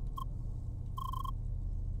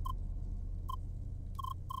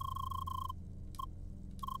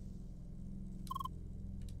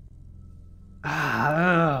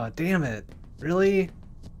 Ah, oh, damn it. Really?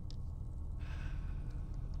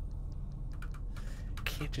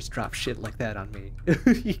 Can't just drop shit like that on me.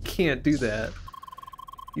 You can't do that.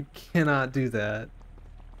 You cannot do that.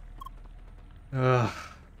 Ugh.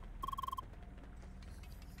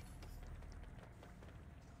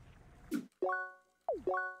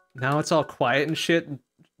 Now it's all quiet and shit.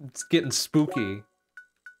 It's getting spooky.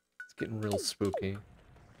 It's getting real spooky.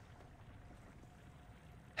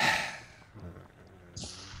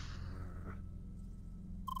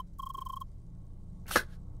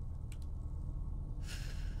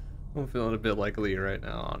 I'm feeling a bit like Lee right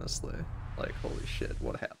now, honestly. Like, holy shit,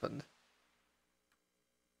 what happened?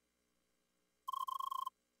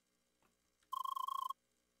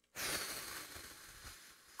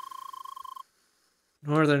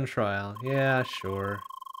 Northern Trial, yeah, sure.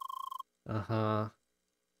 Uh-huh.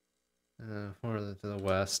 Further to the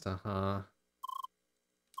west, uh-huh.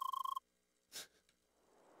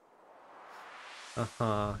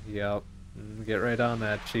 Uh-huh, yep. Get right on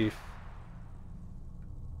that, Chief.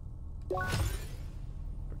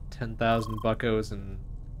 10,000 buckos and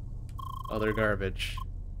other garbage.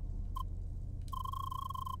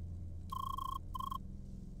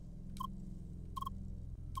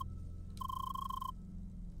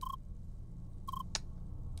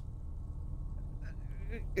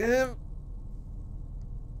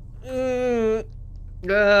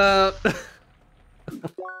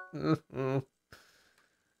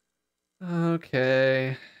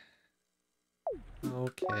 Okay.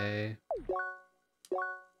 Okay.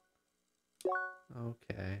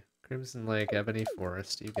 Okay. Crimson Lake, Ebony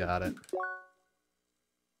Forest, you got it.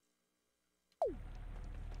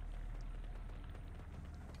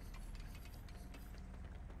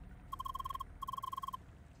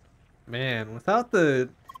 Man,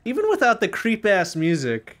 even without the creep-ass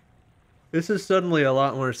music, this is suddenly a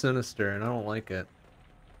lot more sinister, and I don't like it.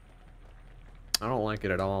 I don't like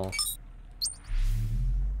it at all.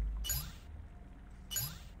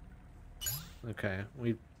 Okay,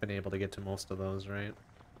 we've been able to get to most of those, right?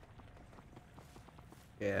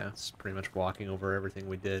 Yeah, it's pretty much walking over everything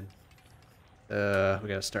we did. We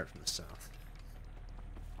gotta start from the south.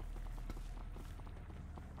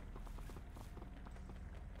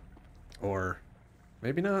 Or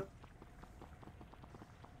maybe not.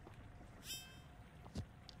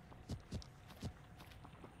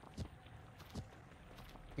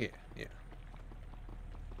 Yeah, yeah.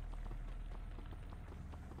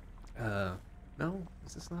 No,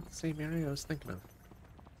 is this not the same area I was thinking of?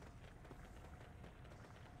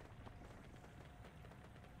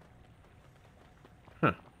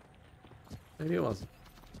 Huh. Maybe it wasn't.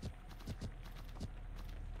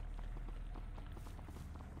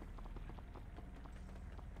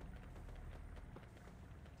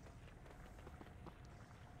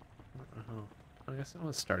 Oh, I guess I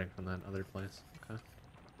was starting from that other place. Okay.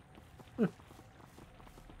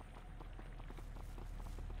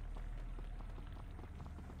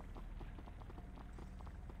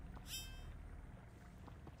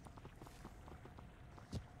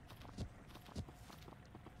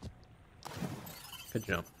 Good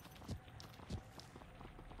jump.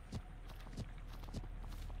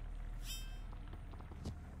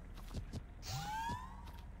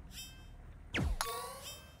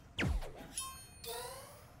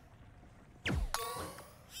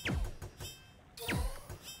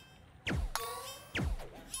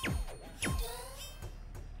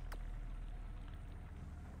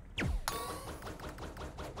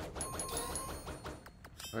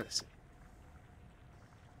 see.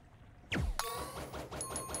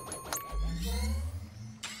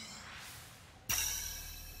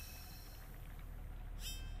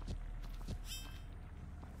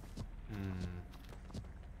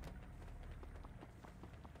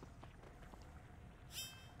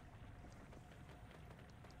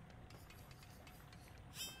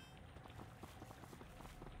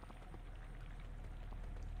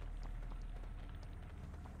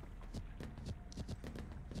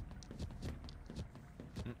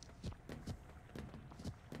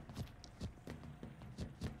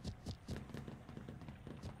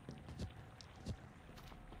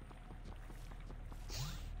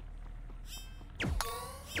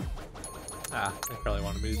 Ah, they probably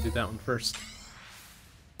wanted me to do that one first.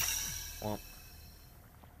 Well.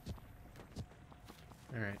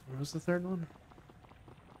 Alright, what was the third one?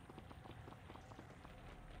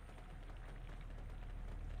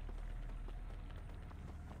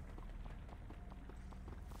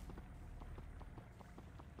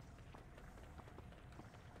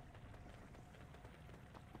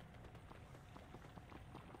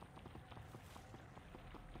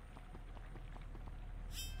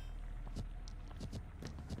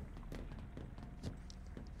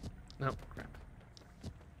 Nope, crap.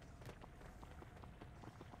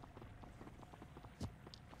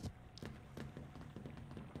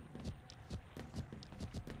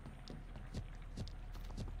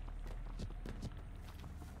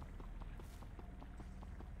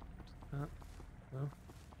 No?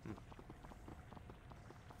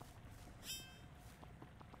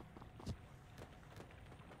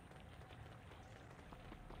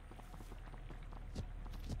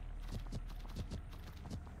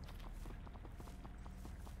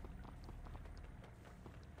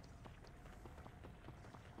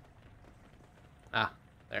 Ah,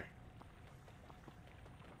 there.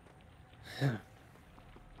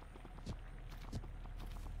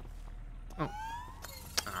 Oh.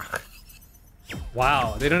 Ah.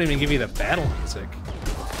 Wow, they don't even give you the battle music.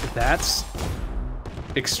 That's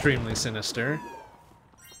extremely sinister.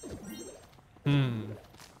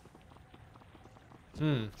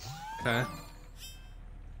 Okay.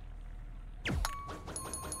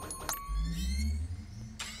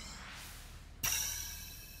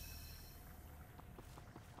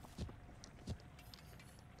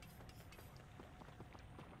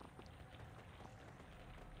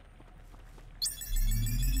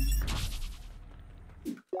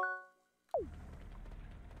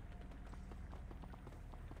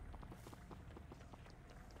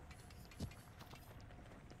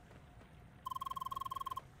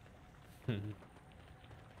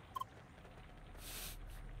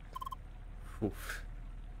 Oof.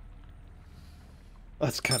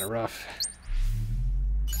 That's kind of rough.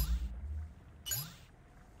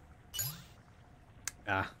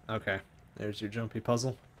 Ah, okay. There's your jumpy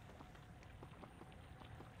puzzle.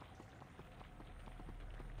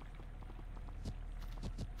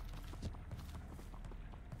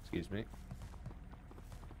 Excuse me.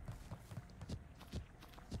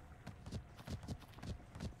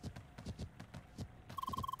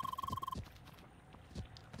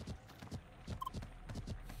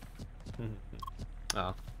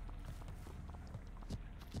 Oh.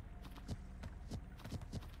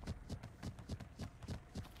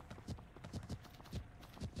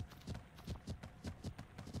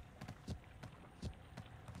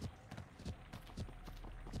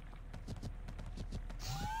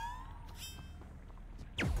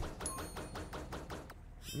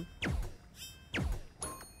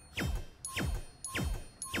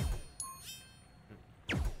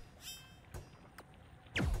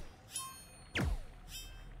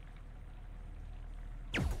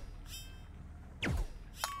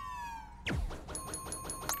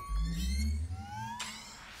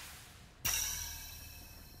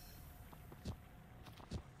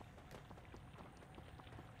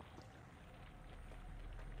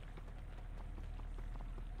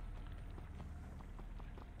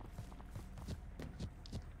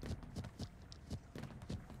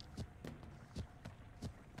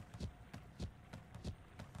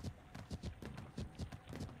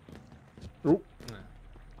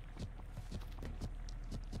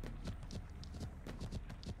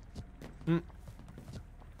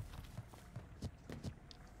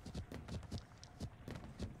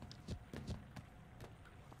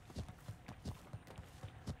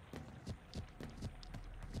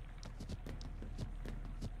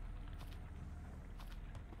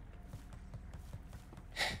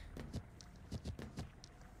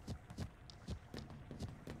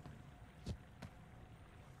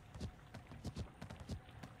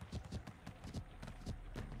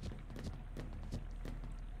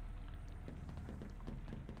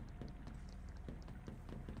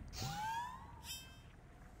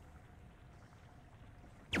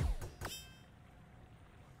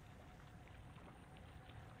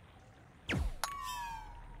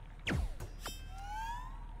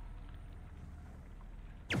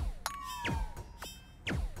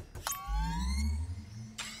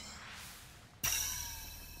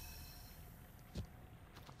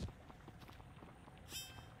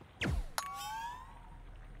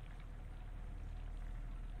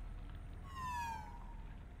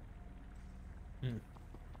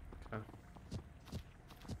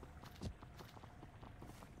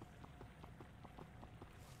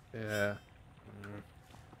 Yeah.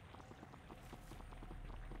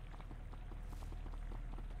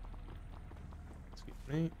 Excuse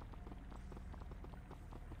me.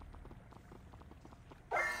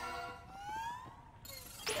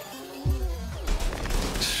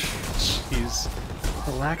 Jeez.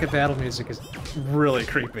 The lack of battle music is really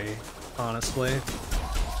creepy, honestly.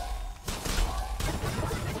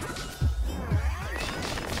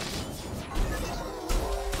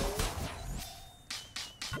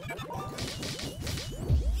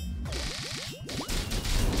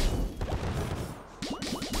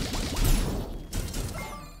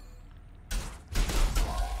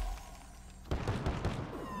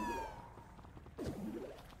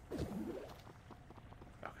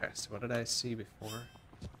 Okay, so what did I see before?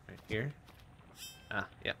 Right here? Ah,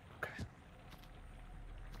 yeah, okay.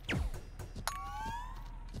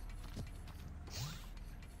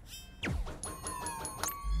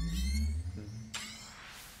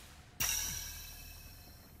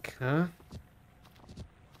 Okay.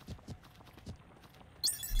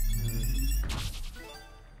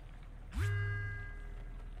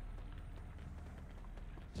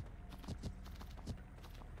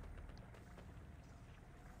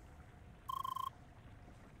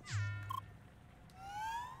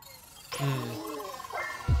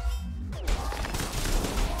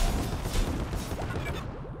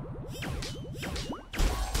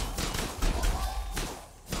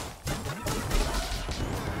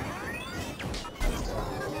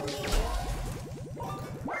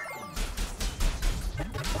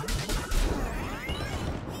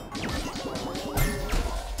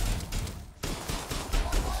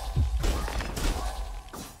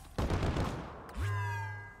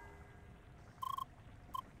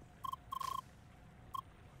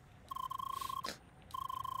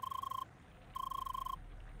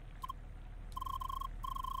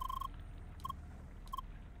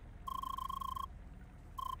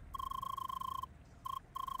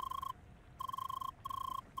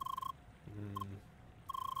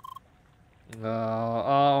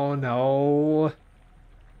 Oh no.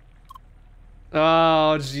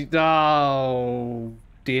 Oh, gee, oh,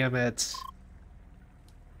 damn it.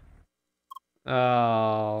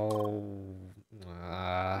 Oh.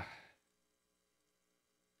 Uh.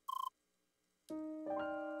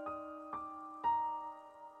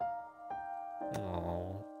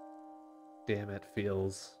 Oh. Damn it,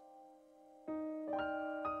 feels.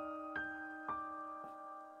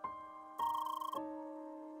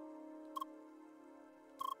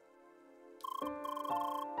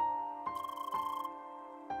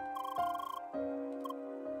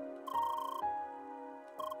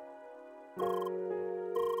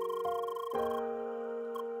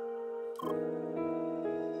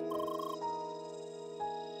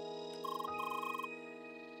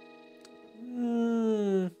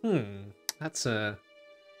 That's a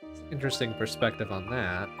interesting perspective on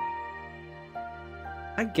that.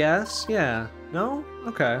 I guess, yeah. No?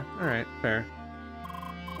 Okay. Alright, fair.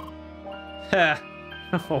 Ha!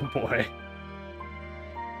 Oh boy.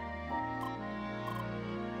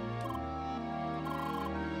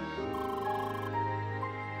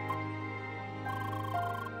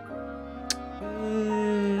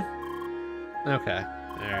 Okay.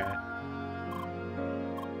 Alright.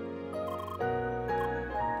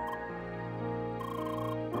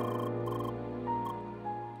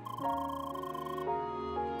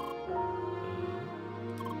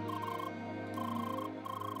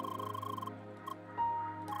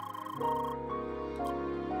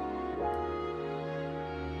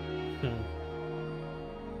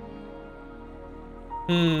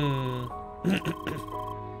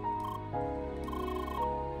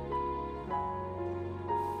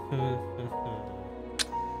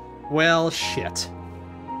 Well, shit.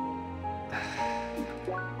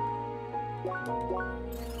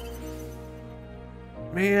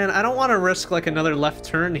 Man, I don't want to risk like another left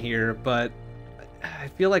turn here, but I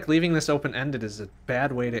feel like leaving this open-ended is a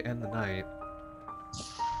bad way to end the night.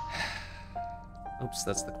 Oops,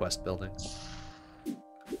 that's the quest building.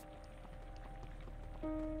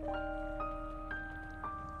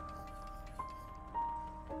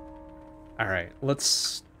 All right,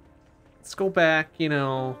 let's go back, you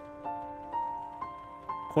know,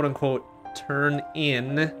 quote unquote, turn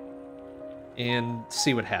in and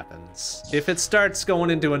see what happens. If it starts going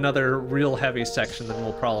into another real heavy section, then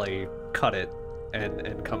we'll probably cut it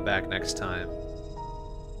and come back next time.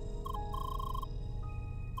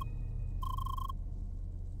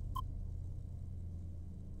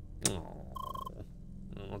 Oh,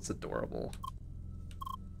 that's adorable.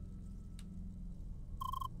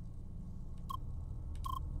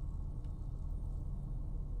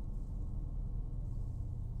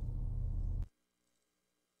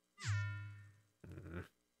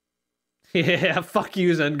 Yeah, fuck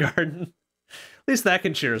you, Zen Garden. At least that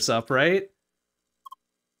can cheer us up, right?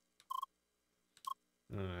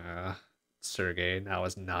 Sergey, now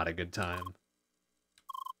is not a good time.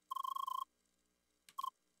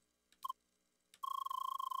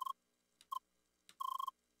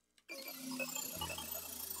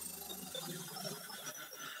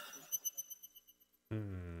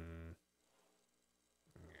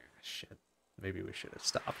 Shit. Maybe we should have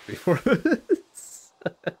stopped before this.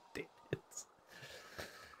 Damn it.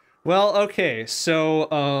 Well, okay,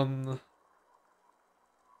 so,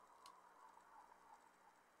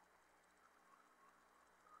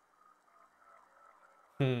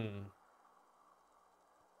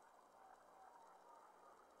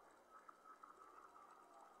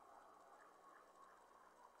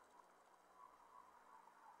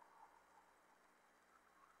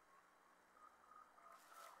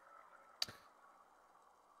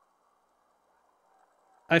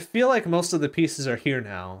 I feel like most of the pieces are here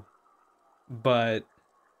now, but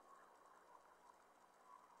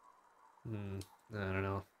I don't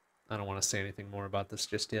know. I don't want to say anything more about this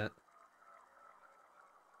just yet.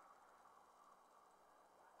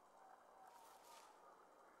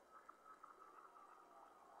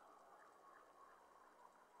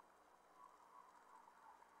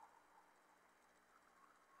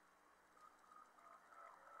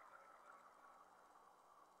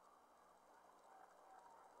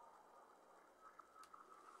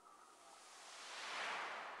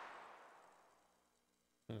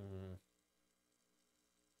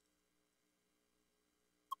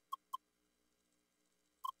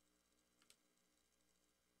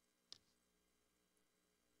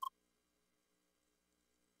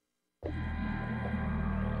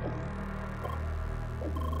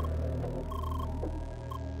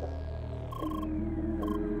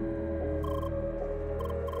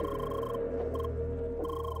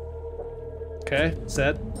 Okay,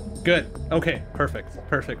 set. Good. Okay, perfect.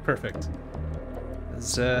 Perfect, perfect.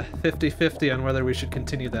 It's 50-50 on whether we should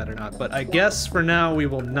continue that or not, but I guess for now we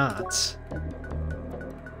will not.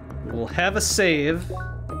 We'll have a save,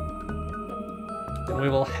 and we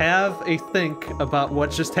will have a think about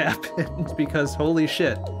what just happened, because holy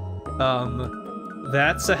shit.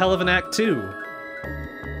 That's a hell of an act too.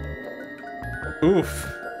 Oof.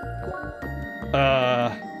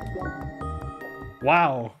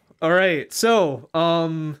 Wow. Alright, so,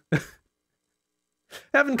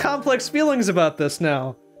 having complex feelings about this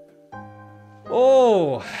now.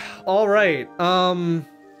 Oh, alright,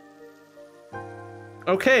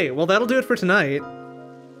 okay, well that'll do it for tonight.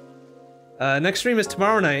 Next stream is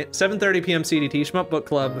tomorrow night, 7:30 p.m. CDT, Shmup Book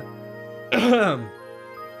Club.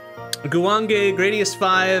 Guange, Gradius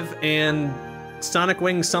 5, and Sonic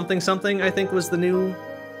Wings something something, I think was the new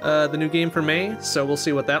game for May, so we'll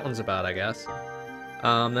see what that one's about, I guess.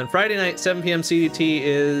 Then Friday night, 7 p.m. CDT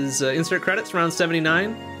is insert credits, round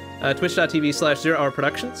 79. Twitch.tv/0hour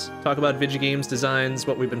productions. Talk about video games, designs,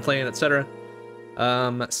 what we've been playing, etc.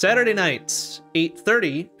 Saturday night,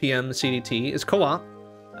 8:30 p.m. CDT is co-op.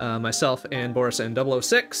 Myself and Boris and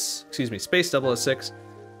 006, excuse me, Space 006,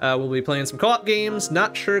 we'll be playing some co-op games.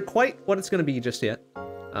 Not sure quite what it's going to be just yet.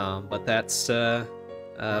 But that's, we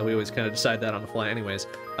always kind of decide that on the fly anyways.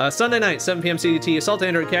 Sunday night, 7 p.m. CDT, Assault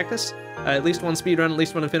Android Cactus. At least one speedrun, at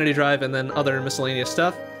least one Infinity Drive, and then other miscellaneous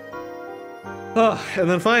stuff. Oh, and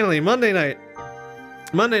then finally, Monday night,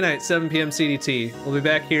 7 p.m. CDT. We'll be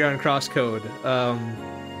back here on CrossCode.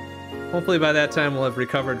 Hopefully by that time we'll have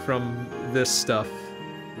recovered from this stuff.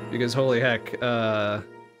 Because holy heck,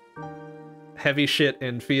 heavy shit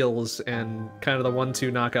and feels and kind of the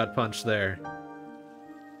 1-2 knockout punch there.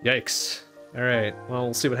 Yikes. Alright, well,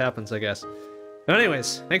 we'll see what happens, I guess. But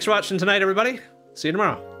anyways, thanks for watching tonight, everybody. See you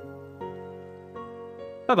tomorrow.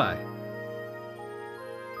 Bye-bye.